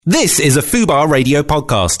This is a Fubar Radio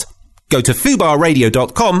podcast. Go to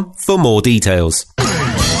fubarradio.com for more details.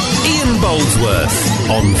 Ian Boldsworth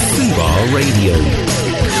on Fubar Radio.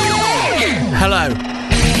 Hello.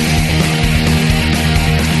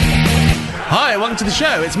 Hi, welcome to the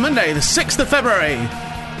show. It's Monday, the 6th of February,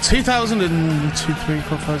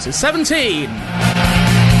 2017.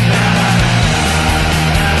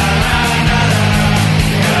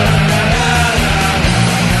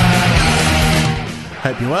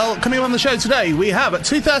 Hope you're well. Coming up on the show today, we have at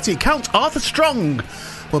 2:30, Count Arthur Strong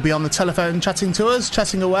will be on the telephone chatting to us,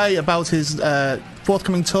 chatting away about his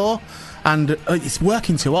forthcoming tour, and it's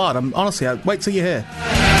working too hard. Honestly, wait till you hear.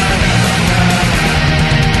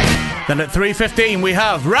 Then at 3:15, we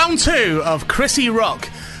have round 2 of Chrissy Rock.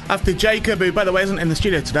 After Jacob, who, by the way, isn't in the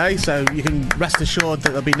studio today, so you can rest assured that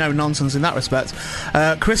there'll be no nonsense in that respect.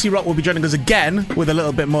 Chrissy Rock will be joining us again with a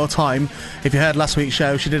little bit more time. If you heard last week's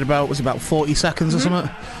show, she did about 40 seconds or something,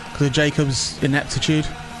 because of Jacob's ineptitude.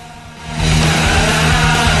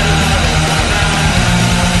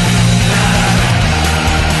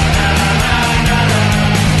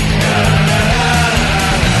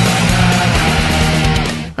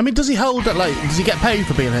 I mean, does he get paid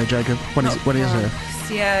for being here, Jacob, when he is here?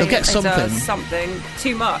 Yeah, he'll get something. Something.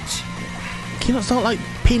 Too much. Can you not start,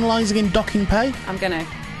 penalising him docking pay? I'm gonna.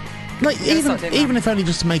 Even if only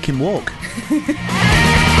just to make him walk.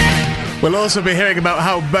 We'll also be hearing about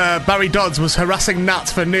how Barry Dodds was harassing Nat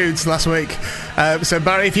for nudes last week. So,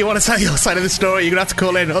 Barry, if you want to tell your side of the story, you're going to have to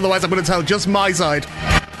call in. Otherwise, I'm going to tell just my side.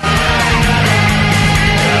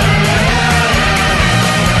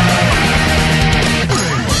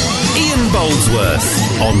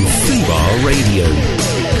 Boldsworth on Fubar Radio.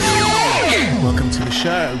 Welcome to the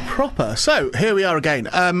show proper. So here we are again.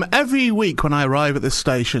 Every week when I arrive at this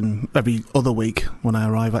station, every other week when I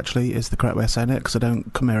arrive actually is the correct way of saying it, because I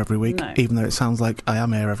don't come here every week, even though it sounds like I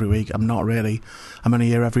am here every week. I'm not really. I'm only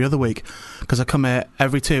here every other week because I come here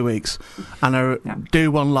every 2 weeks and I do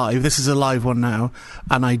one live. This is a live one now,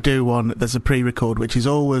 and I do one there's a pre-record, which is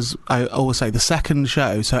always, I always say, the second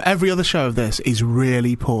show. So every other show of this is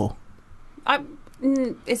really poor.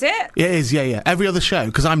 Is it? It is, yeah. Every other show,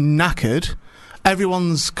 because I'm knackered.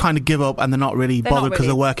 Everyone's kind of give up, and they're not really bothered because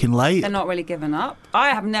they're working late. They're not really giving up. I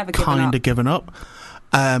have never given up. Kind of given up.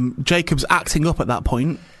 Jacob's acting up at that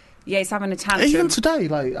point. Yeah, he's having a tantrum. Even today,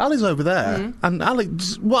 Ali's over there, and Ali,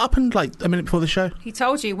 what happened a minute before the show? He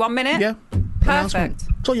told you 1 minute. Yeah, perfect.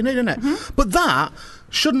 That's all you need, isn't it? But that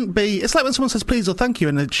shouldn't be. It's like when someone says please or thank you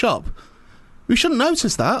in a shop. We shouldn't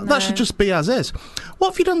notice that. No. That should just be as is.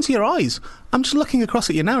 What have you done to your eyes? I'm just looking across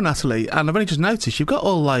at you now, Natalie, and I've only just noticed you've got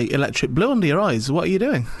all electric blue under your eyes. What are you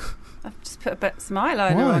doing? I've just put some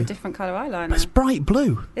eyeliner on, different colour eyeliner. It's bright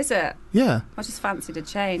blue. Is it? Yeah. I just fancied a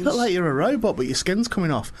change. You look like you're a robot, but your skin's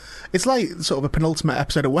coming off. It's like sort of a penultimate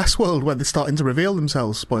episode of Westworld where they're starting to reveal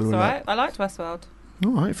themselves. Spoiler alert. That's all right. I liked Westworld.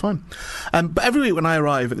 All right, fine. But every week when I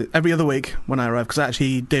arrive, every other week when I arrive, because I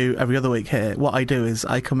actually do every other week here, what I do is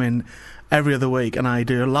I come in every other week and I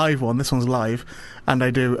do a live one. This one's live, and I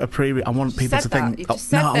do a pre. I want people to think.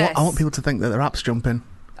 I want people to think that their app's jumping.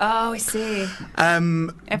 Oh, I see.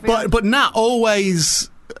 But Nat always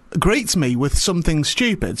greets me with something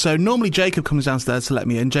stupid. So normally Jacob comes downstairs to let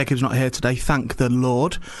me in. Jacob's not here today, thank the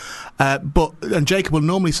Lord. And Jacob will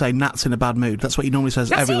normally say Nat's in a bad mood. That's what he normally says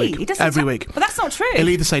every week. Every week. But that's not true. He'll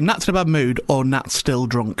either say Nat's in a bad mood or Nat's still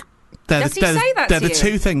drunk. Does he say that to you? They're the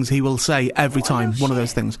two things he will say every time. One of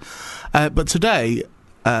those things. But today,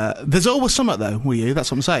 there's always something though with you.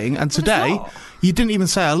 That's what I'm saying. And today, you didn't even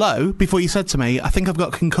say hello before you said to me, "I think I've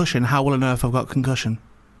got concussion. How will I know if I've got concussion?"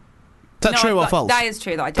 Is that true or false? That is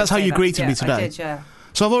true. That I did. That's how you greeted me today. I did, yeah.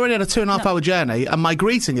 So I've already had a 2.5 hour journey, and my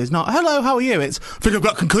greeting is not, hello, how are you? It's, I think I've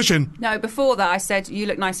got concussion. No, before that I said, you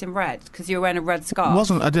look nice in red, because you were wearing a red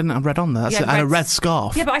scarf. I didn't have red on there. I had a red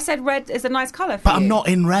scarf. Yeah, but I said red is a nice colour for But you. I'm not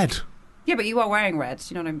in red. Yeah, but you are wearing red.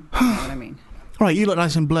 You know what I mean? Right, you look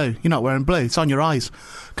nice in blue. You're not wearing blue. It's on your eyes.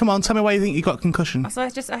 Come on, tell me why you think you got concussion. So I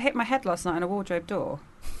hit my head last night on a wardrobe door.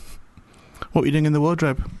 What were you doing in the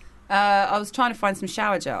wardrobe? I was trying to find some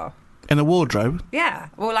shower gel. In a wardrobe? Yeah,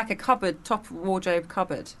 or like a cupboard, top wardrobe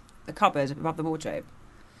cupboard. The cupboard above the wardrobe.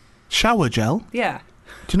 Shower gel? Yeah.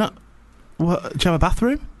 Do you have a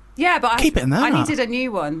bathroom? Yeah, but keep it in there. I needed a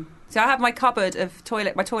new one, so I have my cupboard of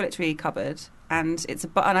my toiletry cupboard, and it's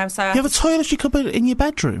you have a toiletry cupboard in your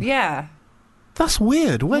bedroom? Yeah. That's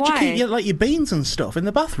weird. Where'd you keep your beans and stuff in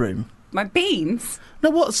the bathroom? My beans? No,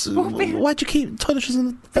 why'd you keep toiletries in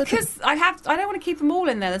the bedroom? Because I don't want to keep them all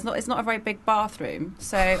in there. It's not a very big bathroom.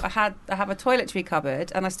 So I have a toiletry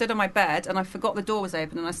cupboard, and I stood on my bed and I forgot the door was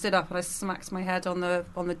open, and I stood up and I smacked my head on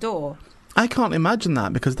the door. I can't imagine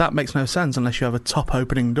that, because that makes no sense unless you have a top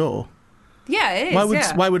opening door. Yeah, it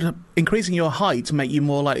is. Why would increasing your height make you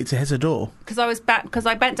more likely to hit a door? Because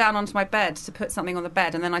I bent down onto my bed to put something on the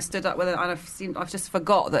bed, and then I stood up with it, and I've just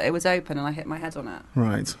forgot that it was open, and I hit my head on it.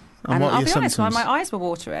 Right. And what are I'll your be honest, symptoms? my eyes were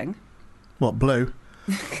watering. What, blue?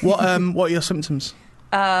 What are your symptoms?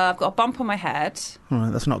 I've got a bump on my head,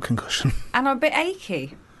 Right, that's not concussion. and I'm a bit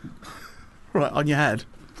achy. Right, on your head.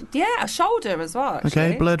 Yeah, a shoulder as well. Actually.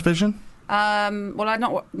 Okay, blurred vision. Well, I'm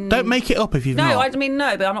not. Don't make it up if you've No, not. I mean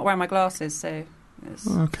no, but I'm not wearing my glasses, so.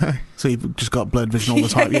 Okay, so you've just got blurred vision all the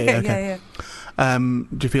time. Yeah, okay. yeah. Do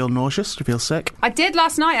you feel nauseous? Do you feel sick? I did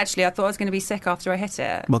last night, actually. I thought I was going to be sick after I hit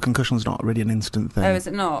it. Well, concussion's not really an instant thing. Oh, is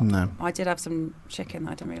it not? No. I did have some chicken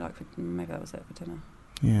that I didn't really like. Maybe that was it for dinner.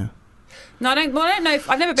 Yeah. No, I don't know.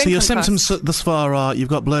 I've never been. So your concussed. symptoms thus far are you've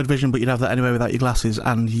got blurred vision, but you'd have that anyway without your glasses,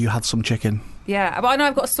 and you had some chicken. Yeah, but I know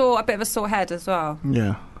I've got a bit of a sore head as well.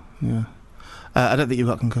 Yeah. I don't think you've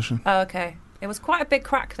got concussion. Oh, okay. It was quite a big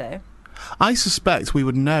crack, though. I suspect we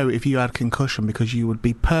would know if you had concussion because you would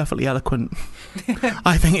be perfectly eloquent.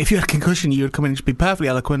 I think if you had concussion, you would come in and just be perfectly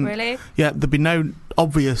eloquent. Really? Yeah, there'd be no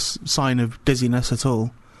obvious sign of dizziness at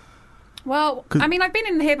all. Well, I mean, I've been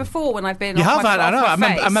in here before when I've been. You off have, my, I know. off my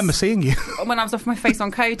face. I remember seeing you. When I was off my face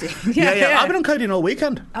on codeine. Yeah. I've been on codeine all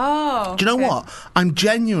weekend. Oh. Do you know okay. what? I'm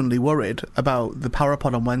genuinely worried about the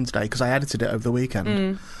Parapod on Wednesday because I edited it over the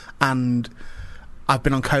weekend, and I've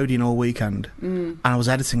been on codeine all weekend, and I was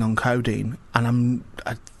editing on codeine, and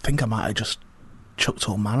I think I might have just chucked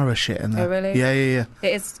all manner of shit in there. Oh, really? Yeah.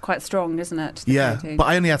 It is quite strong, isn't it? the Yeah, codeine? but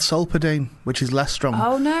I only had Solpadeine, which is less strong.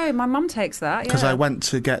 Oh no, my mum takes that. Because yeah. I went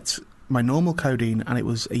to get my normal codeine, and it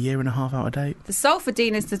was a year and a half out of date. The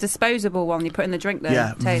sulfadine is the disposable one you put in the drink. There,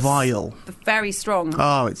 Yeah, tastes vile. very strong.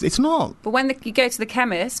 Oh, it's not. But when you go to the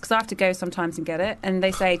chemist, because I have to go sometimes and get it, and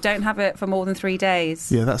they say don't have it for more than 3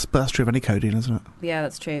 days. Yeah, that's true of any codeine, isn't it? Yeah,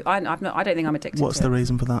 that's true. I don't think I'm addicted. What's to the it.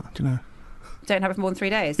 reason for that? Do you know? Don't have it for more than 3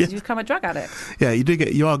 days. Yeah. You become a drug addict. Yeah,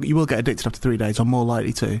 you will get addicted after 3 days, or more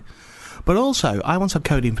likely to. But also, I once had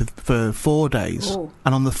codeine for 4 days, Ooh.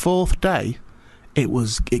 and on the 4th day, it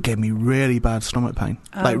gave me really bad stomach pain,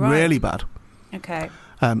 Oh, like right. really bad. Okay.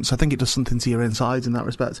 So I think it does something to your insides in that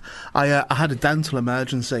respect. I had a dental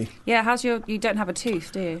emergency. Yeah. You don't have a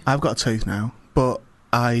tooth, do you? I've got a tooth now, but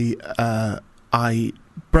I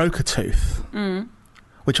broke a tooth,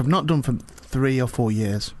 which I've not done for 3 or 4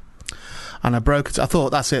 years. And I broke it. I thought,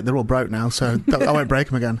 that's it, they're all broke now, so I won't break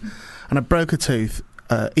them again. And I broke a tooth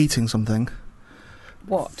eating something.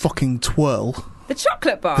 What? Fucking twirl. The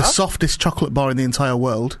chocolate bar. The softest chocolate bar in the entire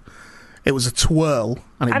world. It was a twirl,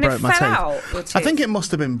 and it broke my fell tooth. out, your tooth. I think it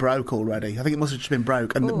must have been broke already. I think it must have just been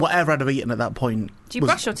broke. And Ooh. whatever I'd have eaten at that point. Do you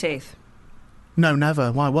brush your teeth? No,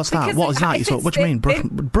 never. Why? What's that? Because What is that? if What do you mean? it's-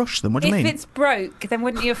 Brush them? What do you mean? If it's broke, then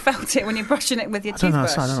wouldn't you have felt it when you're brushing it with your I don't know.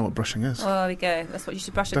 toothbrush? I don't know what brushing is. Well, there we go. That's what you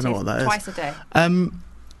should brush your Don't know teeth what that is. twice a day.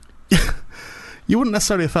 You wouldn't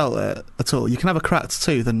necessarily have felt it at all. You can have a cracked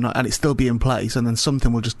tooth and it still be in place, and then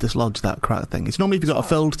something will just dislodge that cracked thing. It's normally if you've got a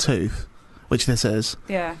filled tooth, which this is,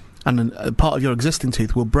 Yeah. and then a part of your existing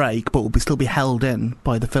tooth will break, but will still be held in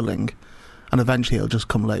by the filling, and eventually it'll just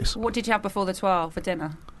come loose. What did you have before the 12 for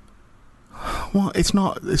dinner? What? It's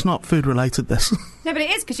not food related. This No, but it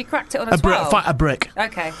is because you cracked it on a 12. a brick.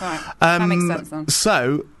 Okay, right. That makes sense then.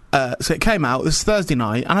 So it came out this Thursday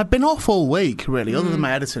night, and I've been off all week, really, other than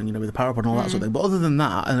my editing, with the Parapod and all that sort of thing. But other than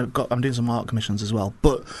that, and I'm doing some art commissions as well.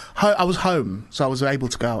 But I was home, so I was able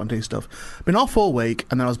to go out and do stuff. Been off all week,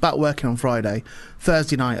 and then I was back working on Friday.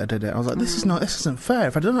 Thursday night, I did it. I was like, this isn't fair.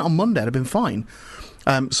 If I'd done it on Monday, I'd have been fine.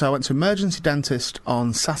 So I went to emergency dentist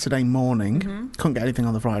on Saturday morning. Couldn't get anything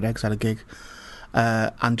on the Friday because I had a gig,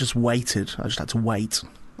 and just waited. I just had to wait.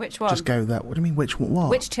 Which one? Just go there. What do you mean? Which what?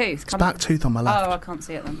 Which tooth? It's back tooth on my left. Oh, I can't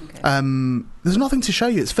see it then. Okay. There's nothing to show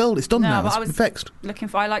you. It's filled. It's done No, now. but It's I was been fixed. looking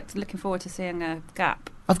forward to seeing a gap.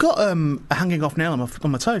 I've got a hanging off nail on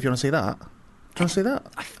my toe. If you want to see that, do you want to see that?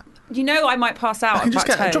 You know, I might pass out. I can on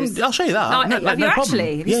cracked toes. I'll show you that. No, have you problem.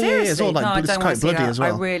 actually? Have you yeah, seriously? it's all like no, I it's don't quite want to see bloody that. as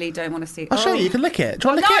well. I really don't want to see. I'll show you. You can lick it. Do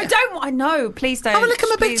you want to No, lick it? don't. No, please don't. Have a lick at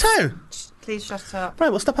my big Please- toe. Please shut up. Right,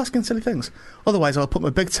 well, stop asking silly things. Otherwise, I'll put my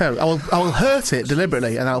big toe. I will hurt it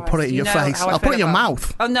deliberately, and I'll put it in your face. how I I'll put feel it in your about-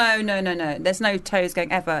 mouth. Oh no! There's no toes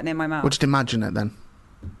going ever near my mouth. Well, just imagine it then.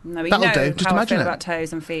 No, you That'll know do. Just how imagine I feel it. about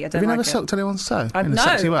toes and feet. I don't Have you like never it. sucked anyone's toe in a no,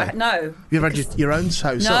 sexy way? No. You've had your own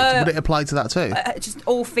toe sucked. No. Would it apply to that too? Just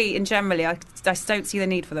all feet in generally. I just don't see the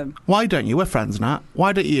need for them. Why don't you? We're friends, Nat.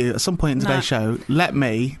 Why don't you, at some point in today's No. show, let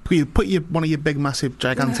me put one of your big, massive,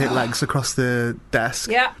 gigantic legs across the desk,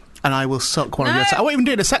 Yeah. and I will suck one of your toes. I won't even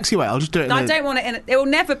do it in a sexy way. I'll just do it in I don't want it it will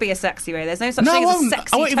never be a sexy way. There's no such No, thing I as a won't.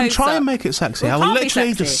 sexy I won't even toe try suck. and make it sexy. Well, I it will can't be literally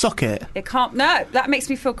sexy. just suck it. It can't. No, that makes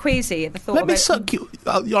me feel queasy at the thought Let of me it. suck you.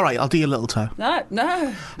 All right, I'll do your little toe.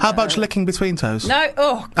 No. How about just licking between toes? No.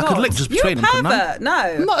 Oh, God. I could lick just between You're them, a couldn't I? pervert.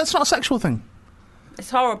 No. No, it's not a sexual thing. It's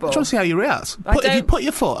horrible. I just want to see how you react. I If you don't- put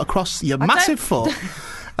your foot across your massive foot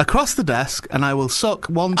across the desk, and I will suck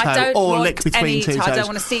one toe I don't or want lick between any two toes. I don't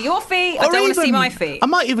want to see your feet. I Or don't want to see even- my feet. I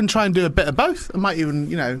might even try and do a bit of both. I might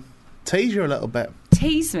even, tease you a little bit.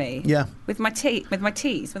 Tease me. Yeah. With my teeth, with my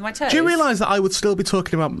toes. Do you realise that I would still be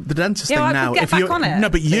talking about the dentist Yeah, thing I now? could get if back you, on it, no,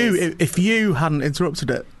 but please. if you hadn't interrupted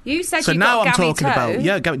it. You said So you now got I'm gammy talking toe.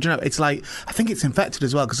 about do you know? It's like I think it's infected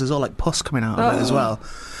as well because there's all like pus coming out of it as well,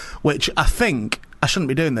 which I think I shouldn't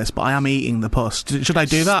be doing this, but I am eating the pus. Should I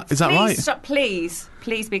do that? Is that right? Stop, please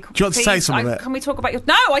be. Do you want to say something of it? Can we talk about your?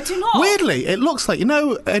 No, I do not. Weirdly, it looks like,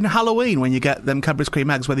 in Halloween when you get them Cadbury's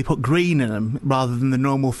cream eggs where they put green in them rather than the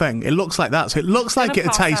normal thing. It looks like that. So it looks like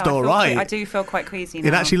it'll taste all right. I do feel quite queasy now.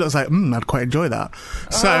 It actually looks like, I'd quite enjoy that.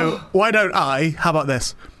 So why don't how about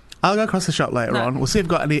this? I'll go across the shop later on. We'll see if I've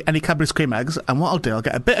got any Cadbury's cream eggs. And what I'll do, I'll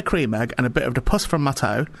get a bit of cream egg and a bit of the pus from my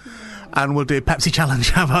toe. And we'll do a Pepsi challenge.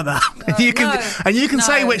 How about that? And you can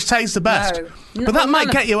say which tastes the best. No. But that might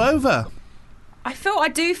get you over. I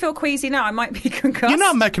do feel queasy now. I might be concussed. You know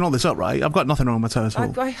I'm making all this up, right? I've got nothing wrong with my toe at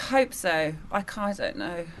all. I hope so. I don't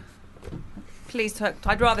know. Please,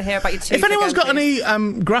 I'd rather hear about your tooth. If anyone's got again,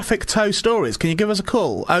 any graphic toe stories, can you give us a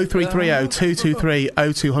call? 0330 223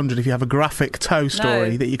 0200 if you have a graphic toe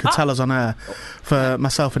story that you could tell us on air for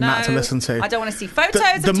myself and Nat to listen to. I don't want to see photos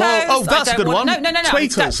of toes. That's a good one. No.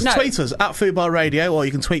 Tweet us at Foodbar Radio, or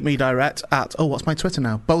you can tweet me direct at, what's my Twitter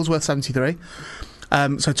now? Bolesworth73.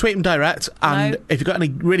 So tweet them direct, and if you've got any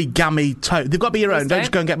really gammy toe, they've got to be your own. Don't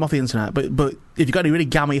just go and get them off the internet. But if you've got any really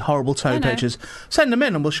gammy, horrible toe pictures, send them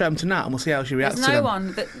in, and we'll show them to Nat, and we'll see how she reacts to them. There's no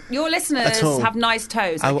one. Your listeners have nice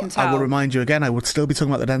toes. I can tell. I will remind you again. I would still be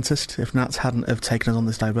talking about the dentist if Nat hadn't have taken us on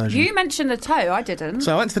this diversion. You mentioned the toe. I didn't.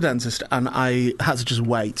 So I went to the dentist, and I had to just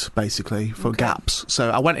wait basically for gaps.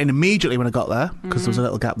 So I went in immediately when I got there because there was a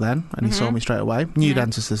little gap then, and he saw me straight away. New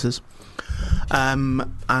dentist this is,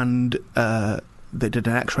 and. They did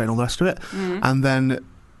an X-ray and all the rest of it, and then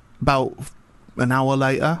about an hour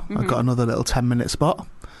later, I got another little 10-minute spot,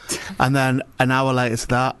 and then an hour later to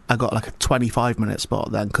that, I got like a 25-minute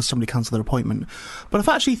spot then because somebody cancelled their appointment. But I've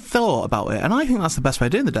actually thought about it, and I think that's the best way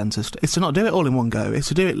of doing the dentist. Is to not do it all in one go. It's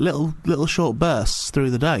to do it little short bursts through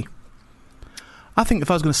the day. I think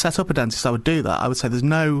if I was going to set up a dentist, I would do that. I would say there's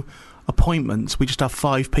no appointments. We just have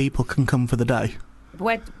 5 people can come for the day,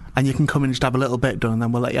 and you can come in and just have a little bit done, and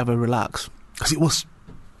then we'll let you have a relax. Because it was,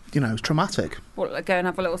 it's traumatic. What, like go and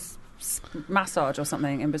have a little massage or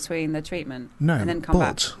something in between the treatment? No, and then come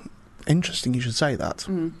back. Interesting you should say that.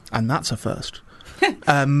 And that's a first.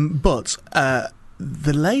 But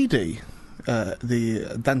the lady,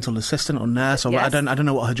 the dental assistant or nurse, or I don't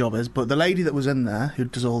know what her job is, but the lady that was in there who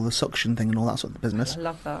does all the suction thing and all that sort of business. I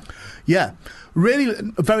love that. Yeah, really,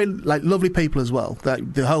 very lovely people as well.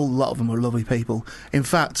 The whole lot of them were lovely people. In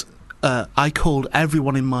fact. I called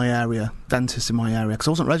everyone in my area, dentists in my area, because I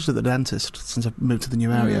wasn't registered at the dentist since I moved to the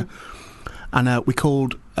new area. And we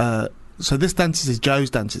called, so this dentist is Joe's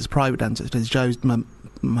dentist, it's a private dentist, it's Joe's,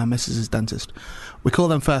 my missus's dentist. We called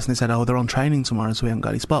them first and they said, they're on training tomorrow, so we haven't got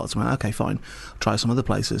any spots. I'm like, okay, fine, try some other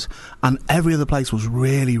places. And every other place was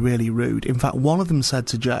really, really rude. In fact, one of them said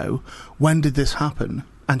to Joe, when did this happen?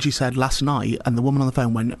 And she said, last night, and the woman on the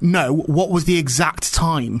phone went, no, what was the exact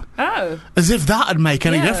time? Oh. As if that would make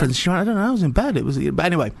any difference. She went, I don't know, I was in bed. But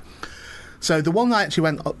anyway, so the one that I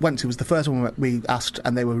actually went to was the first one we asked,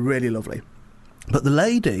 and they were really lovely. But the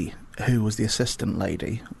lady, who was the assistant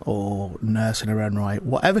lady, or nurse in her own right,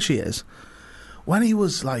 whatever she is, when he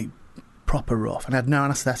was, proper rough and had no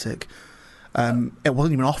anaesthetic, it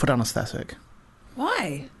wasn't even offered anaesthetic.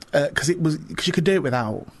 Why? Because you could do it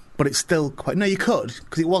without. But it's still quite... No, you could,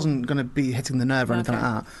 because it wasn't going to be hitting the nerve or anything like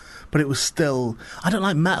that. But it was still... I don't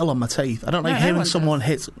like metal on my teeth. I don't like hearing someone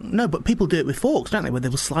hit... No, but people do it with forks, don't they? Where they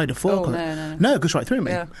will slide a fork on it. No, it goes right through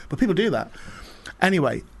me. Yeah. But people do that.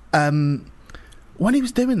 Anyway, when he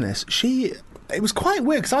was doing this, it was quite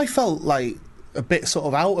weird, because I felt, a bit sort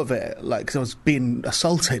of out of it, because I was being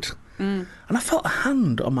assaulted. And I felt a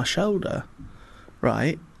hand on my shoulder,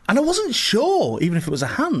 right? And I wasn't sure, even if it was a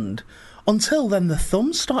hand... Until then, the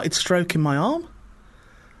thumb started stroking my arm.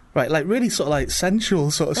 Right, really sort of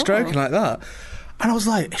sensual sort of stroking like that. And I was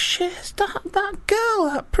like, shit, is that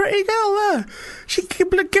girl, that pretty girl there? She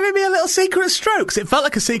giving me a little secret stroke. 'Cause it felt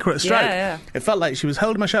like a secret stroke. Yeah. It felt like she was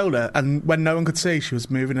holding my shoulder, and when no one could see, she was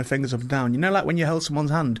moving her fingers up and down. You know, like when you hold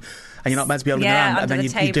someone's hand and you're not meant to be holding their hand, and under then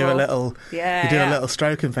the you do a table. little, Yeah, you do yeah. a little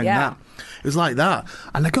stroking thing. Yeah. It was like that,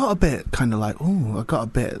 and I got a bit kind of like, oh, I got a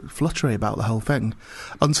bit fluttery about the whole thing,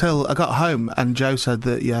 until I got home and Joe said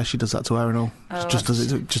that yeah, she does that to her and all. Oh, It's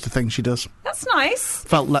just a thing she does. That's nice.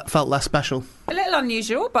 Felt less special. A little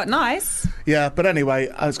unusual, but nice. Yeah, but anyway,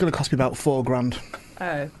 it's going to cost me about $4,000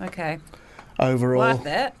 Oh, okay. overall. Worth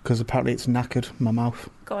it. Because apparently it's knackered, my mouth.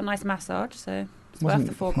 Got a nice massage, so it's Wasn't-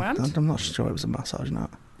 worth the $4,000. I'm not sure it was a massage, no.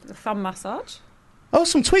 The thumb massage. Oh,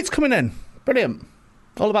 some tweets coming in. Brilliant.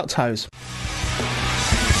 All about toes.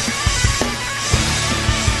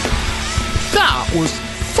 That was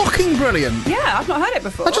fucking brilliant. Yeah, I've not heard it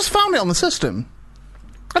before. I just found it on the system.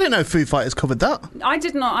 I didn't know Foo Fighters covered that. I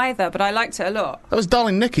did not either, but I liked it a lot. That was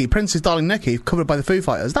Darling Nikki, Prince's Darling Nikki, covered by the Foo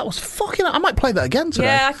Fighters. That was fucking... I might play that again today.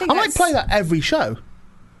 Yeah, I think I might that's- play that every show.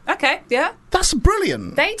 Okay, yeah. That's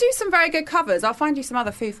brilliant. They do some very good covers. I'll find you some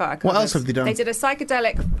other Foo Fighter covers. What else have they done? They did a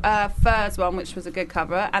Psychedelic Furs one, which was a good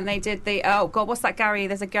cover, and they did the... Oh, God, what's that Gary...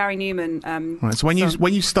 There's a Gary Newman... Right, so when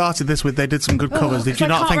song. you started this with they did some good covers, did you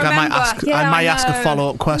 'cause I not think can't I might remember. ask Yeah, I may I ask a know.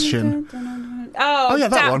 follow-up question? Oh, yeah,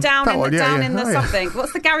 that one. Down That in one, the, yeah, down yeah. in the Oh, yeah. something.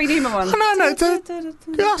 What's the Gary Newman one? Oh, no,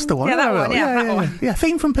 that's the one. Yeah, that Oh, one, yeah, that one. Yeah,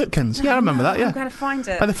 theme from Pipkins. Yeah, I remember that, I'm yeah. going to find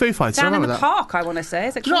it. By the Foo Fighters, I Down in remember the that. park, I want to say.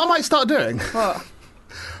 Is it Do you know what I might start doing? What?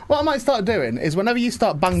 What I might start doing is whenever you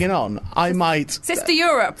start banging on, I might... Sister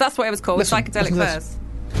Europe, that's what it was called. Listen, Psychedelic listen to this.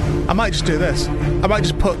 Furs. I might just do this. I might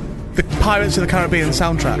just put the Pirates of the Caribbean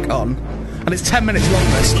soundtrack on, and it's 10 minutes long,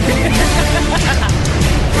 this.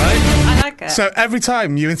 I like it. So every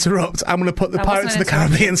time you interrupt, I'm going to put the That wasn't Pirates of an the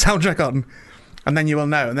Caribbean soundtrack on, and then you will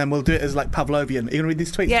know, and then we'll do it as like Pavlovian. Are you going to read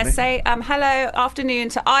these tweets Yeah, to me? say hello, afternoon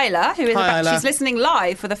to Isla, who is Hi, Isla. she's listening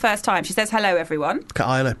live for the first time. She says hello, everyone. Look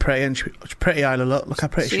at Isla, pretty, and pretty Isla, look how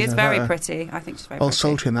pretty she She is. is in very her. pretty. I think she's very All pretty.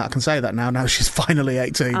 sultry in that. I can say that now she's finally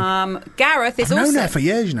 18. Gareth is I've known also... her for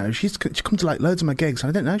years, you know. She's come to like loads of my gigs, and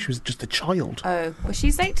I didn't know she was just a child. Oh, well,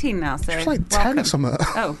 she's 18 now, so She's like 10 or welcome. something.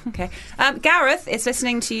 Oh, okay. Gareth is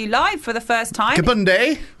listening to you live for the first time.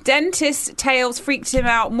 Kabundi. Dentist tales freaked him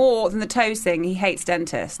out more than the toes thing. He hates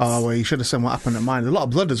dentists. Oh, well, you should have seen what happened at mine. There's a lot of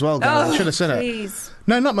blood as well, guys. Oh, You should have seen it. please.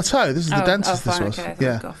 No, not my toe. This is the Oh, dentist, fine, this was. okay,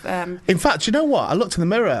 Yeah. fuck off. In fact, you know what? I looked in the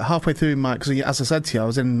mirror halfway through my... Because, as I said to you, I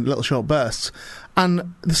was in little short bursts.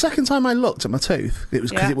 And the second time I looked at my tooth, it was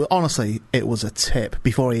because Yeah. it was... Honestly, it was a tip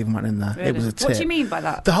before I even went in there. It was a tip. What do you mean by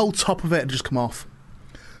that? The whole top of it had just come off.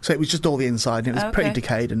 So it was just all the inside. And it was pretty Okay.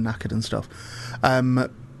 decayed and knackered and stuff.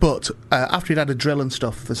 But after he'd had a drill and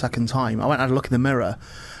stuff the second time, I went and had a look in the mirror,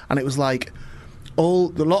 and it was like a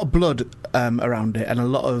lot of blood around it and a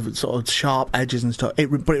lot of sort of sharp edges and stuff.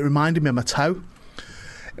 But it reminded me of my toe.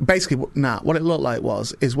 Basically, what it looked like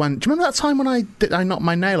is when... Do you remember that time when I knocked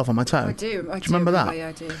my nail off on my toe? I do. Do you remember that? Yeah,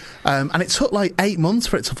 I do. And it took like 8 months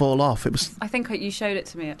for it to fall off. It was... I think you showed it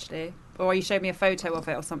to me, actually. Or you showed me a photo of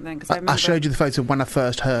it or something. Cause I I remember... showed you the photo when I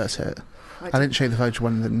first hurt it. I didn't show you the photo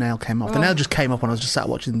when the nail came off. The Oh. nail just came off when I was just sat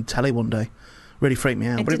watching telly one day. Really freaked me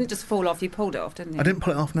out. It But didn't just fall off. You pulled it off, didn't you? I didn't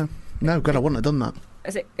pull it off, no. No, God, I wouldn't have done that.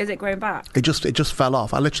 Is it growing back? It just fell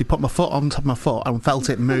off. I literally put my foot on top of my foot and felt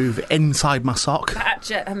it move inside my sock. That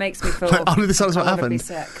just makes me feel... Like, honestly, that's what I wanna happened. be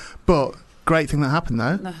sick. But great thing that happened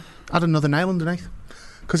though. No. I had another nail underneath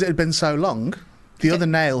because it had been so long. The other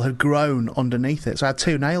nail had grown underneath it, so I had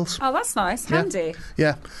 2 nails. Oh, that's nice. Yeah. Handy.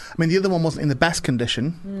 Yeah, I mean the other one wasn't in the best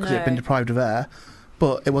condition because it had been No. deprived of air,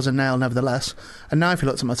 but it was a nail nevertheless. And now if you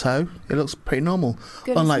looked at my toe, it looks pretty normal.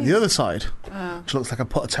 Good Unlike as the you. other side, which looks like I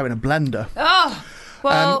put a toe in a blender. Oh,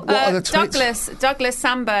 well, what are the tweets? Douglas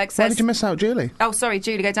Sandberg Why says... did you miss out, Julie? Oh, sorry,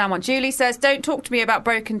 Julie, go down one. Julie says, don't talk to me about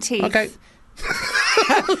broken teeth. Okay.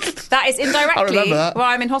 That is indirectly I remember that.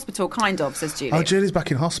 why I'm in hospital, kind of, says Julie. Oh, Julie's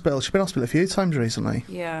back in hospital. She's been in hospital a few times recently.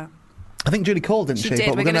 Yeah. I think Julie called, didn't she? She did.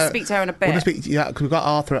 But We're going to speak to her in a bit. We're going to speak, yeah, because we've got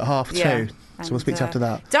Arthur at 2:30. Yeah. So we'll speak to her after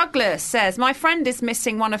that. Douglas says, my friend is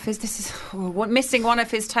missing one of his missing one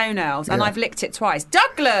of his toenails, and Yeah. I've licked it twice.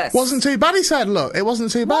 Douglas! Wasn't too bad, he said. Look, it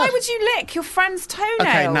wasn't too bad. Why would you lick your friend's toenails?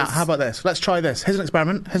 Okay, now, how about this? Let's try this. Here's an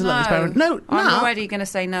experiment. Here's a little experiment. No, I'm Nat. already going to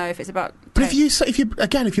say no if it's about... But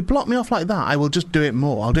if you block me off like that, I will just do it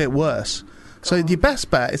more. I'll do it worse. So your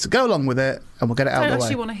best bet is to go along with it, and we'll get it I out don't of the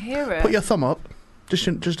actually way. want to hear it. Put your thumb up, just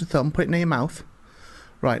a thumb. Put it near your mouth.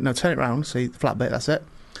 Right, now turn it round. See the flat bit. That's it.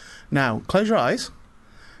 Now close your eyes.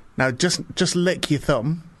 Now just lick your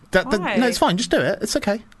thumb. Why? No, it's fine. Just do it. It's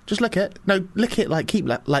okay. Just lick it. No, lick it like keep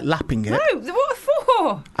like lapping it. No, what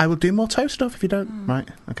for? I will do more toe stuff if you don't. Right.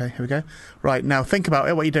 Okay. Here we go. Right now, think about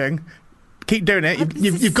it. What are you doing? Keep doing it.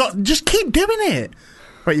 You've got... Just keep doing it.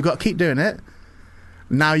 Right, you've got to keep doing it.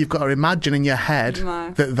 Now you've got to imagine in your head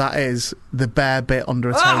that is the bare bit under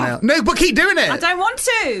a toenail. No, but keep doing it. I don't want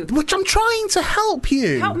to. Which I'm trying to help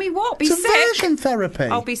you. Help me what? Be it's sick? Aversion therapy.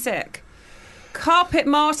 I'll be sick. Carpet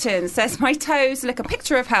Martin says, my toes look a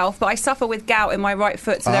picture of health, but I suffer with gout in my right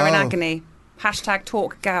foot, so they're in agony. #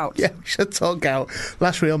 talk gout. Yeah, we should talk gout.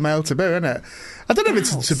 Last real male taboo, isn't it? I don't know if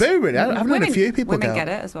it's taboo, really. I've known a few people Women get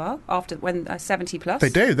it as well, after when 70 plus. They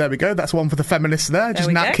do, there we go. That's one for the feminists there.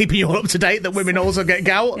 Just not keeping you all up to date that women also get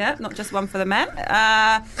gout. Yeah, not just one for the men.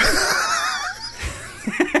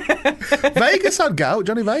 Vegas had gout,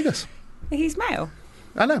 Johnny Vegas. He's male.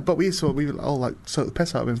 I know, but we all like sort of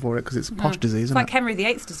piss out of him for it because it's a posh disease, isn't it? It's like Henry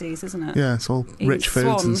VIII's disease, isn't it? Yeah, it's all rich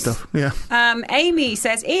foods and stuff. Yeah. Amy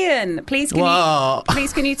says, Ian, please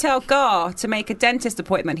can you tell Gar to make a dentist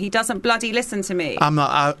appointment? He doesn't bloody listen to me.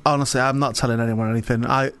 Honestly, I'm not telling anyone anything.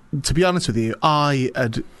 To be honest with you, I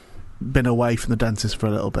had been away from the dentist for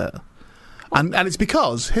a little bit, and it's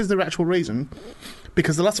because here's the actual reason.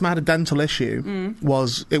 Because the last time I had a dental issue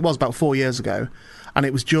was about 4 years ago. And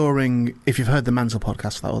it was during, if you've heard the mental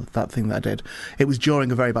podcast, that thing that I did, it was during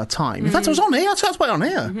a very bad time. In fact, I was on here. That's why I'm on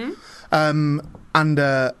here.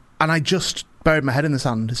 And I just buried my head in the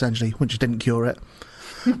sand, essentially, which didn't cure it.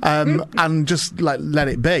 And just let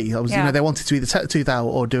it be. They wanted to either take the tooth out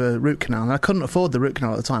or do a root canal, and I couldn't afford the root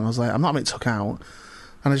canal at the time. I was like, I'm not having it took out.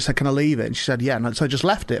 And I just said, can I leave it? And she said, yeah. And so I just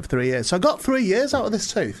left it for 3 years. So I got 3 years out of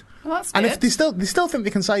this tooth. Well, that's good. And if they still think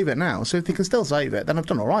they can save it now, so if they can still save it, then I've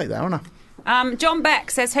done all right there, haven't I? John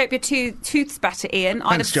Beck says, hope your tooth's better, Ian.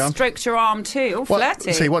 Thanks, I'd have stroked your arm too. Oh,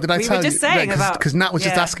 flirty. See, what did I tell you? We were just saying about... Because Nat was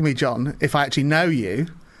just asking me, John, if I actually know you.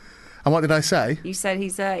 And what did I say? You said he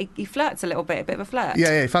flirts a little bit, a bit of a flirt.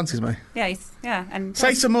 Yeah, he fancies me. Yeah, and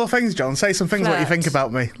say some more things, John. Say some things what you think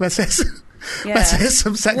about me. Let's hear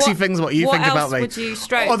some sexy things what you think about me. What else would you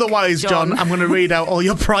stroke? Otherwise, John, I'm going to read out all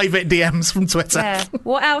your private DMs from Twitter. Yeah.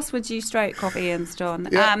 What else would you stroke of Ian's, John?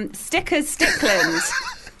 Yeah. Stickers Stickland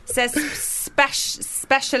says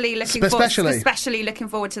especially looking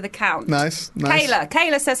forward to the count. Nice.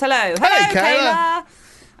 Kayla says hello. Hey, Kayla.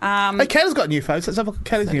 Hey, Kayla's got a new photo. Let's have a look at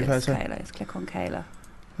Kayla's new photo. Let's click on Kayla.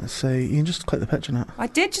 Let's see. You can just click the picture now. I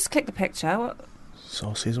did just click the picture. What?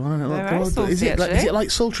 Saucy as well, isn't it? Very saucy, is it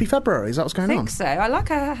like sultry February? Is that what's going on? I think so. I like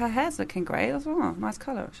her hair's looking great as well. Nice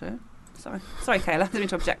colour, actually. Sorry, Kayla. I didn't mean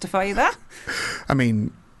to objectify you there. I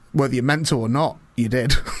mean, whether you meant to or not, you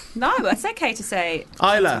did. No, it's okay to say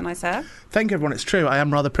Isla, nice hair. Thank you, everyone. It's true. I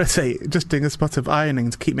am rather pretty. Just doing a spot of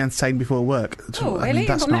ironing to keep me entertained before work. Oh, really? You've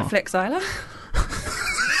got Netflix, Isla?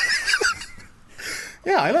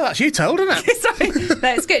 Yeah, I know that's you told, isn't it? Sorry.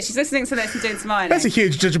 No, it's good. She's listening to this and doing some ironing. That's a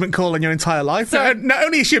huge judgment call on your entire life. Not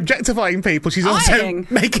only is she objectifying people, she's also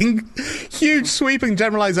making huge sweeping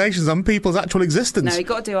generalisations on people's actual existence. No, you've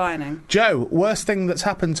got to do ironing. Joe, worst thing that's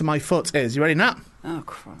happened to my foot is, you ready, Nat? Oh,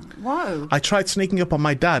 crap. Whoa. I tried sneaking up on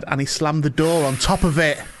my dad and he slammed the door on top of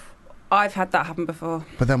it. I've had that happen before.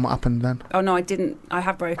 But then what happened then? Oh, no, I didn't. I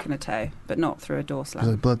have broken a toe, but not through a door slam. Was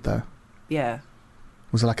there blood, though? Yeah.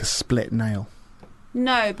 Was it like a split nail?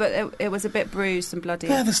 No, but it was a bit bruised and bloody.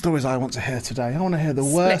 They're the stories I want to hear today. I want to hear the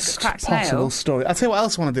worst possible story. I'll tell you what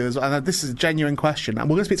else I want to do, and this is a genuine question, and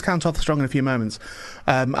we're going to speak to Count Arthur Strong in a few moments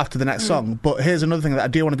after the next song, but here's another thing that I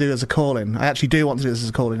do want to do as a call-in. I actually do want to do this as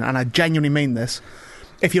a call-in, and I genuinely mean this.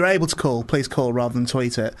 If you're able to call, please call rather than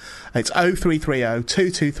tweet it. It's 0330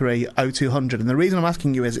 223 0200, and the reason I'm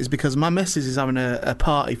asking you is because my missus is having a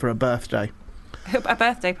party for a birthday. A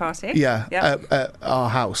birthday party? Yeah, at our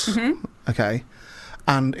house. Mm-hmm. Okay.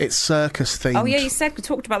 And it's circus themed. Oh yeah, we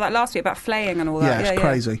talked about that last week about flaying and all that. Yeah, it's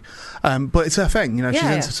crazy. But it's her thing, she's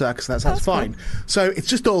into circus. That's fine. Cool. So it's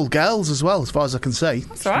just all girls as well, as far as I can see.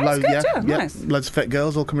 That's all right. That's good, nice. Loads of fit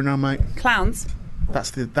girls all coming around, mate. Clowns. That's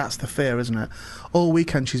the fear, isn't it? All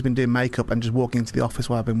weekend she's been doing makeup and just walking into the office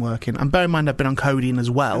where I've been working. And bear in mind I've been on codeine as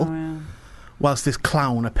well. Oh, yeah. Whilst this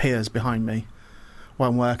clown appears behind me while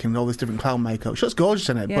I'm working with all this different clown makeup. She looks gorgeous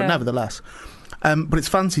in it, but nevertheless. But it's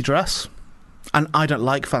fancy dress. And I don't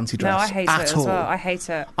like fancy dress. No, I hate it as well. I hate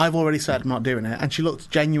it. I've already said I'm not doing it. And she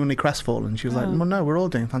looked genuinely crestfallen. She was like, well, no, we're all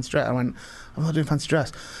doing fancy dress. I went, I'm not doing fancy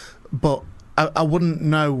dress. But I wouldn't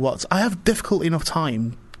know I have difficult enough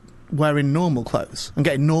time wearing normal clothes and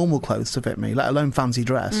getting normal clothes to fit me, let alone fancy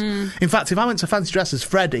dress. In fact, if I went to fancy dress as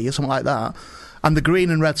Freddie or something like that, and the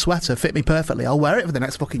green and red sweater fit me perfectly, I'll wear it for the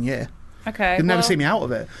next fucking year. Okay. You'll never see me out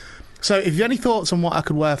of it. So if you have any thoughts on what I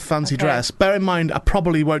could wear for fancy dress, bear in mind I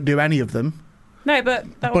probably won't do any of them. No,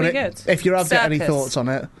 but that would be good. If you have got any thoughts on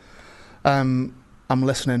it, I'm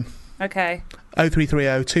listening. Okay.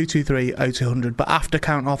 0330 223 0200, but after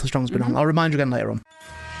Count Arthur Strong's been on. I'll remind you again later on.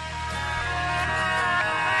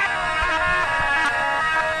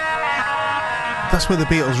 That's where the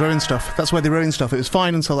Beatles ruin stuff. That's where they ruin stuff. It was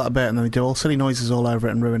fine until that bit, and then they do all silly noises all over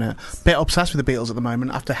it and ruin it. Bit obsessed with the Beatles at the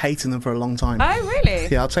moment after hating them for a long time. Oh, really?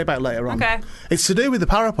 Yeah, I'll tell you about it later on. Okay. It's to do with the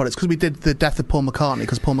Parapod. It's because we did the death of Paul McCartney,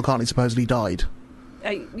 because Paul McCartney supposedly died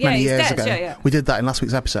many years ago. Yeah. We did that in last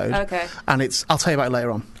week's episode. Okay. And I'll tell you about it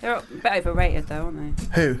later on. They're a bit overrated, though, aren't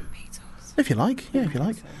they? Who? Beatles. If you like. Yeah, if you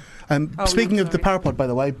like. Oh, Speaking no, of the Parapod, by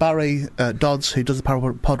the way, Barry Dodds, who does the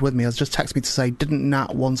Parapod with me, has just texted me to say, didn't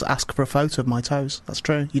Nat once ask for a photo of my toes? That's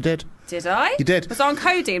true. You did. Did I? You did. Was it on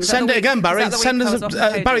Codeine? Send it again, Barry. Send us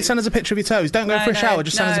a picture of your toes. Don't go for a shower.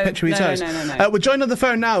 Just send us a picture of your toes. No. We're joined on the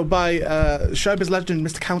phone now by showbiz legend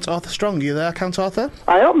Mr. Count Arthur Strong. Are you there, Count Arthur?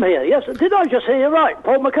 I am here, yes. Did I just hear you right?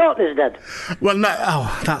 Paul McCartney's dead. Well, no.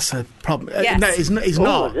 Oh, that's a problem. Yes. No, he's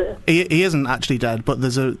not. Is He isn't actually dead, but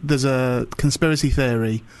there's a conspiracy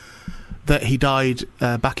theory that he died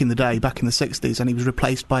back in the day, back in the 60s, and he was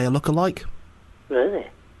replaced by a lookalike. Really?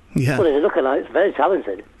 Yeah. Well, he's looking like he's very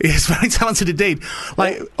talented. He's very talented indeed.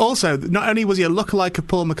 Also, not only was he a lookalike of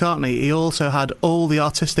Paul McCartney, he also had all the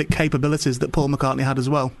artistic capabilities that Paul McCartney had as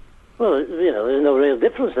well. Well, there's no real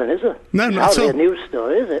difference then, is there? No, it's not at hardly all. a news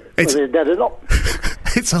story, is it? Whether he's dead or not.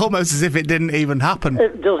 It's almost as if it didn't even happen.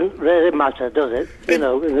 It doesn't really matter, does it? In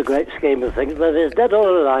the great scheme of things, whether he's dead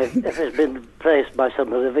or alive, if it's been praised by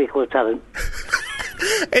somebody of equal talent.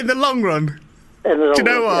 In the long run. Do you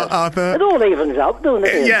know what, Arthur? It all evens out, doesn't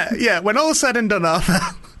it? Yeah. When all's said and done, Arthur,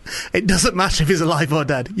 it doesn't matter if he's alive or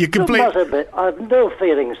dead. You Doesn't matter a bit. I have no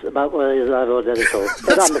feelings about whether he's alive or dead at all.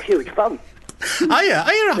 But I'm a huge fan. Are you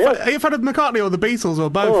a fan of McCartney or the Beatles or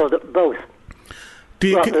both? Oh, both. Do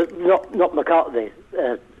you? Not McCartney,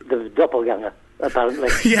 the doppelganger, apparently.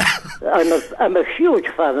 Yeah. I'm a huge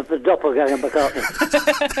fan of the doppelganger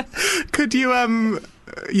McCartney. Could you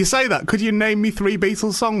you say that? Could you name me 3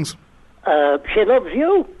 Beatles songs? She Loves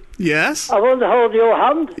You. Yes. I Want to Hold Your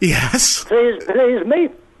Hand. Yes. Please Me.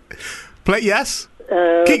 Yes.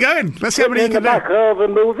 Keep going. Let's see how many you In can the back do. of the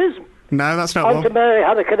movies. No, that's not Auntie one. Mary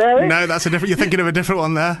Had a Canary. No, that's a different. You're thinking of a different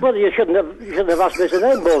one there. Well, you shouldn't have asked me to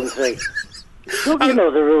name more than 3. Don't you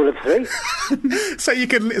know the rule of 3? So you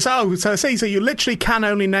can. So you literally can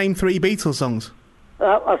only name 3 Beatles songs.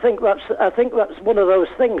 I think that's one of those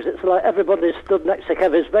things. It's like everybody stood next to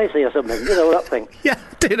Kevin Spacey or something. You know that thing. Yeah,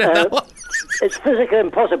 did I know? It's physically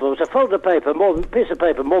impossible to fold a piece of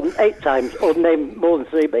paper more than 8 times or name more than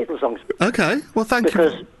 3 Beatles songs. Okay, well, thank you.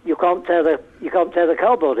 Because you can't tear the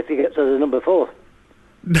cardboard if you get to the number 4.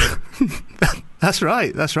 That's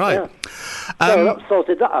right. Yeah. So Um, that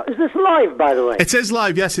sorted that out. Is this live, by the way? It is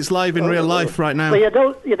live. Yes, it's live in real life right now.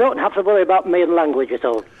 So you don't have to worry about me and language at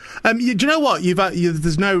all. Do you know what?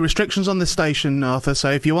 There's no restrictions on this station, Arthur.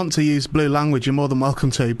 So if you want to use blue language, you're more than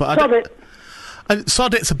welcome to. But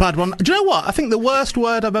sod it's a bad one. Do you know what? I think the worst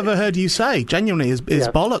word I've ever heard you say, genuinely, is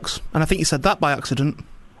bollocks. And I think you said that by accident.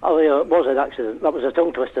 Oh, yeah, it was an accident. That was a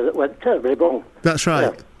tongue twister that went terribly wrong. That's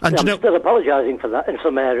right. Yeah. And I'm still apologising for that in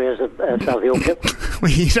some areas of South Yorkshire. Well,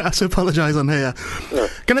 you don't have to apologise on here. Yeah.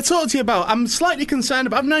 Can I talk to you about... I'm slightly concerned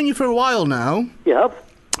about... I've known you for a while now. You have?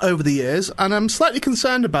 Over the years. And I'm slightly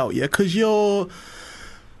concerned about you because you're...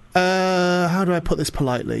 how do I put this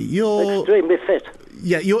politely? You're... Extremely fit.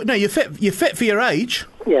 Yeah, you're fit. You're fit for your age.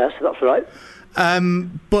 Yes, that's right.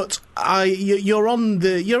 But you're in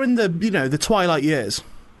the twilight years.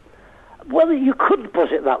 Well, you could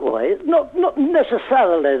put it that way. Not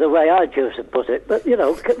necessarily the way I choose to put it, but,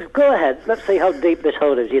 go ahead. Let's see how deep this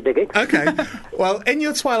hole is you're digging. Okay. Well, in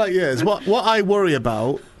your twilight years, what I worry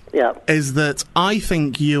about is that I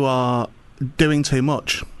think you are doing too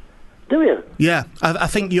much. Do you? Yeah. I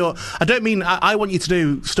think you're... I don't mean... I want you to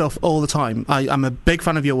do stuff all the time. I'm a big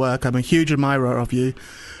fan of your work. I'm a huge admirer of you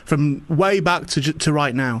from way back to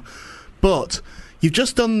right now. But you've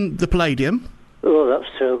just done the Palladium. Oh, that's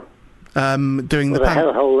true. Doing what a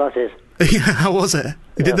hellhole that is. Yeah, how was it?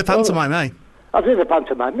 You did the pantomime, eh? I did the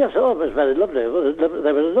pantomime, yes. Oh, it was very lovely.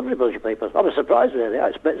 They were a lovely bunch of people. I was surprised, really. I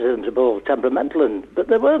expected them to be all temperamental, but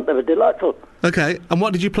they weren't. They were delightful. Okay, and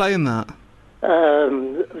what did you play in that?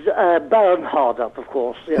 Baron Hardup, of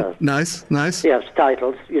course, yeah. Nice. Yes,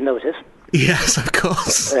 titles, you notice. Yes, of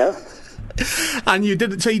course. Yeah. And you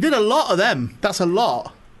did a lot of them. That's a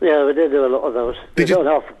lot. Yeah, we did do a lot of those. You don't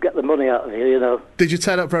have to get the money out of you, Did you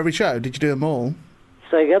turn up for every show? Did you do them all?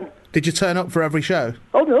 Say again? Did you turn up for every show?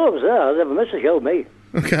 Oh, no, I was there. I never missed a show, me.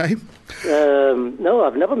 Okay. No,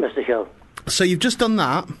 I've never missed a show. So you've just done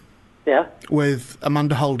that? Yeah. With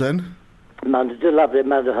Amanda Holden? Lovely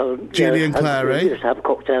Amanda Holden. Julian Clary? We used to have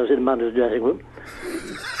cocktails in Amanda's dressing room.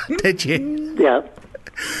 Did you?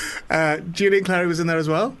 Yeah. Julian Clary was in there as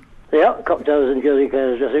well? Yeah, cocktails in Julian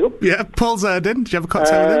Clary's dressing room. Yeah, Paul Zerdin. Did you have a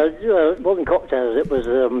cocktail with him? It wasn't cocktails, it was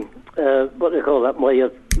what do you call that, where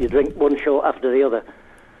you drink one shot after the other.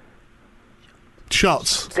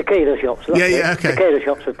 Shots? Tequila shots. Yeah, okay. Tequila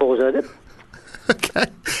shots with Paul Zerdin. Okay.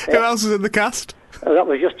 Who else is in the cast? That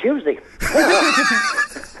was just Tuesday.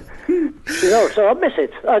 So I miss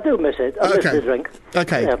it. I do miss it. I miss the drink.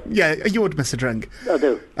 Okay. Yeah, you would miss a drink. I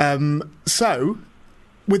do. So,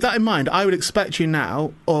 with that in mind, I would expect you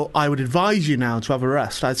now, or I would advise you now to have a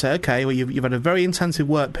rest. I'd say, okay, well, you've had a very intensive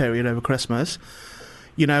work period over Christmas.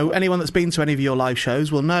 You know, anyone that's been to any of your live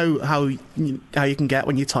shows will know how you can get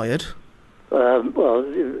when you're tired. Well,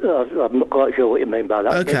 I'm not quite sure what you mean by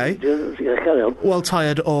that. Okay. Carry on. Well,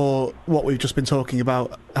 tired, or what we've just been talking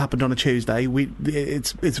about happened on a Tuesday.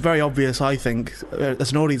 It's very obvious, I think,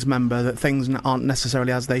 as an audience member, that things aren't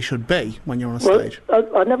necessarily as they should be when you're on a stage.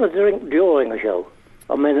 I never drink during a show.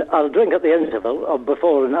 I mean, I'll drink at the interval, or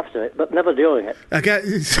before and after it, but never during it.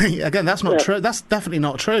 Again, that's not true. That's definitely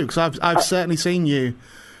not true, because I've certainly seen you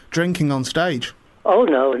drinking on stage. Oh,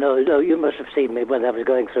 no, you must have seen me when I was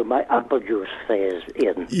going through my apple juice phase,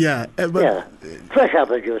 Ian. Yeah. Fresh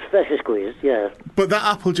apple juice, freshly squeezed, yeah. But that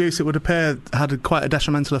apple juice, it would appear, had quite a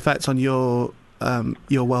detrimental effect on your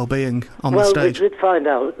well-being on the stage. Well, we did find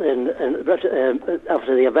out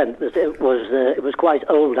after the event that it was quite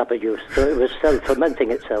old apple juice, so it was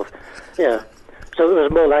self-fermenting itself, yeah. So it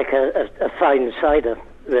was more like a fine cider,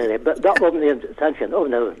 really, but that wasn't the intention. Oh,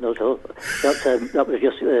 no, not at all. That was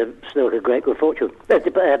just still a great good fortune.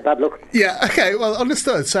 Bad luck. Yeah, okay, well,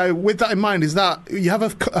 understood. So, with that in mind, is that you have a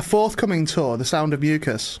forthcoming tour, The Sound of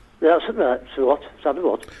Mucus? That's so what? Sound of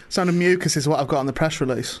what? Sound of Mucus is what I've got on the press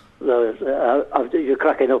release. No, you're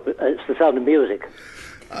cracking up. It's The Sound of Music.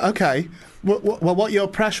 Okay. Well, what your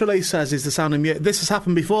press release says is The Sound of Music. This has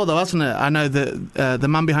happened before, though, hasn't it? I know that The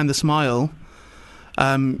Man Behind the Smile...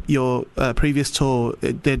 your previous tour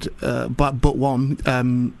did, but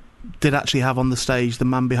one did actually have on the stage The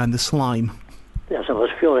Man Behind the Slime. Yes, I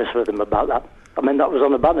was furious with them about that. I mean, that was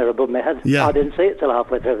on a banner above my head. Yeah. I didn't see it till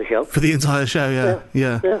halfway through the show. For the entire show,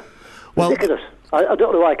 yeah. Well, ridiculous. I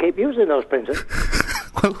don't know why I keep using those printers.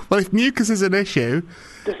 well, if mucus is an issue...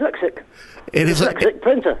 Dyslexic. It is Dyslexic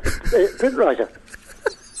printer. Print writer.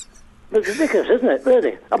 It's ridiculous, isn't it,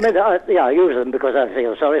 really? I mean, I use them because I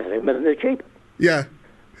feel sorry for them, but they're cheap. Yeah.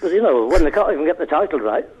 But, you know, when they can't even get the title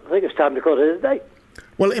right, I think it's time to call it a day.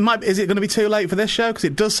 Well, is it going to be too late for this show? Because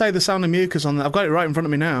it does say The Sound of Mucus on there. I've got it right in front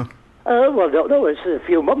of me now. Well, I don't know. It's a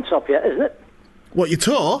few months off yet, isn't it? What, your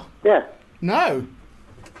tour? Yeah. No.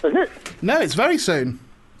 Isn't it? No, it's very soon.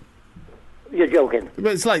 You're joking.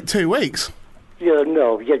 But it's like 2 weeks. You're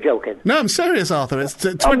joking. No, I'm serious, Arthur.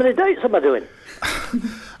 It's How many dates am I doing?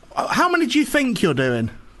 How many do you think you're doing?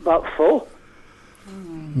 About 4.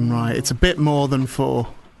 Right, it's a bit more than 4.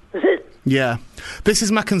 Is it? Yeah. This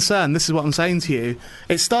is my concern. This is what I'm saying to you.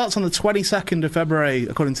 It starts on the 22nd of February,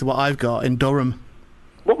 according to what I've got, in Durham.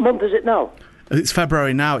 What month is it now? It's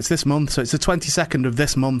February now. It's this month, so it's the 22nd of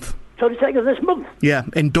this month. 22nd of this month? Yeah,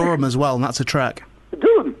 in Durham as well, and that's a trek.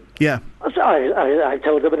 Durham? Yeah. I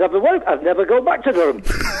told them I'd never go back to Durham.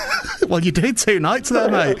 Well, you're doing 2 nights there,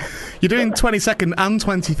 mate. You're doing 22nd and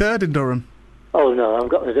 23rd in Durham. Oh, no, I've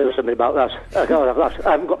got to do something about that. I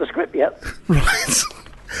haven't got the script yet. Right.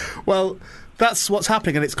 Well, that's what's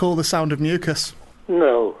happening, and it's called The Sound of Mucus.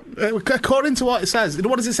 No. According to what it says.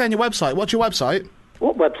 What does it say on your website? What's your website?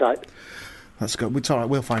 What website? That's good. It's all right.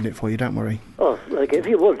 We'll find it for you. Don't worry. Oh, like if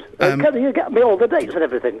you would. Can you get me all the dates and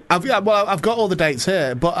everything? I've got all the dates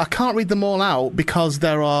here, but I can't read them all out because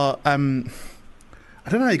there are... I don't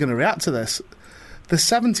know how you're going to react to this. There's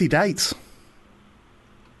 70 dates.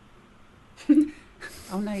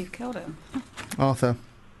 Oh, no, you've killed him. Arthur.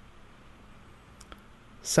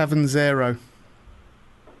 70.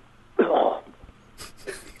 Oh.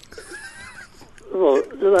 Well,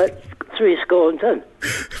 like 70.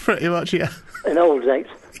 Pretty much, yeah. In old dates.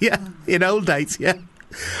 Yeah, in old dates, yeah.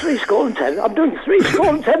 70. I'm doing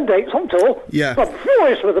 70 dates on tour. Yeah. I'm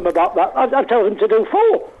furious with them about that. I tell them to do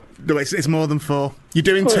 4. No, it's more than 4. You're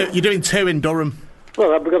doing 2. You're doing 2 in Durham.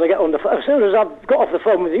 Well, I'm going to get on the phone. As soon as I've got off the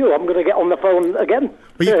phone with you, I'm going to get on the phone again.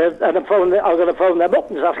 And I'm going to phone them up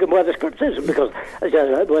and ask them where the script is, because... just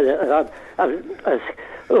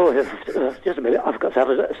a minute, I've got to have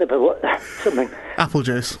a sip of something. Apple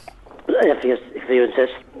juice. If you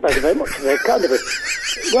insist. Thank you very much. Very kind of it.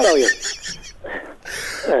 Where are you?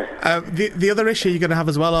 The other issue you're going to have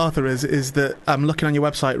as well, Arthur, is that I'm looking on your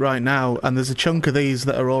website right now, and there's a chunk of these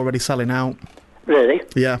that are already selling out. Really?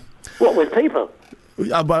 Yeah. What, with people?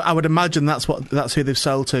 I would imagine that's who they've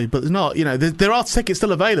sold to, but there's not. You know, there are tickets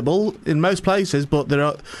still available in most places, but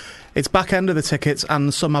it's back end of the tickets,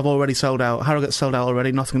 and some have already sold out. Harrogate's sold out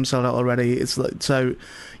already. Nottingham's sold out already. It's like, so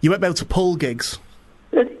you won't be able to pull gigs.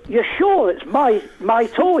 You're sure it's my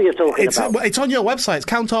tour you're talking about? It's on your website. It's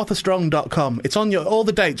countarthurstrong.com. It's on all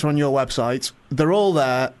the dates are on your website. They're all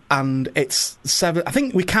there, and it's I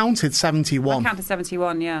think we counted 71. I counted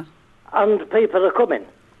 71, yeah. And people are coming?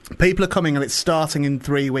 People are coming, and it's starting in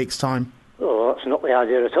 3 weeks' time. Oh, that's not the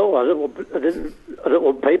idea at all. I don't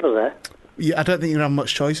want people there. Yeah, I don't think you're going to have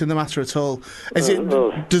much choice in the matter at all. Does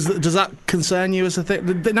that concern you as a thing?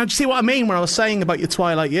 Now, do you see what I mean when I was saying about your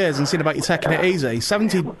twilight years and saying about you taking it easy?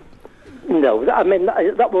 70... No, I mean,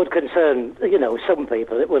 that would concern, some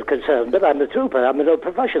people. It would concern, but I'm a trooper. I'm a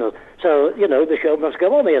professional. So, the show must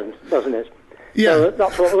go on here, doesn't it? Yeah. So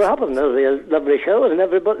that's what will happen. There'll be a lovely show and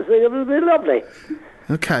everybody's will be lovely.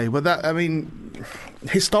 Okay, well,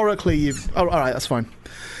 historically, you've... Oh, all right, that's fine.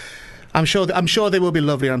 I'm sure they will be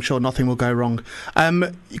lovely. I'm sure nothing will go wrong.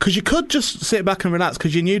 Because you could just sit back and relax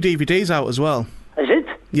because your new DVD's out as well. Is it?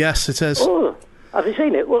 Yes, it is. Oh, have you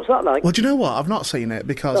seen it? What's that like? Well, do you know what? I've not seen it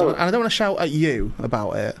because... And I don't want to shout at you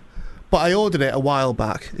about it, but I ordered it a while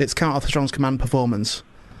back. It's Count Arthur Strong's Command Performance.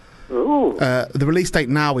 Ooh. The release date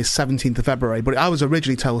now is 17th of February, but I was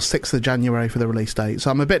originally told 6th of January for the release date,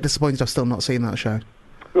 so I'm a bit disappointed I've still not seen that show.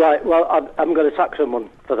 Right, well, I'm going to sack someone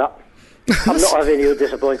for that. I'm not having you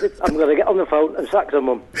disappointed. I'm going to get on the phone and sack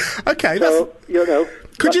someone. Okay, so you've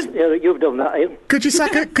done that, Ian. Could you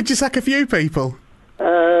sack a few people?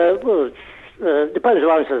 Well, depends who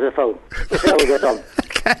answers the phone. We'll see how we get on.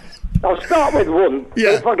 Okay. I'll start with one.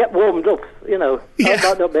 Yeah. If I get warmed up, I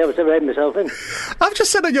might not be able to rein myself in. I've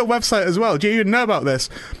just said on your website as well. Do you even know about this?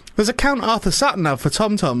 There's a Count Arthur sat-nav for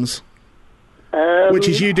TomToms. Which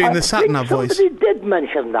is you doing the sat-nav voice. Somebody did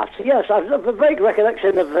mention that. Yes, I have a vague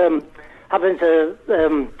recollection of having to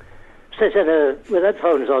sit with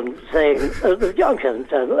headphones on, saying the junction,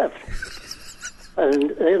 turn left,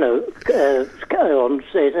 and carry on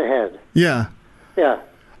straight ahead. Yeah. Yeah.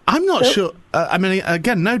 I'm not sure. I mean,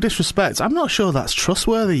 again, no disrespect. I'm not sure that's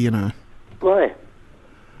trustworthy. Why?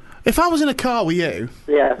 If I was in a car with you,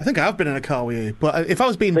 yeah, I think I've been in a car with you, but if I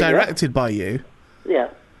was being directed by you, yeah.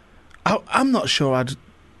 I'm not sure I'd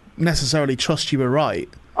necessarily trust you were right.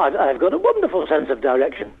 I've got a wonderful sense of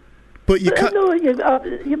direction. But you can't... No, you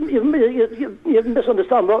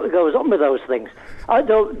misunderstand what goes on with those things. I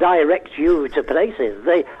don't direct you to places.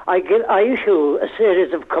 I issue a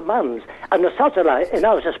series of commands, and the satellite in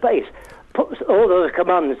outer space puts all those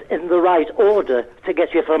commands in the right order to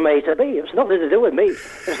get you from A to B. It's nothing to do with me.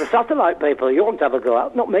 It's the satellite people. You won't have a go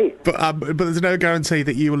out, not me. But there's no guarantee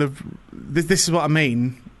that you will have... This is what I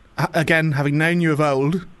mean. Again, having known you of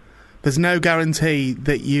old, there's no guarantee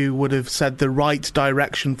that you would have said the right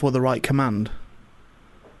direction for the right command.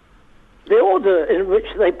 The order in which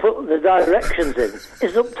they put the directions in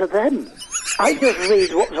is up to them. I just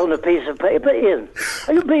read what's on a piece of paper, Ian.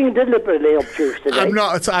 Are you being deliberately obtuse today? I'm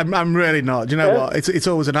not. I'm really not. Do you know what? It's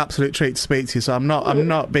always an absolute treat to speak to you. So I'm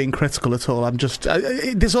not being critical at all. I'm just.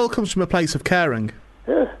 This all comes from a place of caring.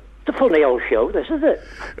 It's a funny old show, this, is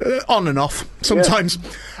it? On and off, sometimes.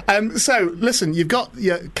 Yeah. So, listen, you've got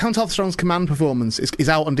Count Arthur Strong's Command Performance is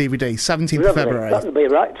out on DVD, 17th of February. That would be a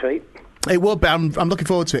right treat. It would be. I'm looking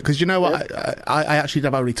forward to it, because you know what? Yeah. I actually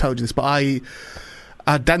have already told you this, but I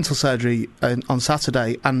had dental surgery on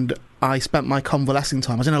Saturday, and I spent my convalescing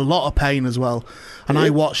time. I was in a lot of pain as well, and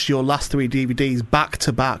I watched your last 3 DVDs back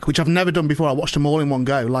to back, which I've never done before. I watched them all in one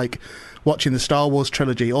go, like watching the Star Wars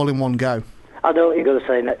trilogy all in one go. I know what you're going to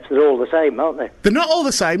say next. They're all the same, aren't they? They're not all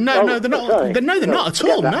the same. No, they're not. They're not at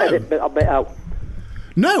all. No. I'll bet out.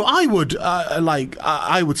 No, I would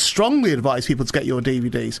I would strongly advise people to get your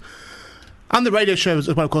DVDs. And the radio shows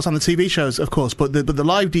as well, of course, and the TV shows, of course. But the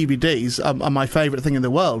live DVDs are my favourite thing in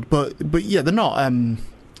the world. But yeah, they're not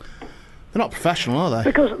professional, are they?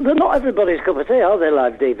 Because they're not everybody's cup of tea, are they?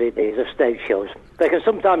 Live DVDs of stage shows. They can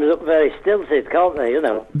sometimes look very stilted, can't they?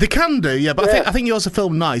 They can do, yeah. But I think yours are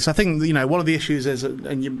filmed nice. I think one of the issues is,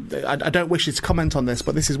 and I don't wish you to comment on this,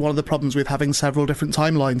 but this is one of the problems with having several different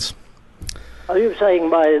timelines. Are you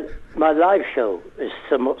saying my live show is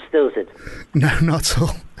somewhat stilted? No, not at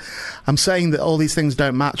all. I'm saying that all these things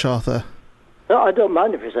don't match, Arthur. No, I don't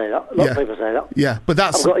mind if you say that. A lot of people say that. Yeah, but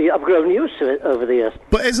that's... I've grown used to it over the years.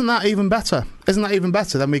 But isn't that even better? Isn't that even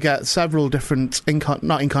better? Then we get several different,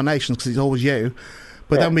 not incarnations, because it's always you,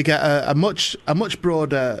 but then we get a much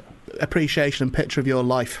broader appreciation and picture of your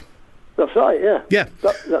life. That's right, yeah. Yeah.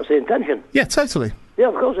 That's the intention. Yeah, totally. Yeah,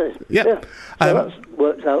 of course it is. Yeah. So that's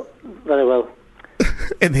worked out very well.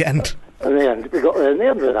 In the end. In the end. We got there in the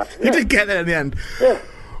end with that. You did get there in the end. Yeah.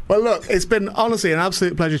 Well, look, it's been honestly an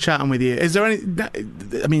absolute pleasure chatting with you. Is there any...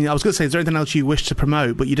 I mean, I was going to say, is there anything else you wish to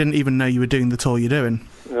promote, but you didn't even know you were doing the tour you're doing?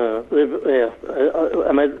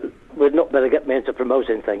 I mean, would not better get me into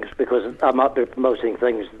promoting things, because I might be promoting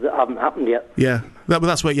things that haven't happened yet. Yeah,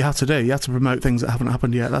 that's what you have to do. You have to promote things that haven't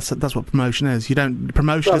happened yet. That's what promotion is. You don't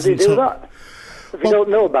promotion. How do you do that? If you don't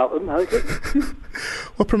know about them, how is it?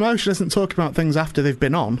 Well, promotion isn't talking about things after they've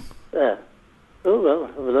been on. Yeah. Oh well,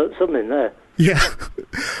 I've learned something there. Yeah.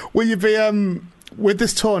 Will you be with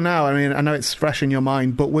this tour now? I mean, I know it's fresh in your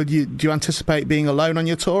mind, but do you anticipate being alone on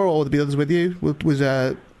your tour, or will there be others with you?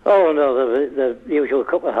 Oh no, the usual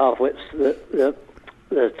couple of half-wits that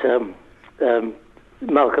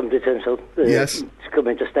Malcolm Dickinson yes,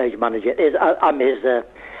 coming to stage manager.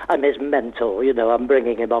 I'm his mentor, you know. I'm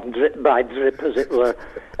bringing him on drip by drip, as it were.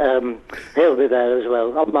 He'll be there as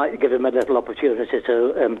well. I might give him a little opportunity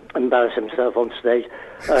to embarrass himself on stage.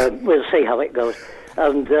 We'll see how it goes.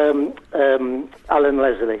 And Alan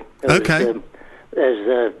Leslie,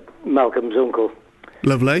 is Malcolm's uncle.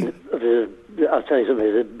 Lovely. I'll tell you something,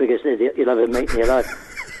 he's the biggest idiot you'll ever meet in your life.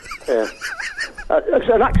 It's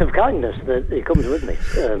an act of kindness that he comes with me,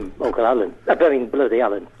 Uncle Alan. Bloody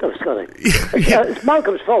Alan. Oh, Scotty. It's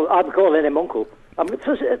Malcolm's fault. I'm calling him Uncle.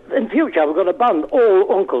 In future, I'm going to ban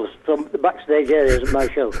all uncles from the backstage areas of my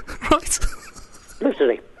show. Right.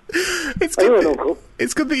 Literally. Are you an uncle?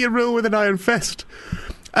 It's good that you rule with an iron fist.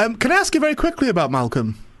 Can I ask you very quickly about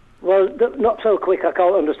Malcolm? Well, not so quick, I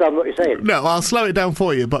can't understand what you're saying. No, I'll slow it down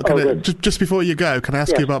for you, but just before you go, can I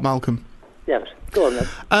ask you about Malcolm? Yes, go on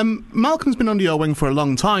then. Malcolm's been under your wing for a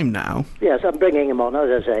long time now. Yes, I'm bringing him on,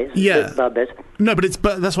 as I say. Yeah. Bit by bit. No,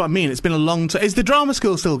 but that's what I mean. It's been a long time. Is the drama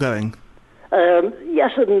school still going?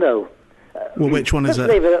 Yes and no. Well, which one is it?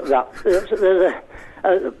 Leave it at that.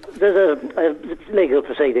 There's a legal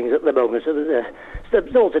proceedings at the moment, so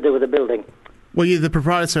it's all to do with the building. Well, you're the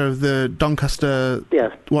proprietor of the Doncaster...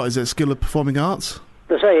 Yes. What is it, School of Performing Arts?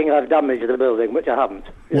 They're saying I've damaged the building, which I haven't,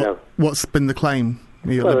 you know. What's been the claim?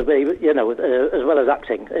 Well, you know, as well as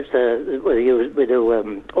acting, it's we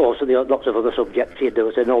do also lots of other subjects you do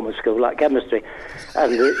at a normal school, like chemistry.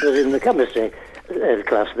 And it was in the chemistry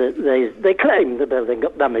class that they claim the building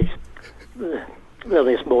got damaged.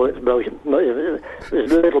 Only a small explosion.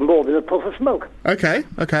 There's little more than a puff of smoke. Okay.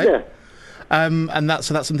 Yeah. And that's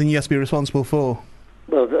something you have to be responsible for?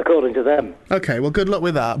 Well, according to them. Okay, well, good luck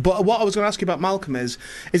with that. But what I was going to ask you about Malcolm is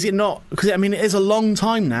it not... Because, I mean, it is a long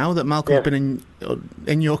time now that Malcolm's been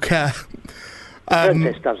in your care.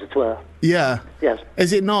 Dentist, as it were. Yeah. Yes.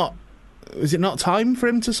 Is it not time for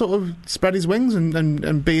him to sort of spread his wings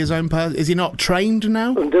and be his own person? Is he not trained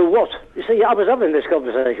now? And do what? You see, I was having this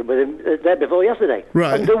conversation with him the day before yesterday.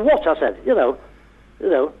 Right. And do what, I said, you know,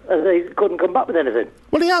 and they couldn't come back with anything.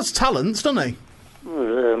 Well, he has talents, doesn't he?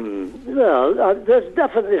 Well, there's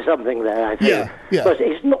definitely something there, I think. Yeah. But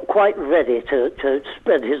he's not quite ready to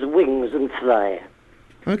spread his wings and fly.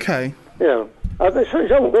 Okay. You know,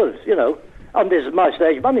 it's all good, you know. And he's my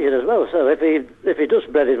stage manager as well, so if he does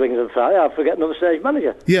spread his wings and fly, I'll forget another stage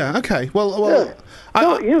manager. Yeah, okay. Well,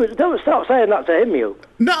 yeah. Don't start saying that to him, you.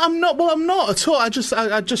 No, I'm not. Well, I'm not at all. I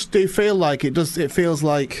just do feel like it does. It feels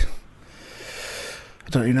like... I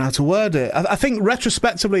don't even know how to word it. I think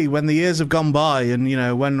retrospectively, when the years have gone by, and you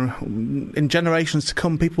know, when in generations to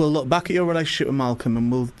come, people will look back at your relationship with Malcolm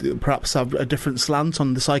and will perhaps have a different slant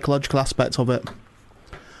on the psychological aspect of it.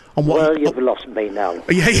 Well, you've lost me now.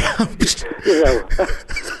 Yeah. You know,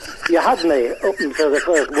 you had me up until the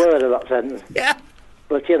first word of that sentence. Yeah.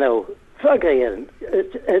 But you know, frankly, Ian,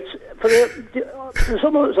 it's for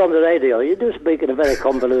someone that's on the radio, you do speak in a very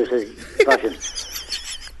convoluted fashion.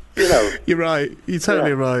 You know. You're right. You're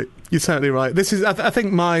totally right. You're totally right. This is. I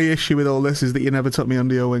think my issue with all this is that you never took me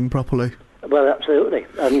under your wing properly. Well, absolutely,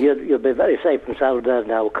 and you'll be very safe and sound there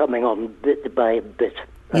now, coming on bit by bit.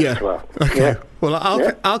 As well. Okay. Yeah. Well,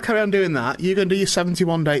 I'll carry on doing that. You're going to do your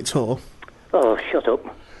 71-date tour. Oh, shut up.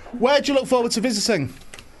 Where do you look forward to visiting?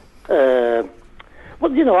 Well,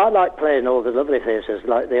 you know, I like playing all the lovely places,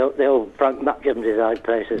 like the old Frank Matcham designed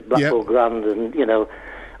places, Blackpool Grand, and you know,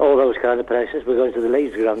 all those kind of places. We're going to the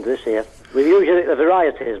Leeds Grand this year. We're usually at the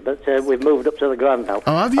Varieties, but we've moved up to the Grand now.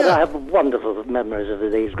 Oh, have you? And I have wonderful memories of the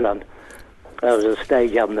Leeds Grand. I was a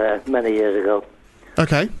stage hand there many years ago.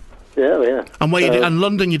 Okay. Yeah. And and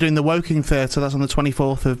London, you're doing the Woking Theatre. That's on the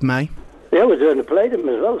 24th of May. Yeah, we're doing the Palladium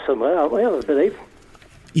as well somewhere, aren't we? I believe.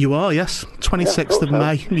 You are, yes. 26th of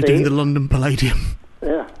May. You're doing the London Palladium.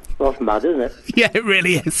 Yeah. Well, that's mad, isn't it? Yeah, it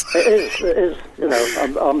really is. It is. You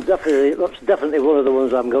know, I'm definitely. That's definitely one of the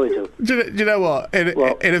ones I'm going to. Do you know what?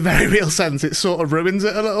 In a very real sense, it sort of ruins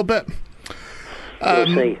it a little bit. We'll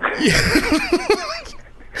see.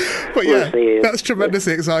 But yeah, that's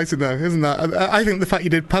tremendously exciting, though, isn't that? I think the fact you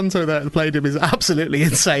did Panto there at the Palladium is absolutely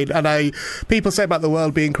insane. And people say about the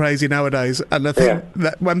world being crazy nowadays, and I think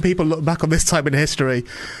that when people look back on this time in history,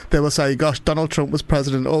 they will say, "Gosh, Donald Trump was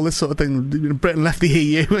president," all this sort of thing. Britain left the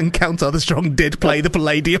EU, and Count Armstrong did play the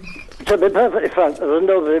Palladium. To be perfectly frank, there was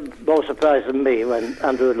nobody more surprised than me when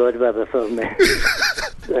Andrew Lloyd Webber phoned me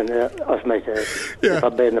and asked me if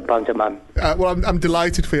I'd be in the pantomime. Well, I'm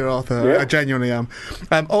delighted for you, Arthur. I genuinely am.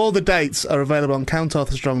 All the dates are available on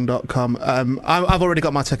countarthurstrong.com. I've already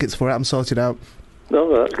got my tickets for it. I'm sorted out.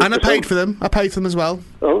 Oh, and I paid for them. I paid for them as well.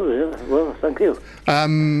 Oh, yeah. Well, thank you.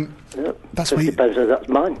 That's what that's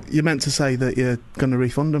mine. You meant to say that you're going to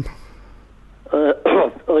refund them.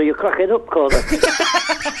 You're cracking up, Corder.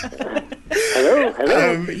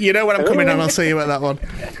 Hello. You know when I'm coming on, I'll see you at that one.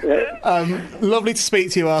 Lovely to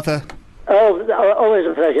speak to you, Arthur. Oh, always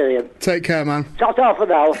a pleasure, Ian. Take care, man. Ta-ta for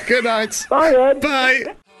now. Good night. Bye, Ian.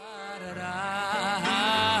 Bye.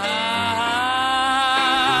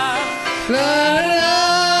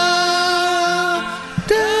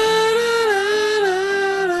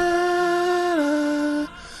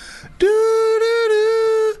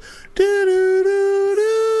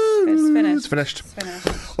 Finished.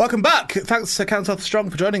 Welcome back. Thanks to Count Arthur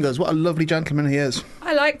for joining us. What a lovely gentleman he is.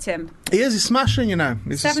 I liked him. He is. He's smashing, you know.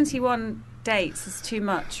 71 dates is too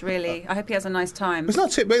much, really. I hope he has a nice time. It's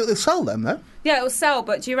not too... It'll sell them, though. Yeah, it'll sell,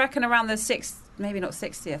 but do you reckon around the 6th, maybe not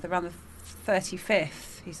 60th, around the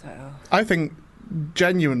 35th, he's like, oh. I think,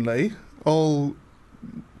 genuinely, all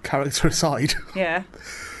character aside... Yeah.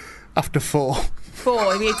 After 4... 4,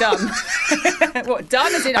 he'll be done. What,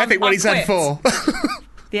 done? As in I think when he said 4...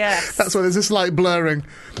 Yes. That's why there's a slight blurring.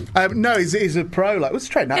 No, he's a pro. Like, it's a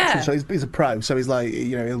trained actor, so he's a pro. So he's like,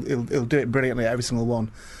 you know, he'll do it brilliantly at every single one.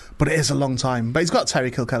 But it is a long time. But he's got Terry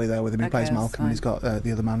Kilkelly there with him. He plays Malcolm. And he's got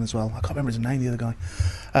the other man as well. I can't remember his name, the other guy.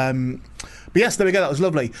 But yes, there we go. That was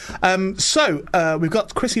lovely. So we've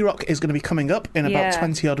got Chrissy Rock is going to be coming up in about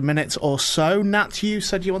 20-odd minutes or so. Nat, you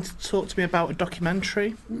said you wanted to talk to me about a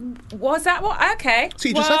documentary. Was that what? Okay. So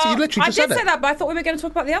you just said it. You literally just said it. I did say that, but I thought we were going to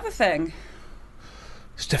talk about the other thing.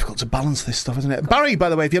 It's difficult to balance this stuff, isn't it? Barry, by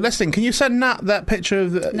the way, if you're listening, can you send Nat that picture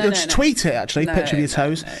of the... tweet it, actually, picture of your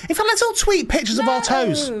toes. No. In fact, let's all tweet pictures of our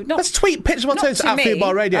toes. Let's tweet pictures of our toes at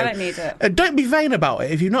Fubar Radio. I don't need it. Don't be vain about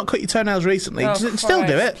it. If you've not cut your toenails recently, still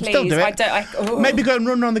do it. Please. Still do it. Maybe go and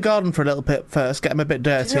run around the garden for a little bit first, get them a bit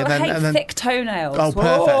dirty. I hate thick toenails. Oh,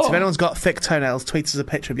 perfect. If anyone's got thick toenails, tweet us a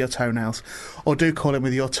picture of your toenails. Or do call in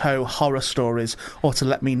with your toe horror stories, or to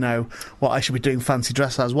let me know what I should be doing fancy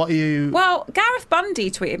dress as. What are you... Well, Gareth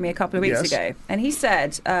Bundy tweeted me a couple of weeks ago, and he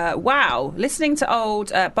said, wow, listening to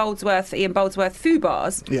old Ian Boldsworth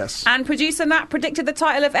Fubars. Yes. And producer Nat predicted the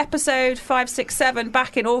title of episode 567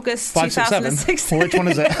 back in August 2016. Well, which one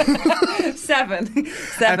is it? 7.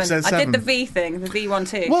 Episode 7. I did the V thing, the V1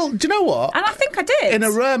 too. Well, do you know what? And I think I did. In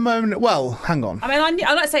a rare moment... Well, hang on. I mean,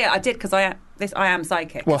 I'm not saying I did because I am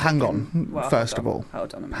psychic. Well, hang on. First of all.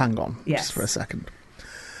 Hold on a minute. Hang on. Yes. Just for a second.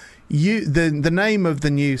 The name of the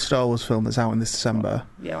new Star Wars film that's out in this December...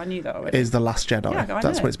 Yeah, I knew that already. ...is The Last Jedi. Yeah,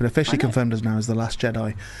 that's what it's been officially confirmed as now, as The Last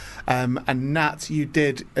Jedi. And Nat, you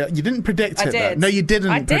didn't predict it, did. though. No, you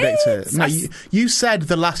didn't predict it. No, you said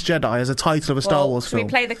The Last Jedi as a title of a Star Wars film. Should we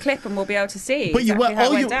play the clip and we'll be able to see but exactly how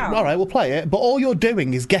it went down? All right, we'll play it. But all you're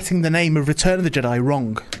doing is getting the name of Return of the Jedi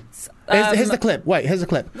wrong. Here's the clip. Wait, here's the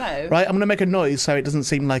clip. No. Right, I'm going to make a noise so it doesn't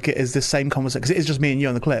seem like it is the same conversation, because it is just me and you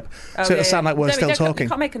on the clip. So it'll sound like we're still talking. You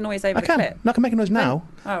can't make a noise over the clip. No, I can make a noise now.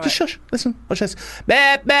 Right. Just shush. Listen. Watch this.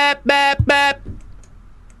 Beep, beep, beep, beep.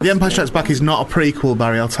 The Empire Strikes Back is not a prequel,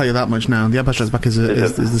 Barry, I'll tell you that much now. The Empire Strikes Back is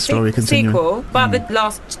the story continuing. Sequel, but The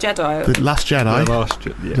Last Jedi. The Last Jedi? The Last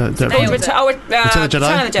Jedi, Return of the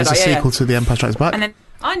Jedi is a sequel to The Empire Strikes Back. And then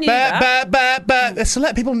I knew that. So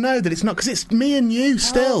let people know that it's not, because it's me and you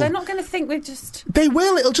still. They're not going to think we've just... They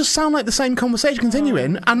will. It'll just sound like the same conversation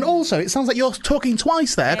continuing. And also, it sounds like you're talking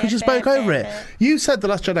twice there because you spoke over it. You said The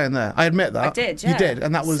Last Jedi in there. I admit that. I did, yeah. You did,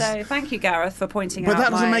 and that was... So thank you, Gareth, for pointing out. But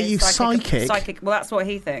that doesn't make you psychic. Well, that's what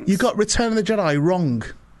he thinks. You got Return of the Jedi wrong.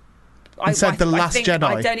 I said The Last Jedi.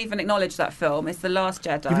 I don't even acknowledge that film. It's The Last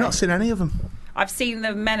Jedi. You've not seen any of them? I've seen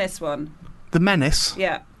the Menace one. The Menace?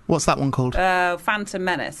 Yeah. What's that one called? Phantom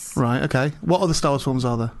Menace. Right, okay. What other Star Wars films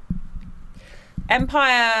are there?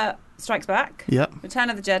 Empire Strikes Back. Yep. Return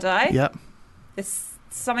of the Jedi. Yep. It's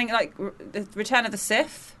something like the Return of the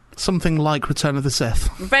Sith. Something like Return of the Sith.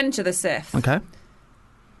 Revenge of the Sith. Okay.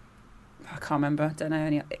 I can't remember. Don't know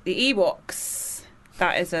any. The Ewoks.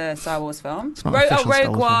 That is a Star Wars film. It's not an official Star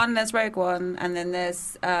Rogue Wars One. film. There's Rogue One, and then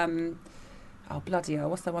there's. Oh, bloody hell.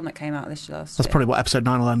 What's the one that came out this last That's year? probably what episode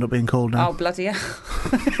 9 will end up being called now. Oh, bloody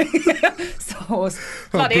hell. Star Wars.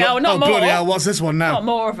 Bloody hell, not more. Bloody hell, what's this one now? Not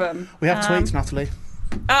more of them. We have tweets, Natalie.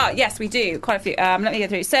 Yes, we do. Quite a few. Let me go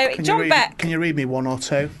through. So, John Beck. Can you read me one or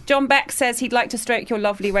two? John Beck says he'd like to stroke your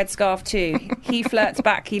lovely red scarf too. He flirts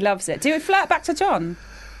back. He loves it. Do we flirt back to John?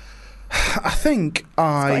 I think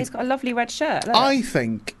He's got a lovely red shirt. Look. I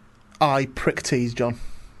think I prick tease John.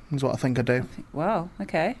 Is what I think I do. Well,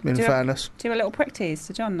 okay. In fairness. Do a little prick tease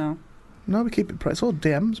to John now. No, we keep it. It's all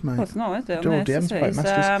DMs, mate. Well, it's not, is it? It's all DMs, private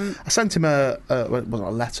messages. I sent him well, it wasn't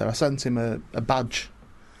a letter. I sent him a badge.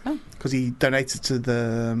 Because he donated to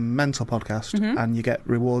the Mental podcast, and you get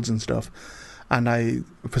rewards and stuff. And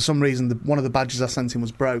for some reason, one of the badges I sent him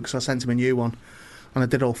was broke, so I sent him a new one. And I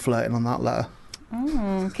did all flirting on that letter.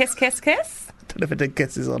 Oh, kiss, kiss, kiss. I don't know if it did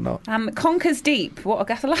kisses or not. Conquers Deep. What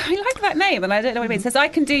a I like that name, and I don't know what it means. It says, I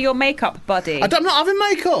can do your makeup, buddy. I'm not having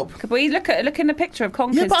makeup. Could we look in the picture of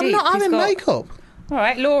Conquers Deep? Yeah, but I'm not having makeup. All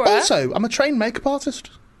right, Laura. Also, I'm a trained makeup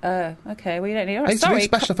artist. Okay, well, you don't need... I used to do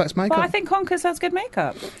special effects makeup. Well, I think Conquers has good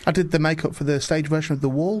makeup. I did the makeup for the stage version of The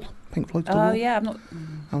Wall, Pink Floyd's The Wall. Oh, yeah, I'm not...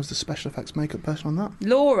 I was the special effects makeup person on that.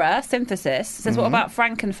 Laura, Synthesis, says, what about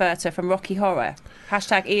Frankenfurter from Rocky Horror? #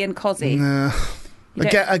 Ian Cozzy. No.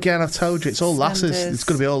 Again, I've told you, it's all lasses. It's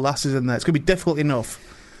going to be all lasses in there. It's going to be difficult enough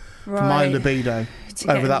for my libido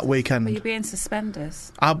over that weekend. Will you be in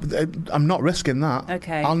suspenders? I'm not risking that.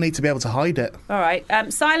 Okay. I'll need to be able to hide it. All right.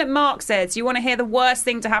 Silent Mark says, you want to hear the worst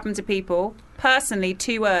thing to happen to people? Personally,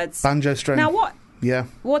 2 words. Banjo string. Now, what? Yeah.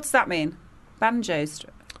 What does that mean? Banjo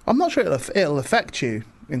string. I'm not sure it'll affect you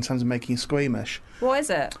in terms of making you squeamish. What is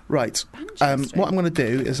it? Right. What I'm going to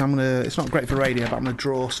do is it's not great for radio, but I'm going to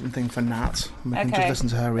draw something for Nat. And we can just listen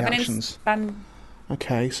to her reactions.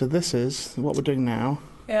 Okay, so this is what we're doing now.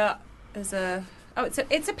 Yeah. It's a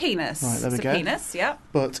penis. Right, there we go. It's a penis, yeah.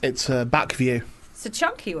 But it's a back view. It's a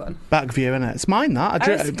chunky one. Back view, innit? It's mine, that.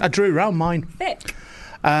 I drew around mine. Thick.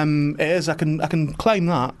 It is. I can claim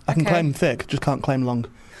that. I can claim thick, just can't claim long.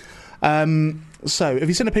 So, have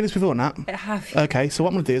you seen a penis before, Nat? I have. Okay, so what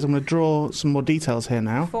I'm going to do is I'm going to draw some more details here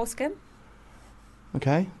now. Foreskin?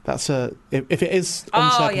 Okay, that's if it is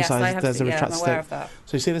uncircumcised, there's a retract I'm aware of that.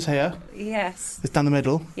 So you see this here? Yes. It's down the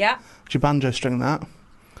middle. Yeah. It's your banjo string, that.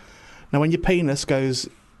 Now, when your penis goes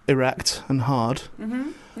erect and hard...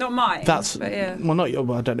 Not mine, but yeah. Well, not your...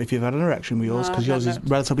 Well, I don't know if you've had an erection with yours, because yours is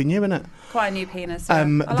relatively new, isn't it? Quite a new penis,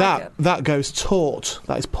 yeah. That goes taut.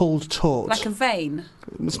 That is pulled taut. Like a vein?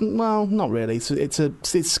 Well, not really. It's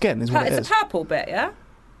skin, is what it is. It's a purple bit, yeah?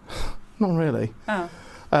 Not really. Oh.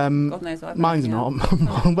 God knows what mine's not.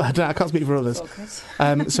 But I can't speak for others.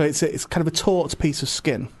 So it's kind of a taut piece of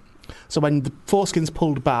skin. So when the foreskin's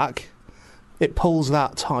pulled back, it pulls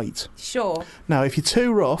that tight. Sure. Now, if you're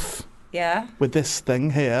too rough... Yeah. With this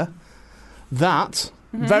thing here, that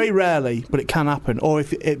very rarely, but it can happen. Or if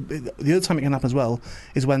the other time it can happen as well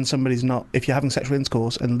is when somebody's not. If you're having sexual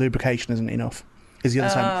intercourse and lubrication isn't enough, is the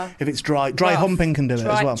other time. If it's dry humping can do it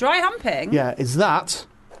as well. Dry humping. Yeah, is that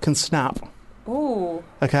can snap. Ooh.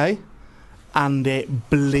 Okay, and it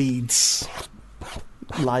bleeds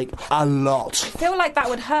like a lot. I feel like that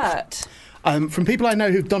would hurt. From people I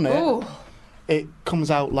know who've done it, Ooh. It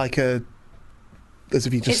comes out like as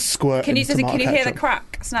if you just squirt. Can you hear the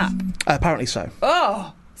crack snap? Apparently so.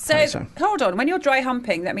 Oh, so hold on. When you're dry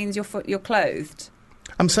humping, that means you're clothed.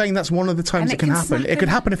 I'm saying that's one of the times it can happen. It could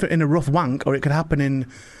happen if in a rough wank, or it could happen in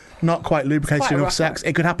not quite lubricated enough sex.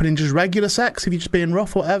 It could happen in just regular sex if you're just being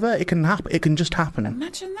rough or whatever. It can happen. It can just happen.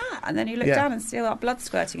 Imagine that, and then you look down and see all that blood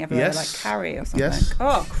squirting everywhere, like Carrie or something. Yes.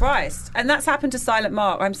 Oh Christ! And that's happened to Silent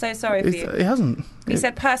Mark. I'm so sorry for you. It hasn't. He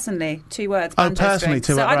said personally 2 words. Oh, personally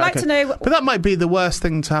 2 words. So I'd like to know. But that might be the worst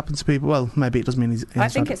thing to happen to people. Well, maybe it does mean he's. I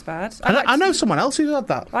think it's bad. I know someone else who's had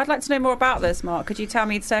that. I'd like to know more about this, Mark. Could you tell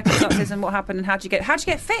me the circumstances and what happened and how'd you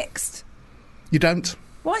get fixed? You don't.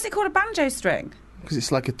 Why is it called a banjo string? Because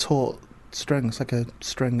it's like a taut string. It's like a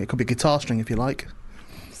string. It could be a guitar string if you like.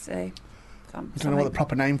 See. I don't know what the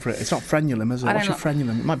proper name for it. It's not frenulum, is it? What's your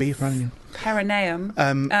frenulum? It might be a frenulum.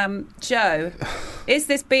 Perineum. Joe, is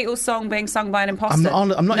this Beatles song being sung by an imposter? I'm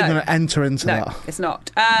not even going to enter into that. No, it's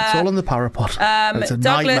not. It's all on the Parapod. It's a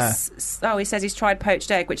Douglas, he says he's tried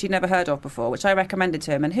poached egg, which he'd never heard of before, which I recommended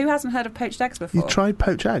to him. And who hasn't heard of poached eggs before? You tried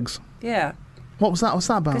poached eggs? Yeah. What was that? What's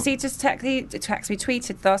that about? Because he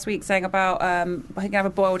tweeted last week saying about I think I have a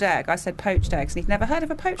boiled egg. I said poached eggs, and he'd never heard of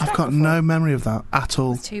a poached egg I've got before. no memory of that at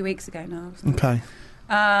all. It was 2 weeks ago now. Okay.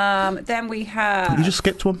 Then we have... You just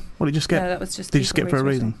skipped one? What did you skip? No, that was just... Did you skip for a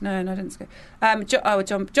reason? No, I didn't skip.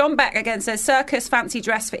 John Beck again says, circus fancy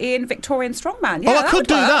dress for Ian, Victorian strongman. Yeah, I could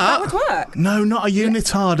do that. That would work. No, not a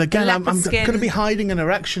unitard. Again, I'm going to be hiding an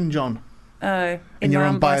erection, John. in your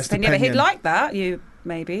unbiased opinion. Yeah, but he'd like that, you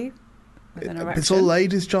maybe, with an erection. It's all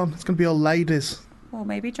ladies, John. It's going to be all ladies. Well,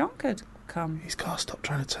 maybe John could come. He's got to stop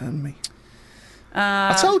trying to turn me.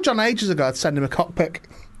 I told John ages ago I'd send him a cock pic.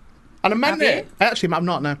 And I meant it. Actually, I'm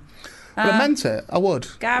not now. But I meant it. I would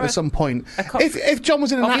Gareth, at some point. If John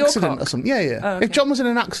was in an accident or something, yeah. Oh, okay. If John was in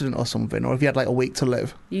an accident or something, or if he had like a week to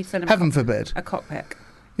live, you'd send him heaven forbid, a cock pic.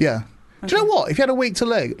 Yeah. Okay. Do you know what? If you had a week to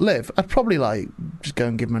live, I'd probably like just go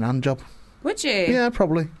and give him an hand job. Would you? Yeah,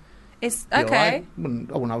 probably. It's okay. Right.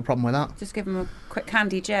 I wouldn't have a problem with that. Just give him a quick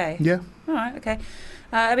handy J. Yeah. All right. Okay.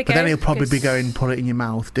 There we go. But then he'll probably be going, put it in your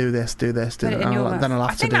mouth, do this, do that. Then I'll have to do that.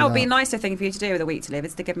 I think that would be a nicer thing for you to do with a week to live,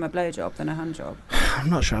 is to give him a blowjob than a hand job. I'm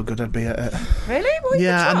not sure how good I'd be at it. Really? Well,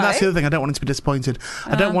 yeah, and that's the other thing. I don't want him to be disappointed.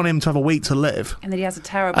 I don't want him to have a week to live. And then he has a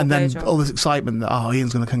terrible blowjob. And then blowjob. all this excitement that,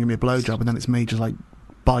 Ian's going to come give me a blowjob, and then it's me just like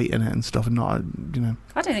biting it and stuff and not,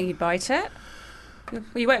 I don't think you'd bite it.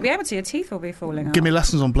 You won't be able to. Your teeth will be falling out. Give me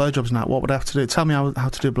lessons on blowjobs now. What would I have to do? Tell me how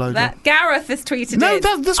to do a blowjob. Gareth has tweeted No, in.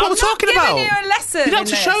 that's what we're talking about. I'm not giving you a lesson. You don't have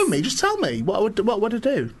to show me. Just tell me. What would I do? What do I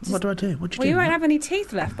do? What do you do? Well, you won't have any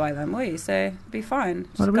teeth left by then, will you? So it'll be fine.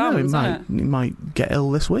 What do we know? He might get ill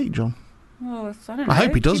this week, John. Oh, I don't know. I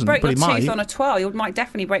hope he doesn't, but he might. You break your tooth on a twirl, you might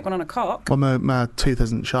definitely break one on a cock. Well, my tooth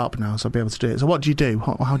isn't sharp now, so I'll be able to do it. So what do you do?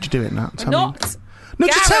 How do you do it, Nat? Tell me. No,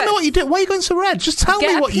 just tell me what you do. Why are you going so red? Just tell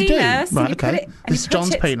me what you do. Right, okay. This is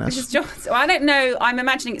John's penis. This is John's. Well, I don't know. I'm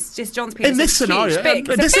imagining it's just John's penis. In this scenario,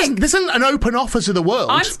 this isn't an open offer to the world.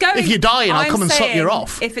 If you die and I'll come and suck you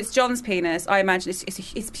off. If it's John's penis, I imagine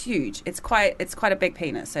it's huge. It's quite a big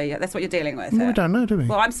penis. So yeah, that's what you're dealing with. Well, we don't know, do we?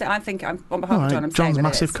 Well, I'm thinking on behalf of John. I'm John's saying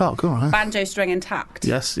massive cock. All right. Banjo string intact.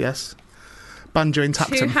 Yes. Banjo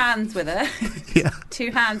intact. 2 hands with it. Yeah.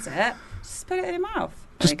 2 hands it. Just put it in your mouth.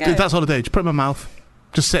 That's all I do. Just put it in my mouth.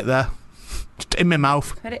 Just sit there. Just in my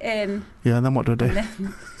mouth. Put it in. Yeah, and then what do I do?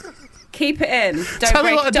 Keep it in.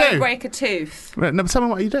 Don't break a tooth. Right, no, but tell me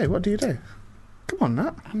what you do. What do you do? Come on,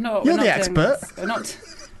 Nat. I'm not. You're the expert.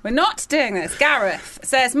 We're not doing this. Gareth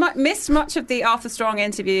says missed much of the Arthur Strong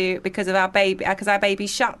interview because of our baby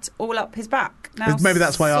shut all up his back. Now maybe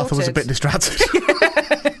that's why Arthur was a bit distracted.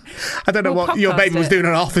 I don't know what your baby was doing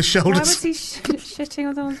on Arthur's shoulders. Why was he shitting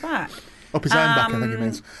on someone's back? Up his own back, I think it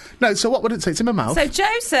means. No, so what would it say? It's in my mouth. So Joe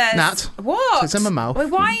says... Nat. What? So it's in my mouth. Well,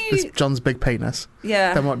 why are you... It's John's big penis.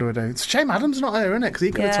 Yeah. Then what do I do? It's a shame Adam's not here, isn't it? Because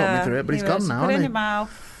he could have talked me through it, but he's gone now, Put it in your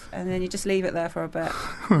mouth, and then you just leave it there for a bit.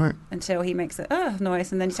 Right. Until he makes a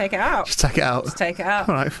noise, and then you take it out. Just take it out. Just take it out.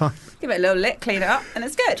 All right, fine. Give it a little lick, clean it up, and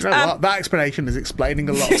it's good. Do you know what? That explanation is explaining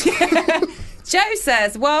a lot. Joe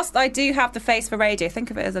says, whilst I do have the face for radio,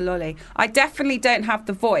 think of it as a lolly, I definitely don't have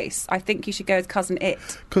the voice. I think you should go with Cousin It.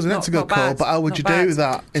 Cousin It's a good call, but how would you do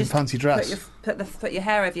that in fancy dress? Put your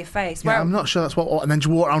hair over your face. Yeah, I'm not sure that's what... And then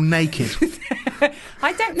you walk around naked.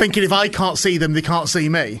 I don't... Thinking if I can't see them, they can't see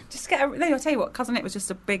me. Just I'll tell you what, Cousin It was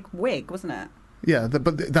just a big wig, wasn't it? Yeah,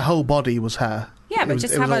 but the whole body was hair. Yeah, but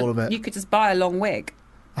it was all of it. You could just buy a long wig.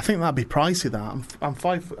 I think that'd be pricey. That I'm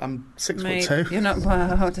 6'2". You're not.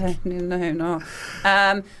 Well,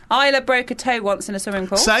 no. Isla broke a toe once in a swimming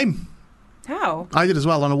pool. Same. How? I did as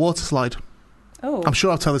well on a water slide. Oh. I'm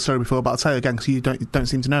sure I've told the story before, but I'll tell you again because you don't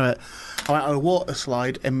seem to know it. I went on a water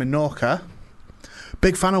slide in Menorca.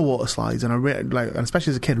 Big fan of water slides, and I really and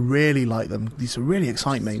especially as a kid, really like them. They used to really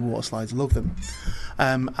excite me. Water slides, love them.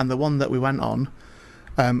 And the one that we went on.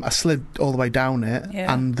 I slid all the way down it,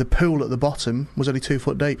 and the pool at the bottom was only 2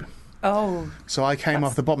 foot deep. Oh. So I came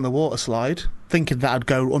off the bottom of the water slide, thinking that I'd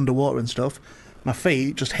go underwater and stuff. My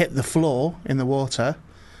feet just hit the floor in the water,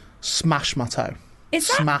 smashed my toe.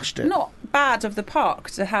 Smashed it. Not bad of the park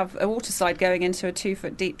to have a water slide going into a 2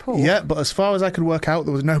 foot deep pool. Yeah, but as far as I could work out,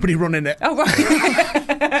 there was nobody running it. Oh,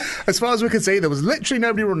 right. As far as we could see, there was literally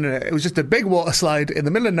nobody running it. It was just a big water slide in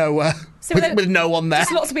the middle of nowhere with no one there.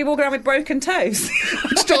 Just lots of people walking around with broken toes.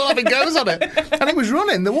 Just all having goes on it. And it was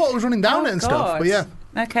running. The water was running down it and stuff. But yeah.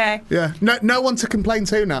 Okay. Yeah. No one to complain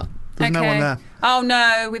to, Nat. There's no one there. Oh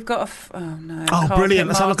no, we've got no. Oh, brilliant.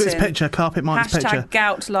 Let's have a look at this picture. Carpet Martin's picture.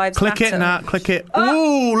 Gout lives Click matter. It, Nat. Click it.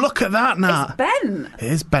 Oh, look at that, Nat. It's bent.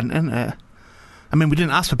 It is bent, isn't it? I mean, we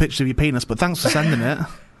didn't ask for pictures of your penis, but thanks for sending it.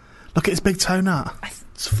 Look at his big toe, Nat.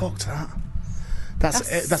 It's fucked, that.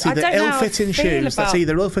 That's either ill-fitting shoes. That's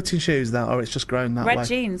either ill-fitting shoes, or it's just grown that way. Red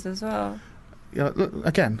jeans as well. Yeah, look,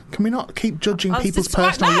 again, can we not keep judging people's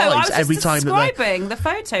personal lives every time that they... describing the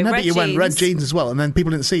photo. No, but you went red jeans as well, and then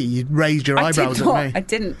people didn't see you raised your eyebrows at me. I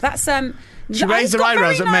didn't. That's She raised her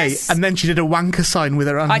eyebrows at me, and then she did a wanker sign with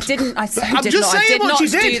her hand. I didn't. I did I'm just not. saying I did what not she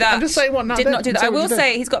did. do that. I'm just saying what. Did not do that. I will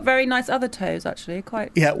say he's got very nice other toes, actually.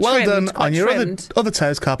 Quite. Yeah, well trimmed, done on your trimmed. other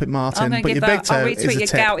toes, Carpet Martin. But your big toe I'll is retweet a your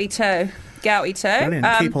tip. gouty toe. Gouty toe.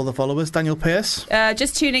 Brilliant. Keep all the followers. Daniel Pearce.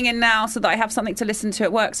 Just tuning in now so that I have something to listen to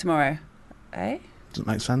at work tomorrow. Eh? Doesn't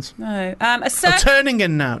make sense. No. Turning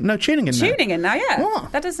in now. No, tuning in now. Tuning in now, yeah.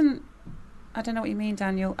 What? That doesn't... I don't know what you mean,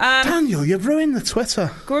 Daniel. Daniel, you've ruined the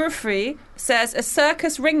Twitter. Gurufree says a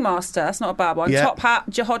circus ringmaster. That's not a bad one. Yeah. Top hat,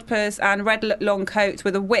 jodhpurs, and red long coat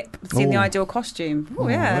with a whip. Seem the ideal costume. Oh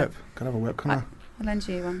yeah. Whip. Could have a whip, couldn't I? I'll lend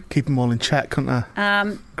you one. Keep them all in check, couldn't I?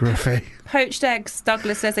 Gurufree. Poached eggs.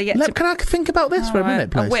 Douglas says are yet to. Can I think about this for a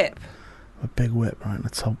minute, please? A whip. A big whip, right? And a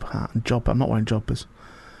top hat and job. I'm not wearing jobbers.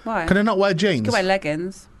 Why? Can I not wear jeans? You can wear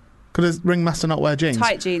leggings. Could a ringmaster not wear jeans?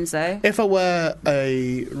 Tight jeans, though. If I wear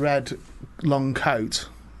a red long coat,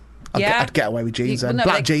 I'd get away with jeans then.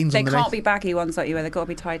 Black jeans underneath. They can't be baggy ones like you wear. They've got to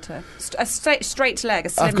be tighter. A straight leg, a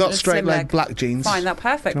slim I've got straight slim leg black jeans. Fine, that's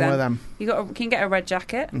perfect Can I then. wear them? Can you get a red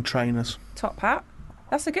jacket? And trainers. Top hat.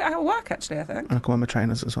 That's a good work, actually, I think. And I can wear my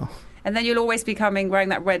trainers as well. And then you'll always be wearing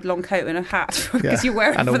that red long coat and a hat because you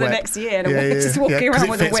wear it for the next year. And just walking around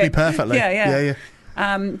with a whip. It fits me perfectly. Yeah.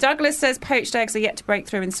 Douglas says poached eggs are yet to break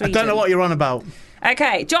through in Sweden. I don't know what you're on about.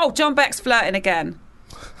 Okay, John Beck's flirting again.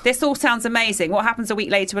 This all sounds amazing. What happens a week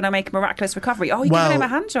later when I make a miraculous recovery? Oh, you're giving him a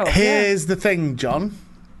hand job. Here's the thing, John.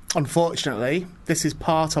 Unfortunately, this is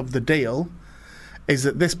part of the deal, is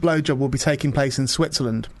that this blowjob will be taking place in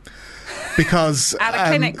Switzerland. Because at a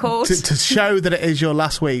clinic called... to show that it is your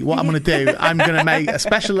last week, what I'm going to do, I'm going to make a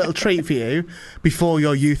special little treat for you before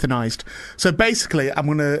you're euthanised. So basically, I'm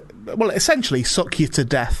going to, essentially suck you to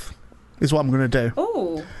death is what I'm going to do.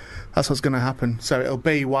 Oh. That's what's going to happen. So it'll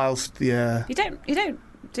be whilst the... You don't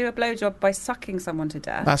do a blowjob by sucking someone to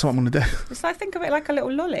death. That's what I'm going to do. Just think of it like a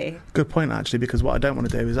little lolly. Good point, actually, because what I don't want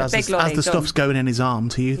to do is as the stuff's going in his arm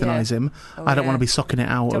to euthanise him, I don't want to be sucking it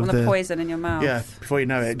out of the poison in your mouth. Yeah, before you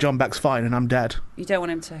know it, John Beck's fine and I'm dead. You don't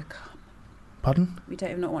want him to come. Pardon? You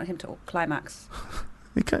don't even want him to climax.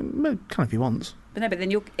 He can if he wants. But no, but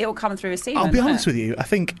then it'll come through a semen. I'll be honest with you, I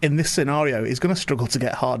think in this scenario he's going to struggle to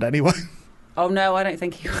get hard anyway. Oh no, I don't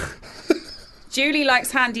think he will. Julie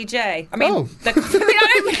likes Handy J. I mean, I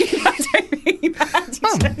don't mean Handy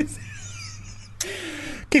J.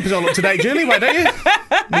 Keep us all up to date, Julie, why don't you?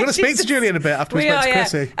 You're going to speak to Julie in a bit after we spoke to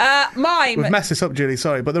Chrissy. Mime. We've messed this up, Julie,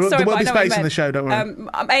 sorry, but there will be space in the show, don't worry.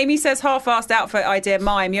 Amy says half-assed outfit idea,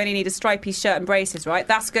 Mime. You only need a stripy shirt and braces, right?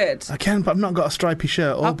 That's good. I can, but I've not got a stripy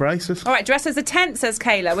shirt or braces. All right, dress as a tent, says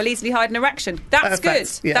Kayla. Will easily hide an erection. That's good.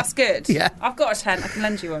 Yeah. That's good. Yeah. I've got a tent. I can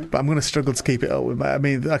lend you one. But I'm going to struggle to keep it up with my... I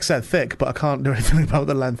mean, like I said, thick, but I can't do anything about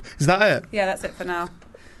the length. Is that it? Yeah, that's it for now.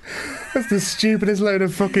 That's the stupidest load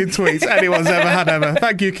of fucking tweets anyone's ever had ever.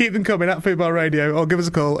 Thank you. Keep them coming at Fubar Radio or give us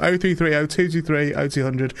a call 0330 223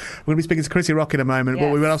 0200. We're going to be speaking to Chrissy Rock in a moment,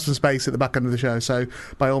 but we will have some space at the back end of the show, so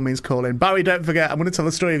by all means call in. Barry, don't forget, I'm going to tell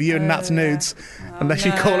the story of you and Nat's nudes unless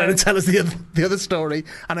you call in and tell us the other story.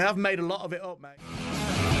 And I have made a lot of it up, mate.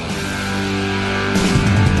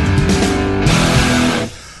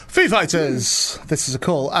 Foo Fighters. This is a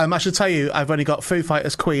call. I should tell you, I've only got Foo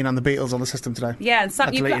Fighters, Queen and the Beatles on the system today. Yeah,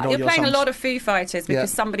 and you're playing a lot of Foo Fighters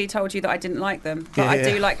because somebody told you that I didn't like them. But I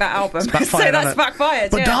do like that album. So that's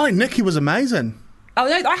backfired. But darling, Nikki was amazing. Oh,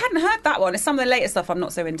 no, I hadn't heard that one. It's some of the later stuff I'm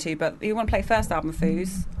not so into, but you want to play first album,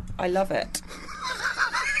 Foos? I love it.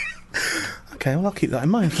 Okay, well, I'll keep that in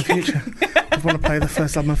mind for the future. If I want to play the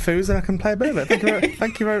first album of Foos, then I can play a bit of it.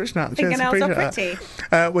 Thank you very much, Nat. Cheers, fingernails are pretty.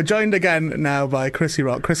 We're joined again now by Chrissy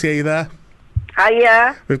Rock. Chrissy, are you there?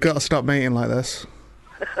 Hiya. We've got to stop meeting like this.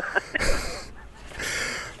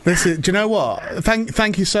 Do you know what?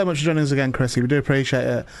 Thank you so much for joining us again, Chrissy. We do appreciate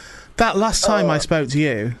it. That last time I spoke to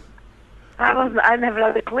you... I never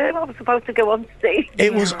had a clue I was supposed to go on stage.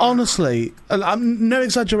 It was honestly, no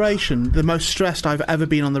exaggeration, the most stressed I've ever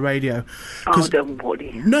been on the radio. Oh, don't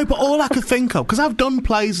worry. No, but all I could think of, because I've done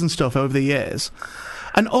plays and stuff over the years,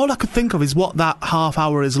 and all I could think of is what that half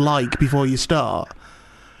hour is like before you start.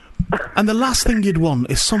 And the last thing you'd want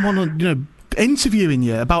is someone, interviewing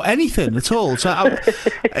you about anything at all. So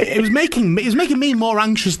it was making me more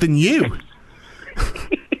anxious than you.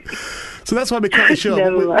 So that's why we're cutting short.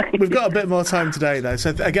 We've got a bit more time today, though.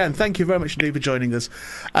 So again, thank you very much indeed for joining us.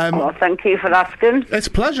 Thank you for asking. It's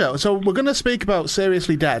a pleasure. So we're going to speak about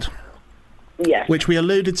Seriously Dead. Yes. Which we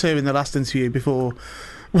alluded to in the last interview before,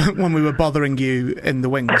 when we were bothering you in the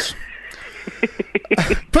wings.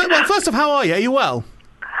 But first off, how are you? Are you well?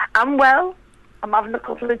 I'm well. I'm having a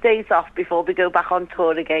couple of days off before we go back on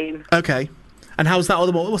tour again. Okay. And how's that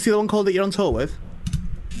other one? What's the other one called that you're on tour with?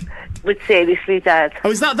 with Seriously Dead. Oh,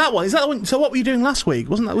 is that one? Is that the one? So what were you doing last week?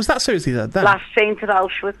 Was that Seriously Dead then? Last Train to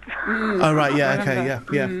Auschwitz. Oh, right, yeah, okay,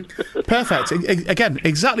 yeah. Perfect. Again,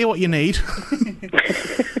 exactly what you need.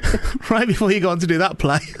 Right before you go on to do that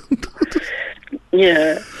play.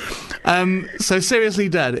 Yeah. So Seriously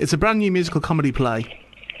Dead, it's a brand new musical comedy play.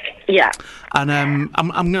 Yeah. And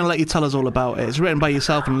I'm going to let you tell us all about it. It's written by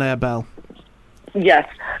yourself and Leah Bell. Yes.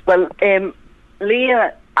 Well,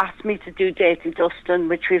 Leah asked me to do Dirty Dustin,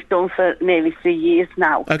 which we've done for nearly 3 years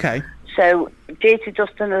now. Okay. So Dirty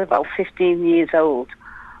Dustin is about 15 years old,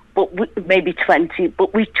 but maybe 20,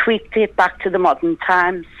 but we tweaked it back to the modern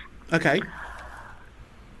times. Okay.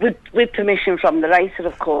 With permission from the writer,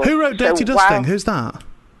 of course. Who wrote Dirty Dustin? Who's that?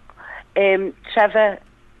 Trevor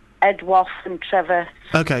Edwoff and Trevor.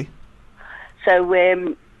 Okay.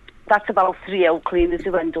 So that's about 3 old cleaners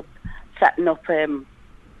who end up setting up an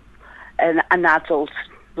adult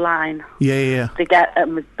line. Yeah. They get,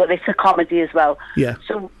 but it's a comedy as well. Yeah.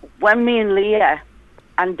 So when me and Leah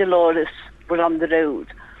and Dolores were on the road,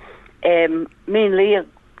 me and Leah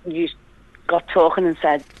got talking and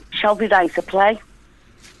said, "Shall we write a play?"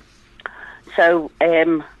 So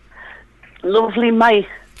lovely Mike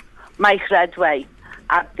Redway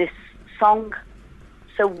had this song.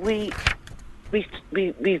 So we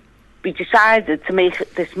decided to make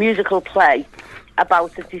this musical play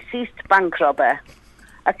about a deceased bank robber,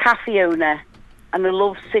 a cafe owner, and a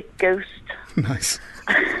lovesick ghost. Nice.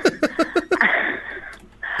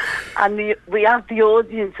 And we had the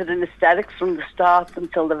audience in hysterics from the start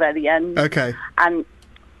until the very end. Okay. And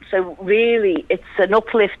so really, it's an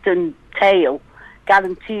uplifting tale,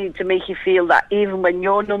 guaranteed to make you feel that even when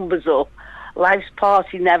your number's up, life's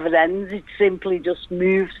party never ends. It simply just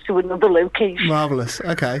moves to another location. Marvellous.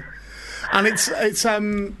 Okay. And it's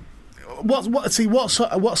what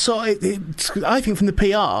sort of, I think from the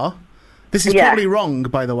PR, this is probably wrong,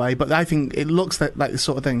 by the way, but I think it looks like this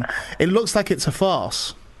sort of thing. It looks like it's a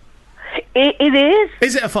farce. It is.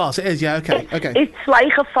 Is it a farce? It is, yeah, okay. It's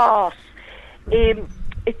like a farce.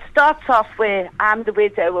 It starts off where I'm the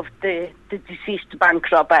widow of the deceased bank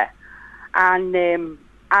robber, and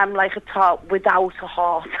I'm like a top without a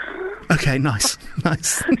heart. Okay, nice.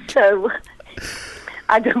 So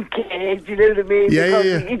I don't care, do you know what I mean? Yeah,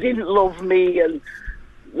 because he didn't love me, and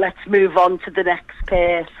let's move on to the next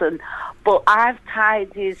person. But I've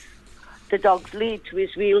tied the dog's lead to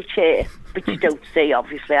his wheelchair, which you don't see,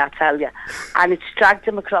 obviously, I tell you, and it's dragged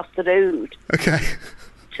him across the road. Okay.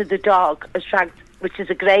 To the dog, which is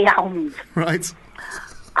a greyhound. Right.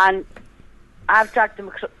 And I've dragged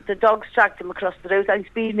him. The dog's dragged him across the road, and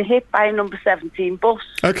he's been hit by a number 17 bus.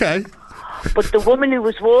 Okay. But the woman who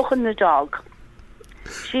was walking the dog,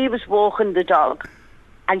 she was walking the dog,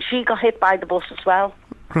 and she got hit by the bus as well.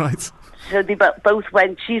 Right. So they both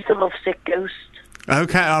went. She's the lovesick ghost.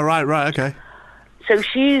 Okay. All right. Okay. So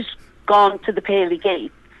she's gone to the pearly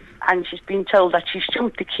gate, and she's been told that she's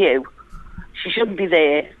jumped the queue. She shouldn't be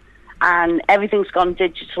there. And everything's gone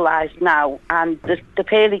digitalised now. And the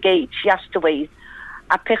pearly gate, she has to wait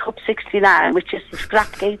at Pickup 69, which is the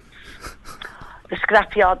scrap gates, the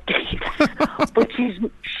scrapyard gates. But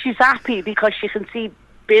she's happy because she can see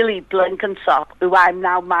Billy Blenkinsop, who I'm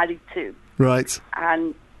now married to. Right.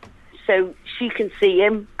 And so she can see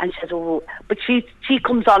him, and she says, "Oh," but she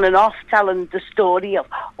comes on and off telling the story of,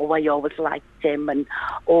 "Oh, I always liked him," and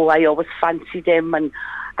 "Oh, I always fancied him," and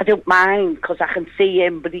I don't mind because I can see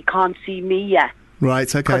him, but he can't see me yet. Right,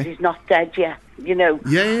 okay. Because he's not dead yet, you know.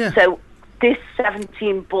 Yeah. So this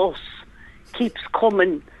 17 bus keeps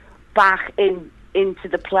coming back into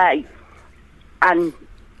the play, and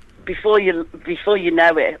before you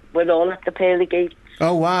know it, we're all at the pearly gates.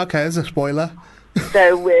 Oh wow, okay, there's a spoiler.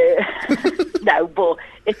 So no, but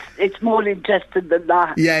it's more interesting than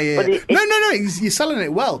that. Yeah. But No, you're selling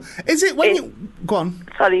it well. Is it when you go on?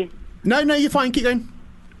 Sorry. No, you're fine. Keep going.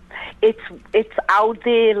 It's how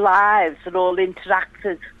their lives are all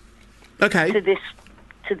interacted. Okay.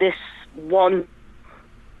 To this one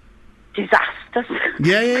disaster.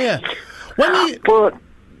 Yeah. But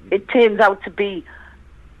it turns out to be,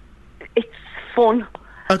 it's fun.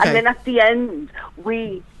 Okay. And then at the end,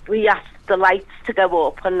 we ask the lights to go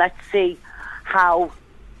up, and let's see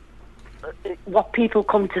what people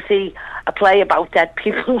come to see a play about dead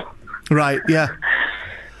people. Right. Yeah.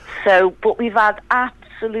 So, but we've had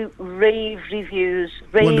absolute rave reviews,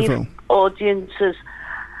 rave Wonderful. Audiences,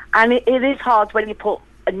 and it is hard when you put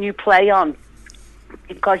a new play on,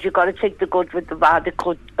 because you've got to take the good with the bad. It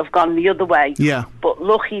could have gone the other way. Yeah. But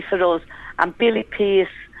lucky for us, and Billy Pearce,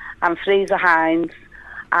 and Fraser Hines,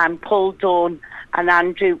 and Paul Dunn, and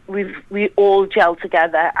Andrew, we all gel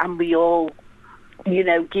together, and we all,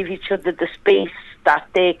 give each other the space that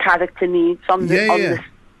their character needs on the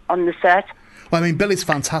set. Well, I mean, Billy's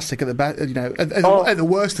fantastic at the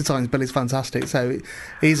worst of times. Billy's fantastic, so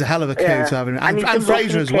he's a hell of a coup to have him, and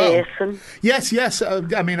Fraser as well. Yes.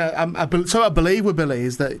 I believe with Billy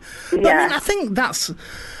is that. But, I mean, I think that's.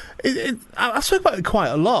 I've spoken about it quite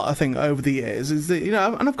a lot. I think over the years is that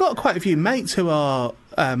and I've got quite a few mates who are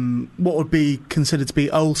what would be considered to be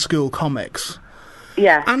old school comics.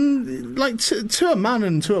 Yeah, and like to a man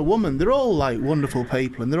and to a woman, they're all like wonderful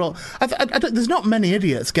people, and they're all. There's not many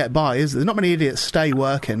idiots get by, is there? There's not many idiots stay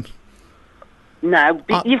working. No,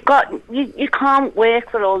 you can't work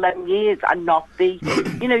for all them years and not be.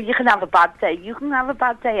 You can have a bad day. You can have a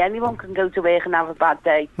bad day. Anyone can go to work and have a bad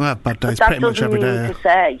day. Well, bad days pretty much every day. That doesn't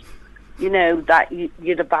mean to say, that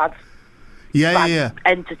you're a bad.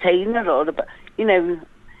 Entertainer or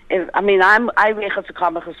I work as a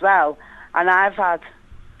comic as well. And I've had,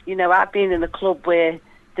 I've been in a club where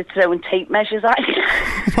they're throwing tape measures at you.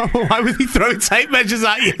 Why would they throw tape measures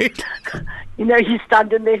at you? You're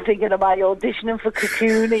standing there thinking, am I auditioning for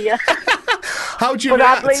Cocoon here? How do you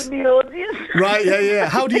react? But I blame the audience. Right, yeah.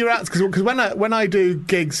 How do you react? Because when I do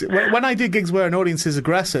gigs, when I do gigs where an audience is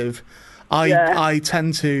aggressive, I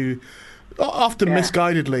tend to... often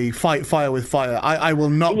misguidedly fight fire with fire. I will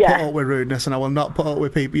not put up with rudeness, and I will not put up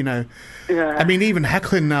with people, I mean, even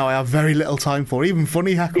heckling now I have very little time for. Even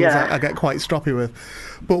funny heckles I get quite stroppy with.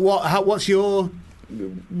 But what's your...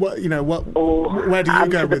 where do you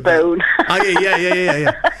go with bone.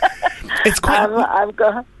 Yeah. It's quite... I've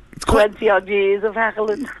got 20-odd years of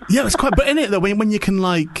heckling. Yeah, it's quite... But in it, though, when you can,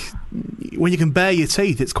 when you can bare your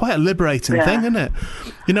teeth, it's quite a liberating thing, isn't it?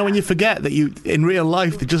 When you forget that in real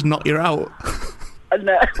life, they just knock you out.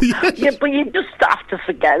 No. But you just have to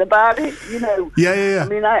forget about it, Yeah. I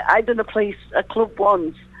mean, I done a club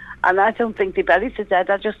once, and I don't think they buried to dead.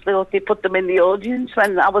 I just thought they put them in the audience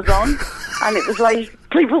when I was on, and it was like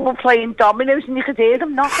people were playing dominoes, and you could hear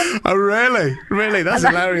them knocking. Oh, really? Really? That's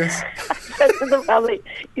hilarious. I said to the family,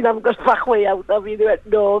 I'm going to back way out. I mean, they went,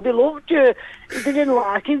 no, they loved you. If they didn't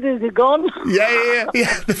like it, they're gone. Yeah.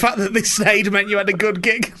 The fact that they stayed meant you had a good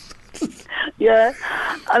gig. Yeah.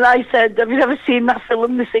 And I said, have you ever seen that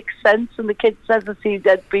film, The Sixth Sense? And the kid says, I see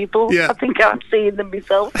dead people. Yeah. I think I'm seeing them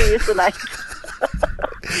myself here tonight.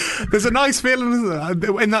 There's a nice feeling, isn't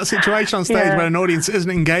there, in that situation on stage where an audience isn't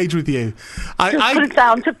engaged with you. I put it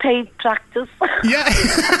down to paid practice. Yeah.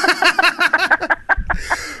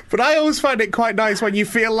 But I always find it quite nice when you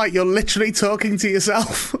feel like you're literally talking to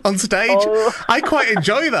yourself on stage. Oh. I quite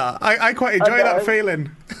enjoy that. I quite enjoy that feeling.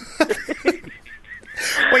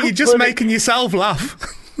 When you're just making yourself laugh.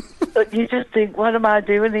 You just think, what am I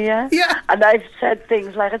doing here? Yeah. And I've said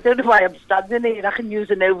things like, I don't know why I'm standing here. I can use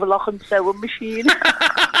an overlock and sewing machine.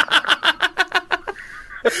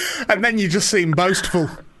 And then you just seem boastful.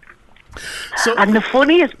 And the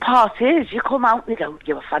funniest part is, you come out and you go,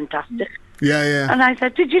 you were fantastic. Yeah. And I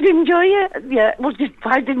said, did you enjoy it? Yeah. Well,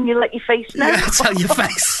 why didn't you let your face know? Yeah, tell your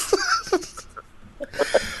face.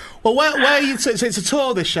 Well, where are you? So it's a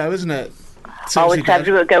tour, this show, isn't it? It's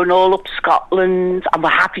everywhere, going all up Scotland, and we're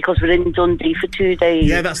happy because we're in Dundee for 2 days.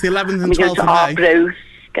 Yeah, that's the 11th and 12th of May. We go to Arbroath,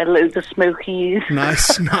 get a load of smokies.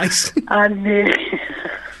 Nice. And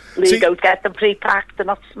go get them pre-packed and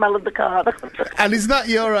not smelling the car. And is that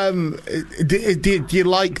your... do you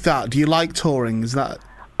like that? Do you like touring? Is that...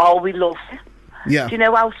 Oh, we love it. Yeah. Do you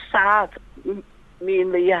know how sad me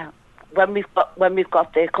and Leah, when we've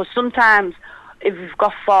got there? Because sometimes, if we've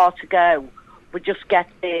got far to go, we just get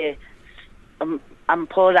there... and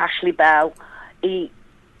poor Ashley Bell, he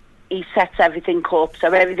sets everything up,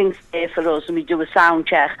 so everything's there for us, and we do a sound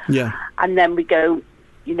check. Yeah. And then we go,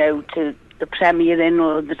 to the Premier Inn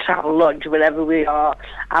or the Travel Lodge, wherever we are,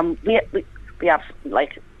 and we have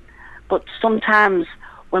but sometimes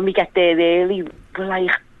when we get there early, we're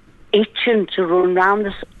itching to run round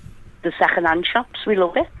the second-hand shops. We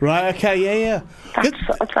love it. Right, okay, yeah. That's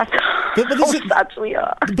we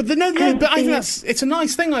are. But I think it's a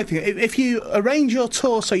nice thing, I think. If you arrange your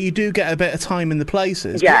tour so you do get a bit of time in the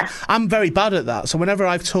places. Yeah. I'm very bad at that, so whenever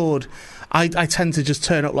I've toured, I tend to just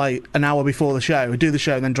turn up an hour before the show, do the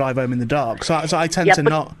show, and then drive home in the dark. So I tend to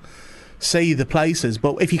not see the places.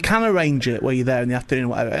 But if you can arrange it where you're there in the afternoon or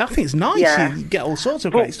whatever, I think it's nice. Yeah. You get all sorts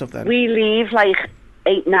of great stuff then. We leave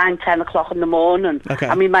 8, 9, 10 o'clock in the morning,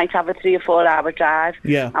 and we might have a 3 or 4 hour drive.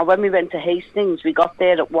 Yeah. And when we went to Hastings, we got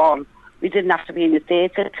there at 1. We didn't have to be in the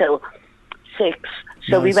theatre till 6.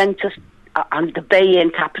 So we went to, and the Bay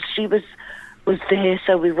Inn Tapestry was there.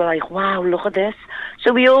 So we were like, wow, look at this.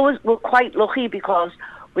 So we're quite lucky because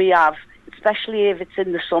we have, especially if it's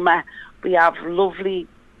in the summer, we have lovely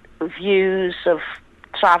views of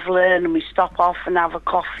travelling, and we stop off and have a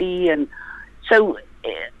coffee, and So,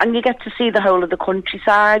 and you get to see the whole of the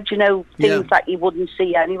countryside, you know, things that you wouldn't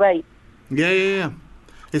see anyway. Yeah.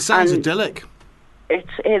 It sounds idyllic. It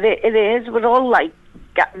is. We're all like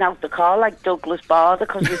getting out the car like Douglas Bader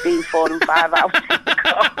because we've been 4 and 5 hours in the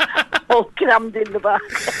car, all crammed in the back.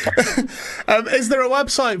 Is there a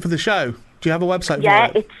website for the show? Do you have a website for it?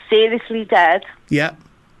 Yeah, it's Seriously Dead. Yeah.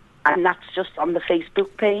 And that's just on the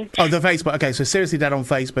Facebook page. Oh, the Facebook. Okay, so Seriously Dead on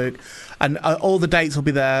Facebook. And all the dates will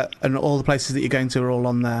be there, and all the places that you're going to are all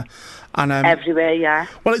on there. And everywhere, yeah.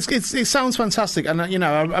 Well, it sounds fantastic, and you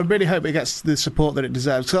know, I really hope it gets the support that it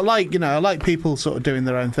deserves. So I like people sort of doing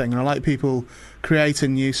their own thing, and I like people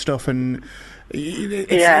creating new stuff, and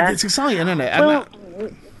it's exciting, isn't it? Well,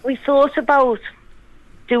 we thought about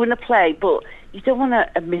doing a play, but you don't want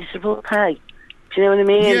a miserable play. Do you know what I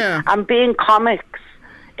mean? Yeah. And being comics,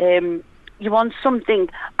 you want something,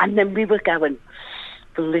 and then we were going,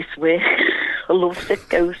 will this work? A lovesick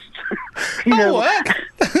ghost. That'll work.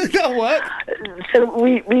 That'll work. So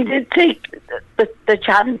we did take the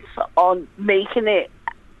chance on making it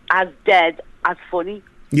as dead as funny.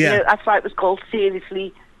 Yeah. You know, that's why it was called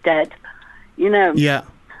Seriously Dead. You know. Yeah.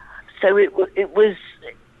 So it was,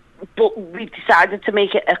 but we decided to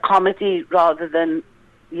make it a comedy rather than,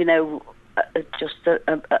 you know, just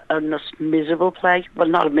a miserable play. Well,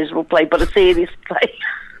 not a miserable play, but a serious play.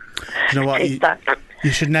 You know what? You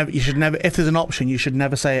should never. If there's an option, you should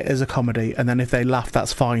never say it is a comedy. And then if they laugh,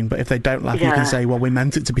 that's fine. But if they don't laugh, you can say, "Well, we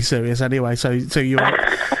meant it to be serious anyway." So you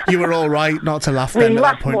were all right not to laugh. Then we at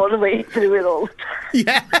laughed that point. More the way through it all.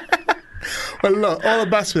 Yeah. Well, look, all the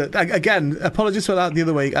best with it. Again, apologies for that the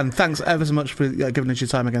other week, and thanks ever so much for giving us your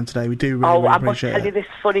time again today. We do really I appreciate it. must tell you this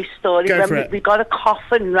funny story. Go for it. We got a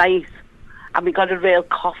coffin, right? And we got a real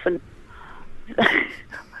coffin.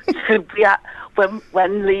 So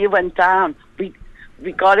when Leah went down,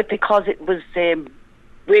 we got it because it was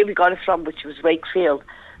where we got it from, which was Wakefield.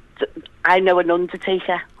 I know an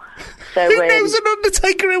undertaker. So, who knows an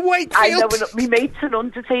undertaker in Wakefield? I know my mate's an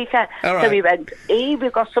undertaker. Right. So we went, hey,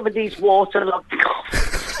 we've got some of these waterlogged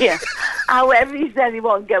coffins here. However, is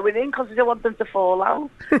anyone going in? Because we don't want them to fall out.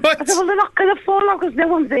 Right. I said, well, they're not going to fall out because no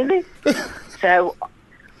one's in it. So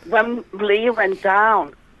when Leah went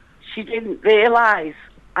down, she didn't realise,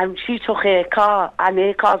 and she took her car, and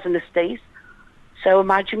her car's an estate. So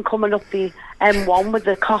imagine coming up the M1 with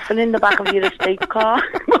the coffin in the back of your estate car.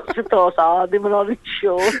 Must have thought, they were not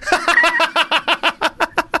insured.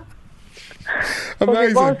 But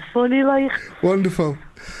it was funny, like. Wonderful.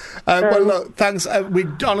 Well, look, thanks. We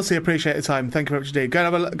honestly appreciate the time. Thank you very much indeed. Go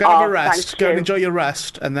and have a rest. Go and enjoy your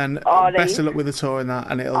rest, and then best of luck with the tour and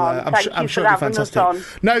that. And it'll. I'm sure it'll be fantastic.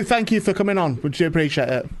 No, thank you for coming on. We do appreciate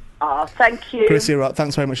it. Oh, thank you. Chrissy Rock,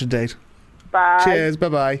 thanks very much indeed. Bye. Cheers.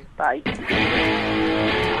 Bye-bye. Bye.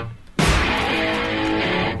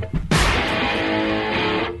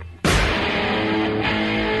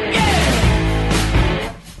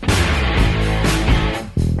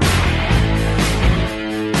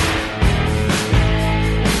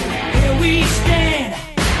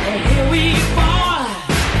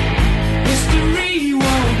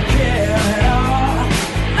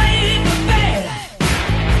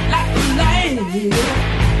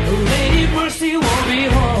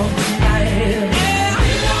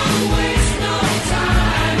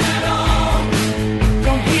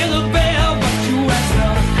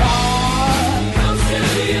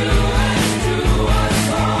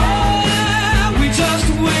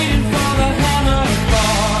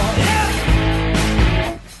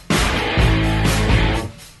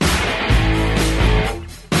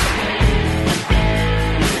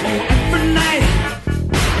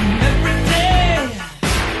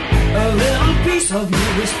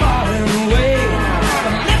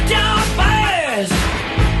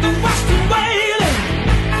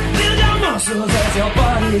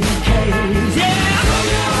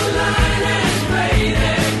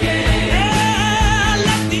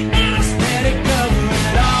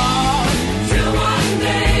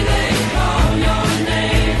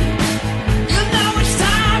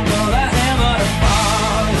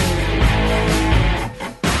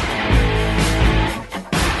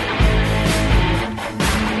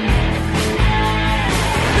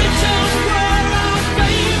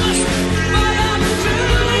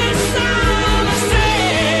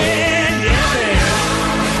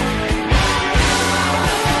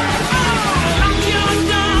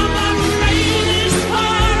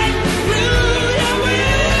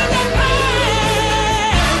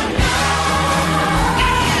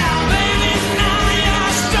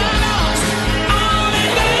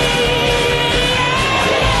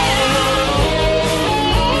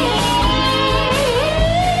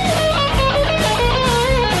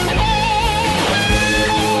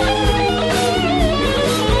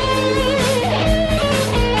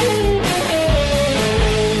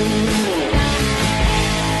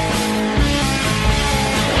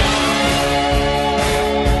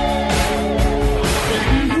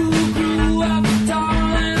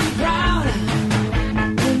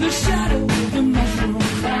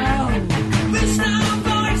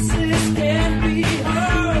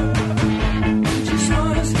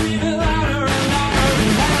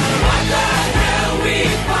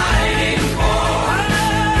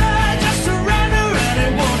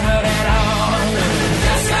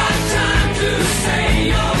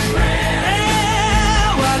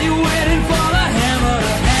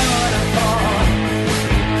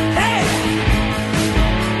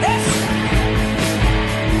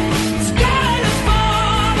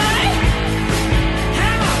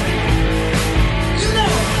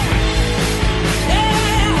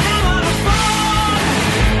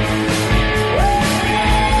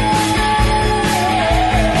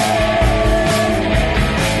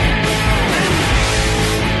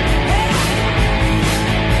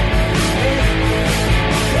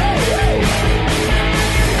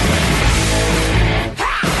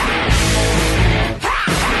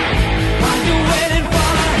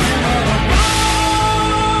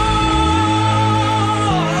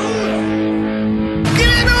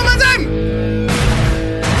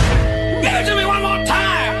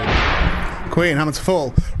 Queen, Hammer to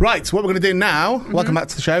Fall. Right, what we're going to do now, welcome back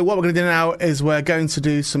to the show. What we're going to do now is we're going to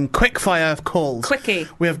do some quick fire calls. Quickie.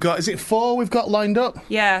 We have got, is it 4 we've got lined up?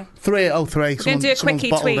 Yeah. 3. Oh, 3. We're going to do a quickie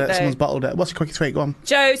tweet, though. Someone's bottled it. What's your quickie tweet? Go on.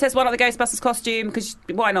 Joe says, why not the Ghostbusters costume? Because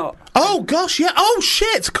why not? Oh, gosh, yeah. Oh,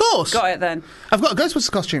 shit, of course. Got it, then. I've got a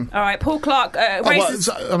Ghostbusters costume. All right, Paul Clark raises...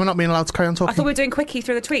 Am I not being allowed to carry on talking? I thought we were doing quickie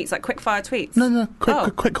through the tweets, like quick fire tweets. No.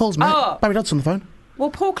 Quick calls, mate. Oh. Barry Dodd's on the phone. Well,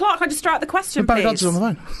 Paul Clark, can I just throw out the question, Barry please? Dodd's on the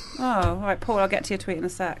phone. Oh, all right, Paul, I'll get to your tweet in a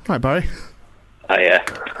sec. Right, Barry. Oh, yeah.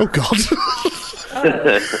 Oh, God.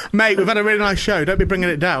 Mate, we've had a really nice show. Don't be bringing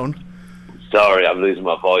it down. Sorry, I'm losing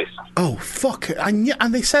my voice. Oh, fuck it. And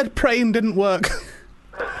they said praying didn't work.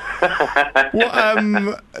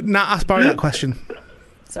 Now, ask Barry that question.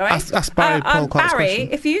 Sorry? Ask Barry Paul Clark's Barry,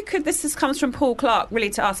 question. if you could... This comes from Paul Clark, really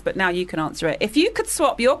to us, but now you can answer it. If you could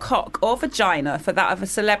swap your cock or vagina for that of a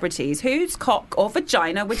celebrity's, whose cock or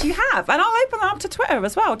vagina would you have? And I'll open that up to Twitter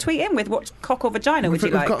as well. Tweet in with what cock or vagina would you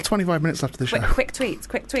like. We've got 25 minutes left of the show. Quick tweets.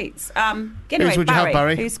 Anyway, Whose would you have,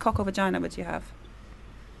 Barry? Whose cock or vagina would you have?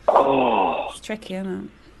 Oh. It's tricky, isn't it?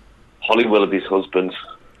 Holly Willoughby's husband.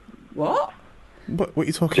 What? What are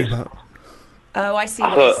you talking about? Oh, I see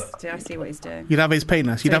what he's doing. You'd have his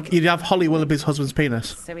penis. You'd have Holly Willoughby's husband's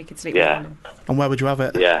penis. So we could sleep Yeah. with him. And where would you have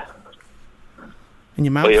it? Yeah. In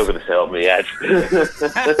your mouth? Well, you're going to say on my head.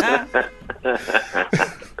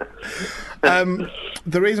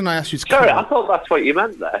 The reason I asked you to Sorry, call... I thought that's what you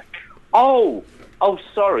meant there. Oh,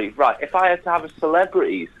 sorry. Right, if I had to have a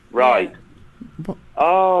celebrities, right. What?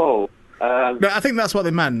 Oh. No, I think that's what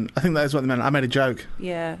they meant. I made a joke.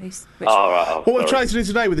 Yeah. All right. What we've tried to do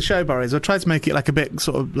today with the show, Barry, is I've tried to make it like a bit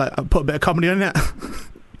sort of like put a bit of comedy in it.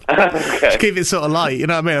 Okay. To keep it sort of light, you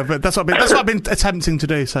know what I mean? But that's what I've been attempting to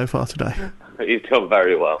do so far today. You've done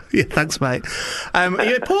very well. Yeah, thanks, mate. Are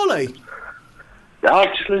you Paulie? No,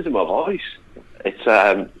 I'm just losing my voice.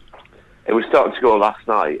 It was starting to go last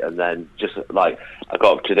night, and then just like I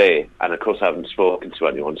got up today, and of course I haven't spoken to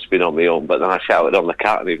anyone. It's been on my own, but then I shouted on the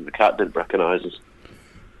cat, and even the cat didn't recognise us.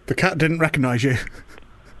 The cat didn't recognise you?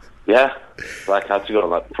 Yeah, like I had to go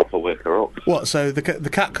and like proper wake her up. What? So the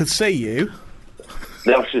cat could see you?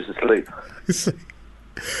 No, she's asleep.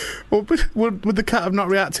 Well, would the cat have not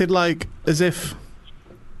reacted like as if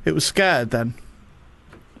it was scared then?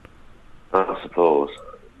 I suppose.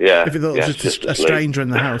 Yeah. If it thought it was just a stranger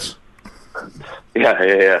in the house.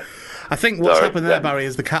 Yeah. I think what's happened there, Barry,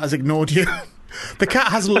 is the cat has ignored you. The cat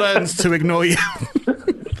has learned to ignore you.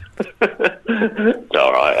 It's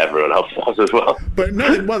all right. Everyone else has as well. But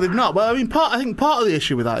no, well, they've not. Well, I mean, I think part of the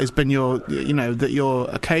issue with that has been that you're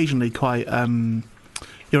occasionally quite.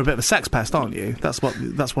 You're a bit of a sex pest, aren't you? That's one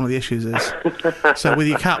of the issues is. So with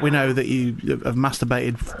your cat, we know that you have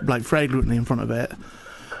masturbated like fragrantly in front of it.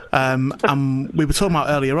 And we were talking about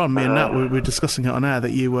earlier on, me and Nat, we were discussing it on air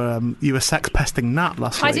that you were sex pesting Nat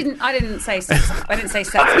last week. I didn't say sex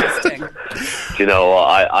pesting. Do you know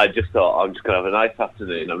what? I just thought I'm just going to have a nice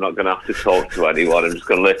afternoon. I'm not going to have to talk to anyone. I'm just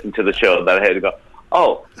going to listen to the show. And then I heard it go,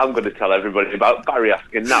 oh, I'm going to tell everybody about Barry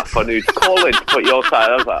asking Nat for nudes. Call in to put your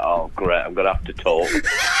side. I was like, oh, great. I'm going to have to talk.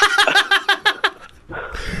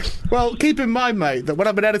 Well, keep in mind, mate, that when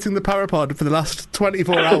I've been editing the Parapod for the last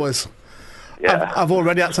 24 hours... Yeah. I've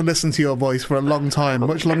already had to listen to your voice for a long time,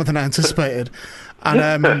 much longer than I anticipated.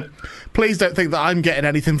 And please don't think that I'm getting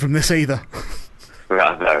anything from this either.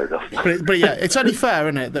 Right, fair enough. But yeah, it's only fair,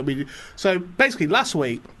 isn't it, that we... So basically, last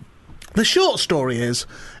week, the short story is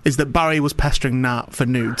that Barry was pestering Nat for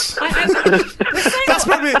nudes. That's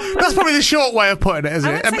probably the short way of putting it,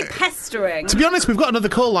 isn't it? I wouldn't say pestering. To be honest, we've got another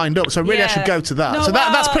call lined up, so really I should go to that. No, so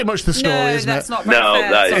that's pretty much the story, isn't that's it? Not very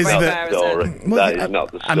fair. That is not not fair, the story. That is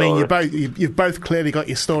not the story. I mean, you've both clearly got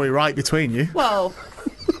your story right between you. Well,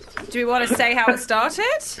 do we want to say how it started?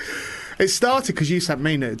 It started because you sent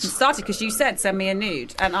me nudes. It started because you said, send me a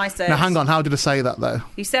nude. And I said... Now, hang on, how did I say that, though?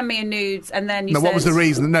 You sent me a nude, and then you said... No, what was the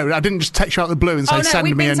reason? No, I didn't just text you out the blue and say,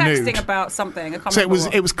 send me a nude. we've been texting about something. I can't so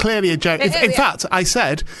remember it was clearly a joke. In fact, I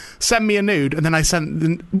said, send me a nude, and then I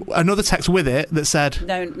sent another text with it that said...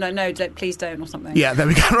 No, please don't, or something. Yeah, there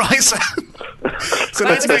we go, right. So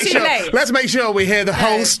let's make sure we hear the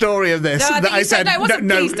whole story of this. No, I said, no, it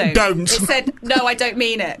wasn't please don't. It It said, no, I don't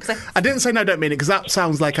mean it. I didn't say no, don't mean it, because that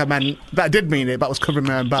sounds like I meant... That I did mean it, but I was covering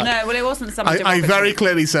my own back. No, well, it wasn't something I very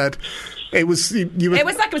clearly said... It was you were, it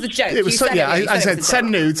was like it was a joke. It was I said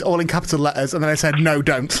send nudes all in capital letters, and then I said no,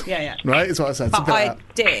 don't. Yeah. Right, is what I said. But I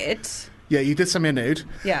did. Yeah, you did send me a nude.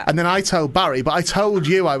 Yeah. And then I told Barry, but I told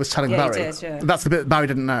you I was telling Barry. You did, yeah. That's the bit that Barry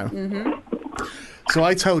didn't know. Mm-hmm. So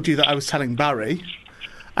I told you that I was telling Barry,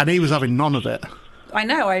 and he was having none of it. I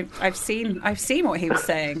know. I've seen what he was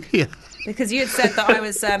saying. Yeah. Because you had said that I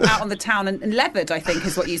was out on the town and leathered, I think,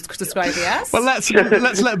 is what you described me as. Well, let's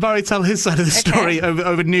let Barry tell his side of the story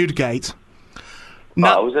over Nudegate. No.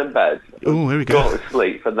 I was in bed. Oh, here we go. Go to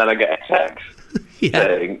sleep, and then I get a text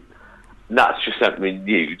saying, Nat's just sent me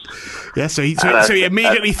nudes. Yeah, so he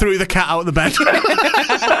immediately threw the cat out of the bed.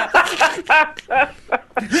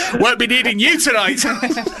 Won't be needing you tonight. and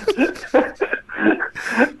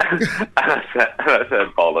I said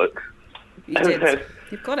bollocks. You did.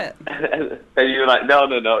 You've got it. And you were like,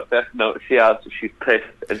 no, she has. She's pissed,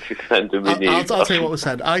 and she's sending me nudes. I'll tell you what was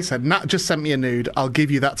said. I said, Nat just sent me a nude. I'll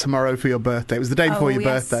give you that tomorrow for your birthday. It was the day before your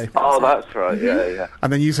birthday. Oh, that's right. Yeah.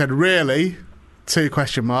 And then you said, really? 2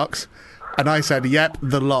 question marks. And I said, yep,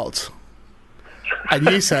 the lot. And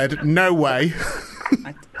you said, no way.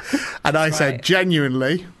 And I said,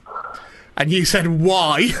 genuinely. And you said,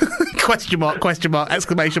 why? Question mark,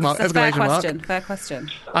 exclamation mark, exclamation mark. Fair question.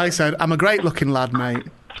 I said, I'm a great-looking lad, mate.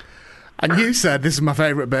 And you said, this is my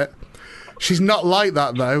favourite bit, she's not like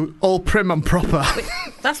that, though, all prim and proper.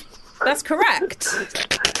 That's correct.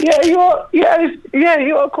 Yeah, you are. Yeah,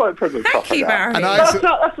 you are quite prim and proper. Thank you, Barry. And that's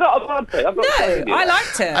not a bad thing. I'm not saying I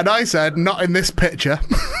liked it. And I said, not in this picture.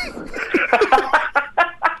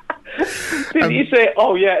 Didn't you say,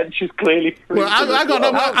 oh yeah, and she's clearly... Well,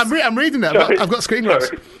 I'm reading it. I've got screen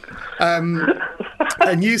grabs.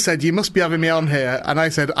 And you said, you must be having me on here. And I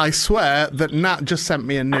said, I swear that Nat just sent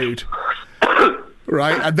me a nude.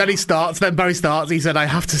 Right? And then Barry starts. He said, I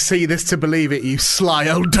have to see this to believe it, you sly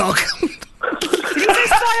old dog. Did he say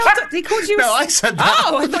sly old dog? He called you No, I said that.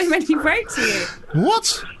 Oh, I thought he meant he wrote to you.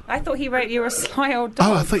 What? I thought he wrote you were a sly old dog.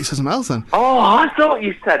 Oh, I thought you said something else then. Oh, I thought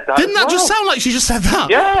you said that. Didn't that just sound like she just said that?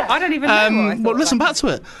 Yeah. I don't even know what I thought. Well, listen back to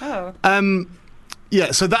it. Oh.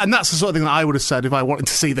 Yeah, so that's the sort of thing that I would have said if I wanted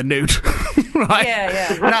to see the nude. Right?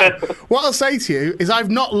 Yeah. Now, what I'll say to you is I've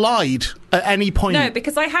not lied at any point. No,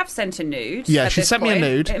 because I have sent a nude. Yeah, she sent me a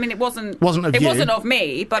nude. I mean, it wasn't of you. It wasn't of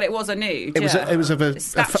me, but it was a nude. It was of a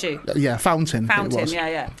statue. Fountain. Fountain, it was.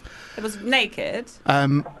 yeah. It was naked.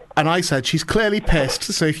 And I said, she's clearly pissed,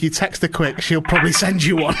 so if you text her quick, she'll probably send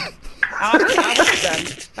you one.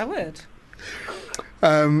 I would.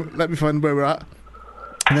 Let me find where we're at.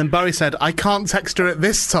 And then Barry said, I can't text her at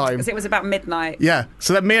this time. Because it was about midnight. Yeah.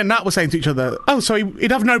 So then me and Nat were saying to each other, oh, so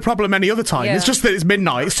he'd have no problem any other time. Yeah. It's just that it's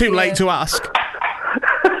midnight. It's too late to ask.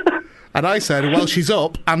 And I said, well, she's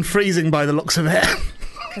up and freezing by the looks of it.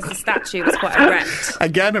 Because the statue was quite erect.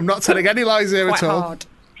 Again, I'm not telling any lies here quite at all. Hard.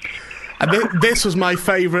 And this was my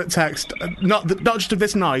favourite text, not just of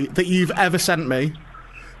this night, that you've ever sent me.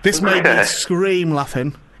 This made me scream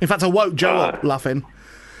laughing. In fact, I woke Joe up laughing.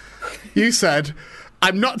 You said,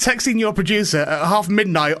 I'm not texting your producer at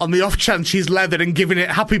midnight on the off chance she's leathered and giving it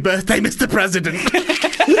happy birthday, Mr. President.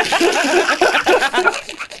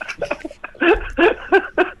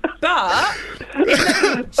 But,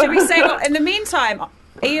 should we say, in the meantime,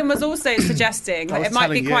 Ian was also suggesting that it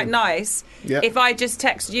might be quite nice if I just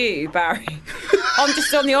text you, Barry,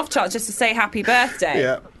 just on the off chance, just to say happy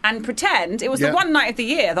birthday, and pretend it was the one night of the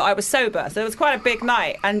year that I was sober, so it was quite a big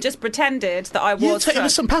night, and just pretended that I was. It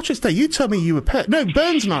was St. Patrick's Day. You told me you were No,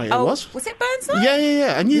 Burns night. It was. Was it Burns night?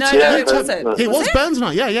 Yeah. And you it wasn't. It was Burns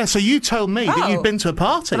night. Yeah. So you told me that you'd been to a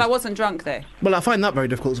party. But I wasn't drunk though. Well, I find that very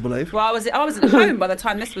difficult to believe. Well, I was at home by the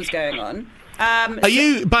time this was going on. Are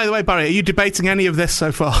you, by the way, Barry, are you debating any of this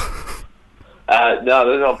so far? No,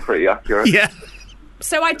 they're all pretty accurate. Yeah.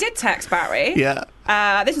 So I did text Barry. Yeah.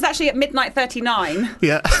 This was actually at midnight 39.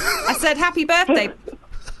 Yeah. I said, happy birthday.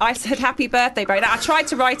 Barry. Now, I tried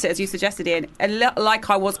to write it, as you suggested, Ian, like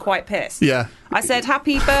I was quite pissed. Yeah. I said,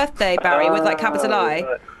 happy birthday, Barry, with capital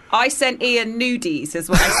I. I sent Ian nudies, is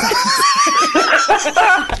what I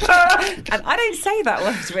said. And I don't say that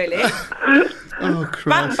word, really. Oh,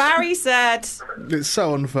 Christ. Barry said... It's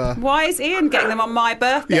so unfair. Why is Ian getting them on my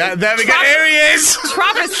birthday? Yeah, there we go. Here he is!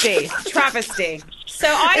 Travesty.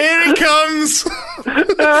 Here he comes!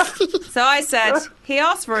 So I said, he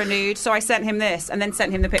asked for a nude, so I sent him this, and then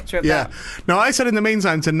sent him the picture of that. Now, I said in the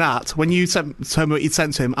meantime to Nat, when you told me what you'd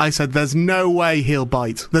sent to him, I said, there's no way he'll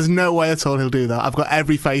bite. There's no way at all he'll do that. I've got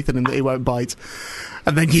every faith in him that he won't bite.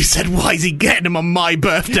 And then you said, why is he getting him on my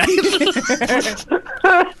birthday?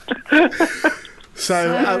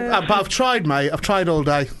 But I've tried, mate. I've tried all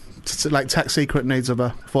day to text secret nudes of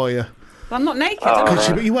her for you. Well, I'm not naked.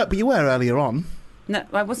 But you were earlier on. No,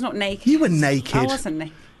 I was not naked. You were naked. I wasn't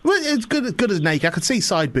naked. Well, it's good as naked. I could see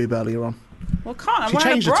side boob earlier on. Well, can't. She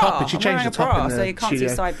changed the top. She changed the top in the so you can't studio.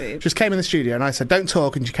 see side boob. She just came in the studio and I said, "Don't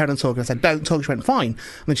talk," and she carried on talking. I said, "Don't talk." She went, "Fine," and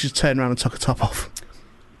then she just turned around and took her top off.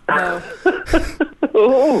 No.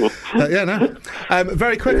 Oh. Yeah, no.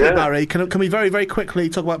 Very quickly, Yeah. Barry, can we very, very quickly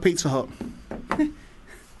talk about Pizza Hut?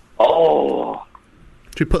 Oh.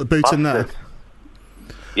 Should we put the boot in there? Bastard.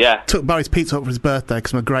 Yeah. Took Barry's Pizza Hut for his birthday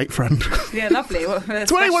because I'm a great friend. Yeah, lovely. Well,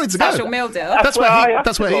 That's where he wanted to go. Special meal deal. That's where I he, have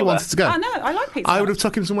that's to where go he there. wanted to go. I know. I like pizza. I would have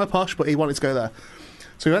took him somewhere posh, but he wanted to go there.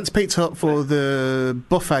 So we went to Pizza Hut for the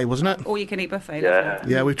buffet, wasn't it? All you can eat buffet. Yeah.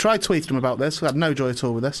 lovely. Yeah, we've tried tweeting him about this. We had no joy at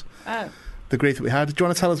all with this. Oh. The grief that we had. Do you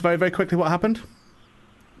want to tell us very, very quickly what happened?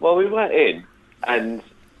 Well, we went in, and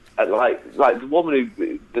like the woman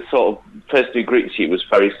who, the sort of person who greets you was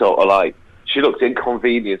very sort of like, she looked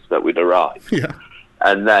inconvenienced that we'd arrived. Yeah.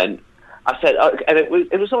 And then I said, and it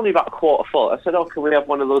was only about a quarter full. I said, can we have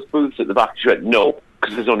one of those booths at the back? She went, no,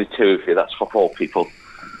 because there's only 2 of you. That's for 4 people.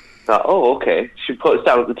 Like, oh, okay. She put us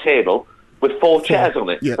down at the table with 4 chairs on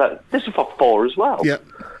it. Yeah. Like, this is for 4 as well. Yeah.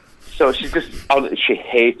 So she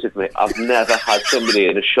hated me. I've never had somebody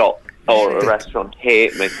in a shop or a restaurant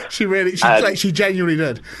hate me. She genuinely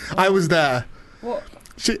did. I was there. What?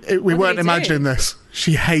 We What weren't did he do? imagining this.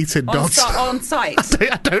 She hated On, Dodds. on site.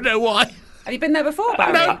 I don't know why. Have you been there before,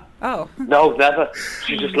 Barry? No. Oh. No, never.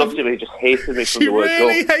 She just looked at me, just hated me from She the word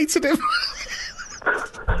really go. hated him.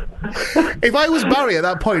 If I was Barry at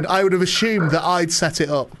that point, I would have assumed that I'd set it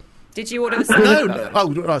up. Did you order the salad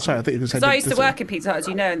bowl? Oh, sorry. I think you were going to say. So I used to work in Pizza Hut, as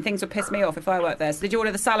you know, and things would piss me off if I worked there. So did you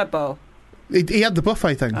order the salad bowl? He had the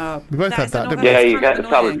buffet thing. Oh, We both that had is that, didn't annoying. we? Yeah, It's you kind get of the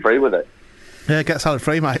salad annoying. free with it. Yeah, get salad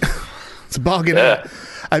free, mate. It's a bargain. Yeah.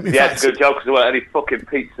 Isn't it? In Yeah, fact, it's a good job because there weren't any fucking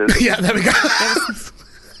pizzas. yeah, there we go.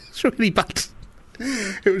 It's really bad.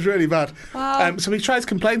 It was really bad. So we tried to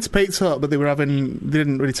complain to Pizza Hut, but they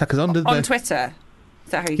didn't really take us on, did they? On Twitter.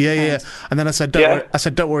 Is that how you Yeah. complained? And then I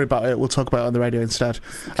said, don't worry about it. We'll talk about it on the radio instead.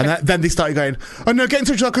 And then they started going, oh no, get in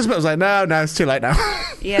touch with our customer. I was like, no, it's too late now.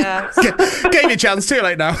 Yeah. Gave me a chance. Too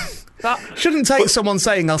late now. But Shouldn't take someone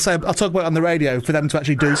saying I'll talk about it on the radio for them to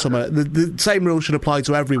actually do something. The same rule should apply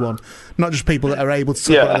to everyone, not just people that are able to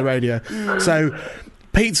talk about it on the radio. So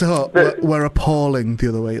Pizza Hut were appalling the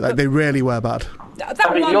other week. Like they really were bad. that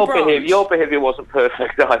I mean, one your branch. behaviour wasn't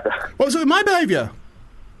perfect either. What was it with my behaviour?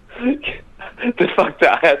 The fact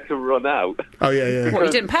that I had to run out. Oh yeah. What,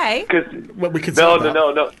 you didn't pay? Well, we could No, say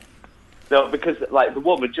that. No, because like the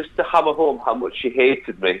woman, just to hammer home how much she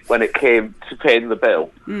hated me when it came to paying the bill.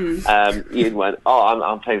 Ian went,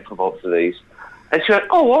 I'm paying for both of these. And she went,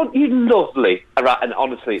 aren't you lovely? And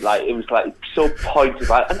honestly, like it was like so pointed,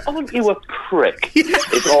 like, and aren't you a prick?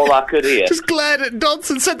 Is all I could hear. Just glared at Dodds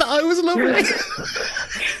and said that I was lovely.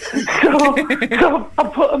 So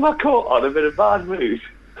I'm putting my coat on. I'm in a bad mood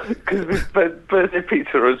because my birthday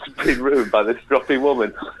pizza has been ruined by this stroppy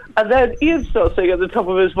woman. And then Ian starts saying at the top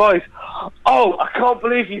of his voice, I can't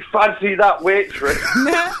believe you fancy that waitress.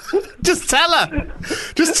 Just tell her,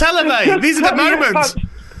 mate. These are the moments.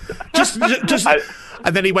 Just.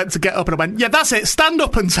 And then he went to get up and I went, yeah, that's it. Stand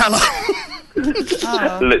up and tell her.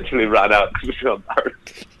 Literally ran out because she was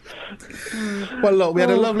embarrassed. Well, look, we had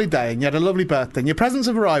a lovely day and you had a lovely birthday. And your presents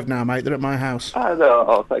have arrived now, mate. They're at my house. I know.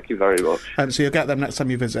 Oh, thank you very much. So you'll get them next time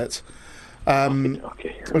you visit.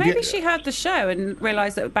 Okay. Maybe she heard the show and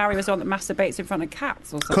realised that Barry was the one that masturbates in front of cats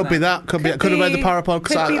or something. Could be that. Could have read the Parapod.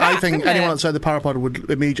 Because I think couldn't anyone it? that said the Parapod would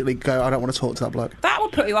immediately go, I don't want to talk to that bloke. That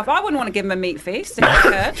would put you off. I wouldn't want to give him a meat feast if I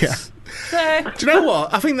could. Yeah. So, Do you know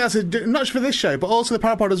what? I think that's not just for this show, but also the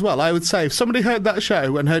Parapod as well. I would say if somebody heard that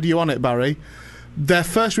show and heard you on it, Barry, their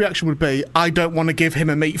first reaction would be, I don't want to give him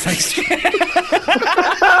a meat feast.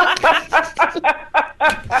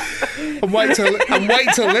 and wait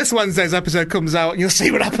till this Wednesday's episode comes out and you'll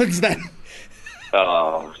see what happens then. Oh,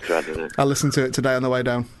 I was dreading it. I'll listen to it today on the way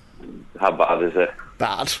down. How bad is it?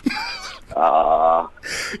 Bad. Ah,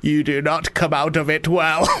 You do not come out of it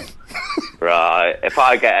well. right. If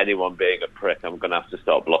I get anyone being a prick, I'm going to have to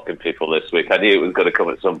start blocking people this week. I knew it was going to come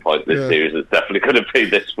at some point this Yeah. series. It's definitely going to be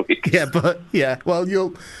this week. Well,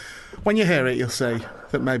 when you hear it, you'll see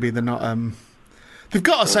that maybe they're not. They've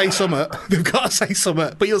got to say something.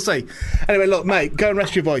 But you'll see. Anyway, look, mate, go and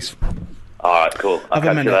rest your voice. All right, cool. I'll Have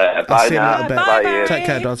a catch you minute. later. I'll Bye see you in a now. little bit. Bye, Bye. Ian. Take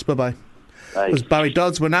care, Dodds. Bye-bye. Bye. It was Barry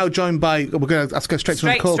Dodds. We're now joined by. We're going to go straight to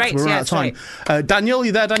the call because we're running out of time. Daniel,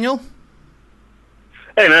 you there, Daniel?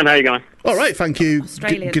 Hey man, how you going? All right, thank you.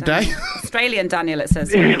 Australian Good day. Daniel. Australian Daniel, it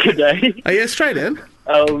says. here. Good day. Are you Australian?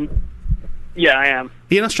 Yeah, I am. Are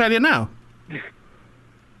you in Australia now?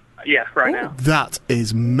 Yeah, right now. That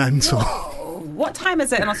is mental. What time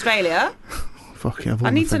is it in Australia? Fucking hell, I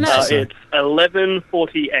need to know. It's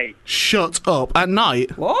 11:48. Shut up. At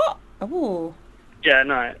night? What? Oh, Yeah,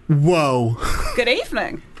 no. Whoa. good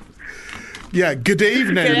evening. Yeah, good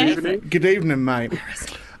evening. Good evening. Good evening, mate.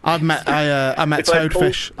 I met If I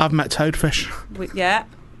Toadfish. I've met Toadfish. Yeah.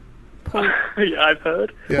 Paul, Yeah, I've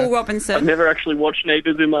heard. Yeah. Paul Robinson. I've never actually watched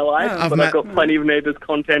Neighbours in my life, Oh. but I've got plenty of Neighbours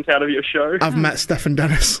content out of your show. I've met Stephen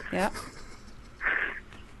Dennis. Yeah.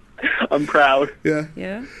 I'm proud. Yeah.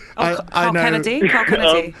 Yeah. I- Oh, I Carl know- Kennedy. Carl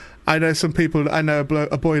Kennedy. I know some people. I know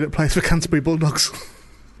a boy that plays for Canterbury Bulldogs.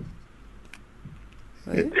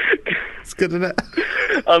 It's good, isn't it?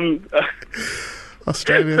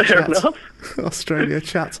 Australia Fair chat. enough. Australia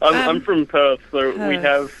chat. I'm from Perth, so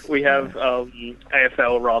Perth. we have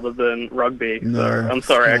AFL rather than rugby. No, so I'm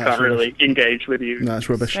sorry, no, I it's can't rubbish. really engage with you. No, it's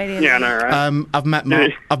rubbish. Australian. Yeah, I know, right?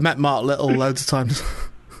 I've met Mark Little loads of times.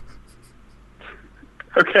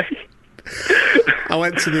 Okay. I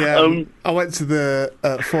went to the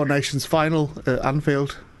Four Nations final at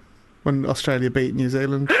Anfield when Australia beat New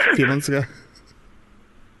Zealand a few months ago.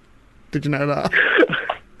 Did you know that?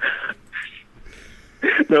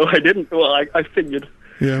 No, I didn't. Well, I figured.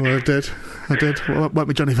 Yeah, well, I did. Went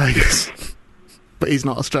with Johnny Vegas, but he's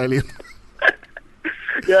not Australian.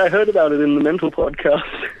 Yeah, I heard about it in the Mental podcast.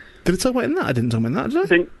 Did I talk about it in that? I didn't talk about that, did I? I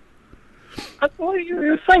think. Well, you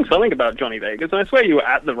were saying something about Johnny Vegas, and I swear you were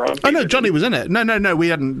at the rugby. Oh no, Johnny was in it. No, we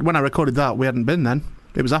hadn't. When I recorded that, we hadn't been then.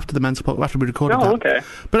 It was after the mental podcast, after we recorded that. Oh, okay.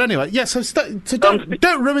 But anyway, yeah. So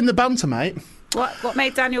don't ruin the banter, mate. What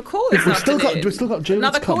made Daniel call this We've still afternoon? got Julie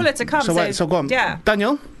Another to come. caller to come. So go on. Yeah.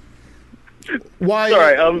 Daniel, why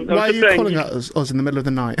Sorry, I was why are just you saying calling you- at us in the middle of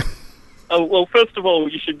the night? Oh, well, first of all,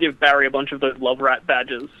 you should give Barry a bunch of those Love Rat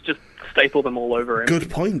badges. Just staple them all over him. Good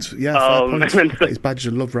point. Yeah, fair point. and then- His badges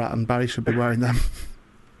of Love Rat, and Barry should be wearing them.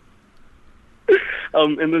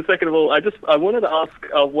 And then second of all, I wanted to ask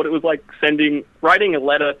what it was like writing a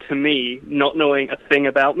letter to me, not knowing a thing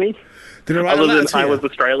about me, Did I write a other letter than to I you? was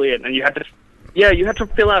Australian, and you had to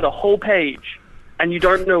fill out a whole page, and you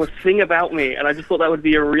don't know a thing about me, and I just thought that would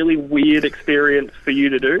be a really weird experience for you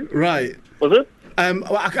to do. Right. Was it?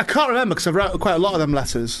 Well, I can't remember because I've wrote quite a lot of them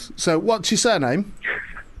letters. So, what's your surname?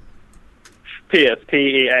 P.S.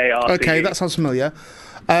 P-E-A-R-C-E. Okay, that sounds familiar.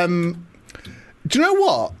 Do you know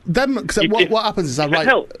what? What happens is I if it write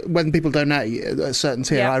helps. when people donate at a certain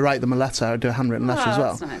tier. Yeah. I write them a letter. I do a handwritten letter as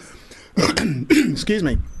well. That's nice. Excuse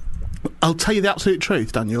me. I'll tell you the absolute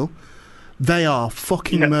truth, Daniel. They are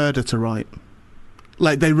fucking murder to write.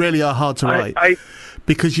 Like they really are hard to write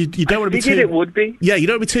because you don't want to be too. It would be. Yeah, you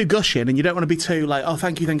don't want to be too gushing, and you don't want to be too like, oh,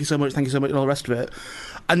 thank you so much, and all the rest of it.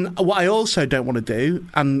 And what I also don't want to do,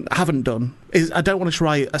 and haven't done, is I don't want to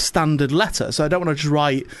write a standard letter. So I don't want to just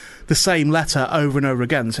write the same letter over and over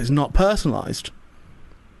again, so it's not personalised.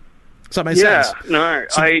 Does that make sense? No,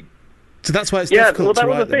 So that's why it's Yeah, difficult well, to that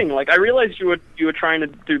was write the thing. them. Like, I realized you were trying to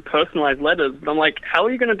do personalized letters, but I'm like, how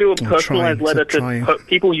are you going to do a personalized letter to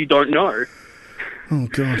people you don't know? Oh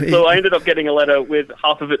God! So I ended up getting a letter with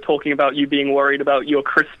half of it talking about you being worried about your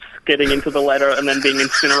crisps getting into the letter and then being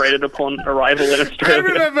incinerated upon arrival in I Australia.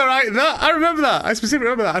 remember that. I specifically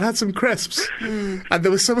remember that. I'd had some crisps, and there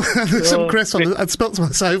was some crisps I'd spilt to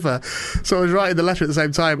my sofa. So I was writing the letter at the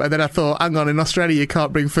same time, and then I thought, hang on, in Australia you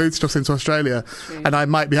can't bring foodstuffs into Australia, and I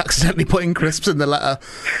might be accidentally putting crisps in the letter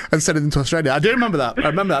and sending them to Australia. I do remember that.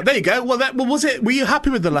 There you go. Well, was it? Were you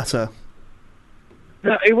happy with the letter?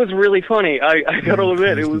 No, it was really funny. I got to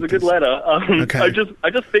admit, it was a good letter. Okay. I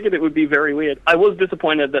just figured it would be very weird. I was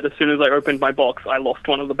disappointed that as soon as I opened my box, I lost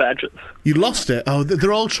one of the badges. You lost it. Oh,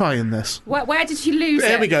 they're all trying this. Where did you lose it?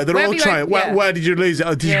 There we go. They're all trying. Where did you lose it?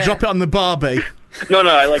 Oh, did you drop it on the Barbie? No,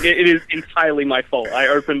 like it is entirely my fault. I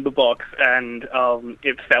opened the box and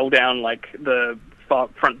it fell down like the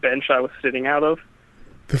front bench I was sitting out of.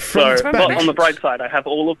 The front But bench. on the bright side, I have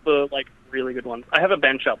all of the really good ones. I have a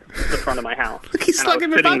bench up the front of my house. Look, he's and I was slugging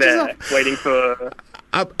the sitting badges there up. waiting for.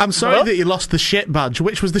 I'm sorry What? that you lost the shit badge.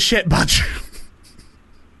 Which was the shit badge?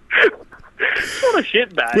 It's not a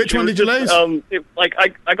shit badge. Which one It was did you just, lose?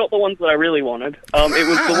 I got the ones that I really wanted. It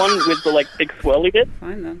was the one with the big swirly bit.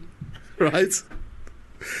 Fine then. Right.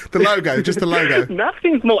 The logo, just the logo. Matt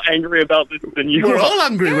seems more angry about this than you We're are. all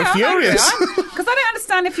angry. We're furious. Because I don't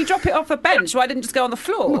understand if you drop it off a bench, why didn't it just go on the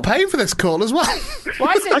floor? We're paying for this call as well.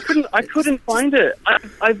 Why is it? I couldn't find it.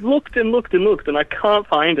 I've looked and looked and looked, and I can't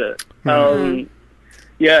find it.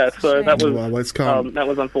 Yeah, so that was Well, it's gone. that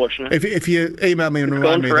was unfortunate. If you email me and It's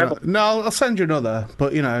remind gone me, forever. no, I'll send you another.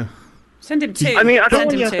 But you know, Send him two. I mean, I don't Send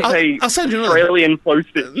want you him to two. say I'll send you another. Australian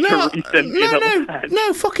postage no, to resend me another badge.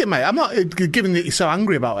 no, fuck it, mate. I'm not giving that you're so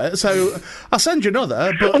angry about it. So I'll send you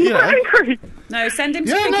another. But I'm you know, not angry. No, send him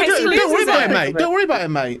two yeah, in no, case he loses don't worry about it. it, mate. Don't worry about it,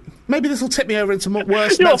 mate. Maybe this will tip me over into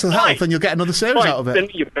worse You're mental fine. health, and you'll get another series Fine, out of send it.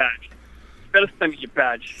 me your badge. You better send me your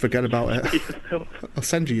badge. Forget about it. I'll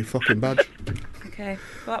send you your fucking badge. Okay.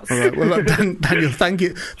 Well, that was... All right. Well, look, Daniel, thank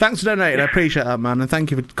you. Thanks for donating. I appreciate that, man, and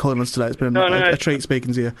thank you for calling us today. It's been a treat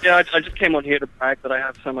speaking to you. Yeah, I just came on here to brag that I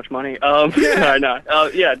have so much money.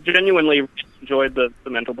 Yeah, genuinely enjoyed the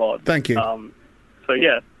mental bod. Thank you. So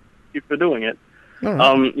yeah, thank you for doing it. All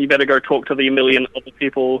right. You better go talk to the million other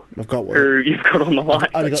people I've got one. who you've got on the line.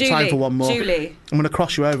 I've only got time for one more. Julie. I'm going to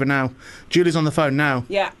cross you over now. Julie's on the phone now.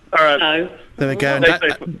 Yeah. All right. No. There we go.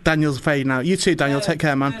 And Daniel's fading now. You too, Daniel. Take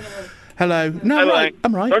care, man. Hello. No, I'm right.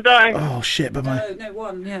 I'm right. Don't die. Oh, shit, bye-bye. No,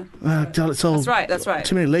 one, yeah. It's all... That's right.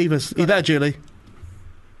 Too many levers. You there, Julie?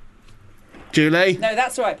 Julie? No,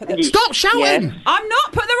 that's right. Stop shouting! Yeah. I'm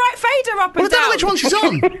not putting the right fader up and Well, I don't know which one she's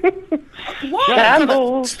on. What?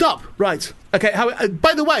 Shambles. Stop. Right. Okay,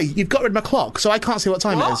 by the way, you've got rid of my clock, so I can't see what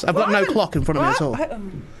time it is. I've got no clock in front of me at all.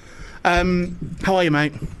 How are you,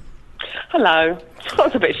 mate? Hello. That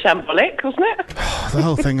was a bit shambolic, wasn't it? The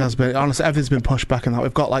whole thing has been... Honestly, everything's been pushed back in that.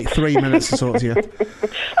 We've got like 3 minutes to sort to you.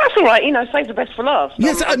 That's all right. Save the best for last.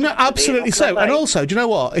 Yes, no, absolutely so. And also, do you know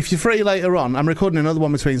what? If you're free later on, I'm recording another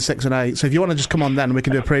one between 6 and 8. So if you want to just come on then, we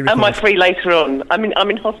can do a pre-record. Am I free later on? I'm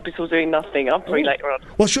in hospital doing nothing. I'm free later on.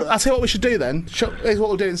 Well, I'll tell you what we should do then. Here's what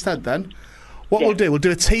we'll do instead then. We'll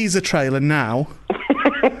do a teaser trailer now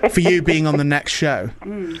for you being on the next show.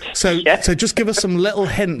 So just give us some little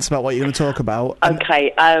hints about what you're going to talk about.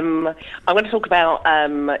 Okay, I'm going to talk about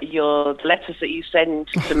your letters that you send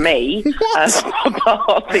to me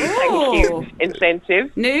about the thank you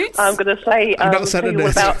incentive. Nudes? I'm going to say tell you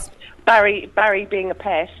about Barry being a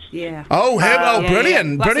pest. Yeah. Oh, him! Yeah,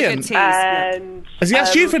 brilliant, yeah. brilliant. That's a good tease. And Has he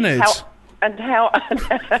asked you for nudes? How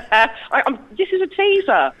this is a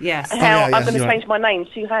teaser. Yes. How yeah, I'm going to you're change my name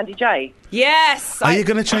to Handy J. Yes. Are you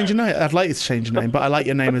going to change your name? I'd like you to change your name, but I like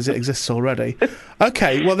your name as it exists already.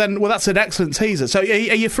 Okay, well that's an excellent teaser. So are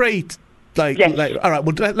you free? Yes. All right,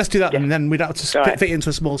 well let's do that, and then we'd have to fit into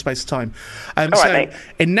a small space of time. Right,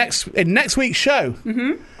 in next week's show,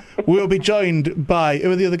 we'll be joined by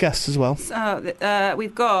who are the other guests as well?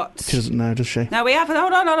 We've got. She doesn't know, does she? No, we have.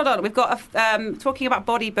 Hold on. We've got talking about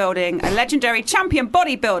bodybuilding, a legendary champion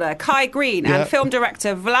bodybuilder, Kai Green, and film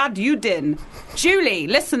director Vlad Yudin. Julie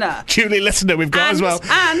listener, we've got as well.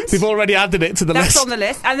 And we've already added it to the list. That's on the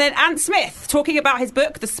list. And then Ant Smith talking about his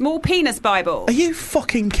book, The Small Penis Bible. Are you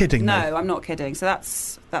fucking kidding me? No, I'm not kidding. So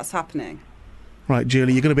that's happening. Right,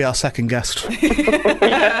 Julie, you're going to be our second guest. So I'm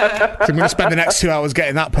going to spend the next 2 hours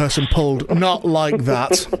getting that person pulled. Not like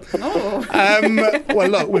that. Oh. Well,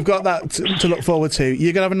 look, we've got that to look forward to.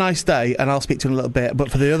 You're going to have a nice day, and I'll speak to you in a little bit.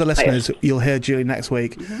 But for the other listeners, you'll hear Julie next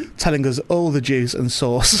week telling us all the juice and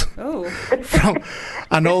sauce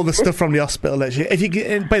and all the stuff from the hospital. If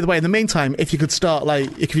you, by the way, in the meantime, if you could start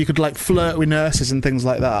flirt with nurses and things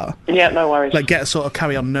like that. Yeah, no worries. Like get a sort of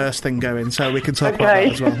carry-on nurse thing going, so we can talk about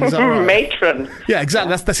that as well. Is that all right? Matron. Yeah,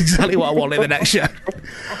 exactly. That's exactly what I want in the next show.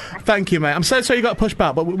 Thank you, mate. I'm so sorry you got pushed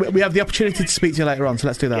back, but we have the opportunity to speak to you later on, so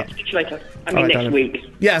let's do that. Yeah, speak to you later. Next week.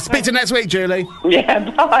 Yeah, speak to you next week, Julie. Yeah,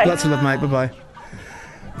 bye. Lots of love, mate. Bye-bye.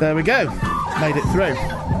 There we go. Made it through.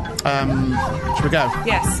 Should we go?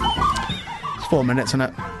 Yes. It's 4 minutes, isn't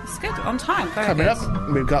it? It's good. On time. Very Coming good. up,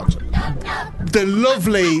 we've got the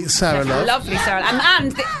lovely Sarah Love. Lovely Sarah.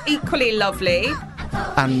 And the equally lovely...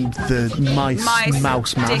 And the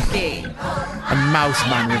mouse man. Dickie. And mouse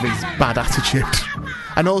man with his bad attitude.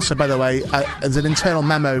 And also, by the way, as an internal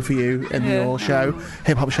memo for you in your show,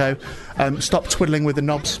 hip hop show, stop twiddling with the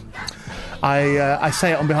knobs. I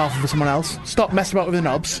say it on behalf of someone else. Stop messing about with the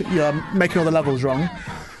knobs. You're making all the levels wrong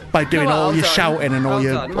by doing all your shouting and all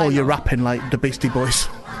your rapping like the Beastie Boys.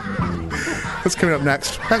 That's coming up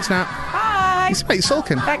next. Thanks, Nat. Bye. You're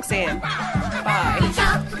sulking. Thanks, Ian. Bye.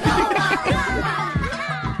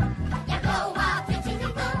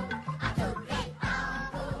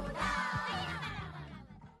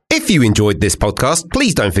 If you enjoyed this podcast,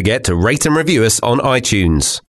 please don't forget to rate and review us on iTunes.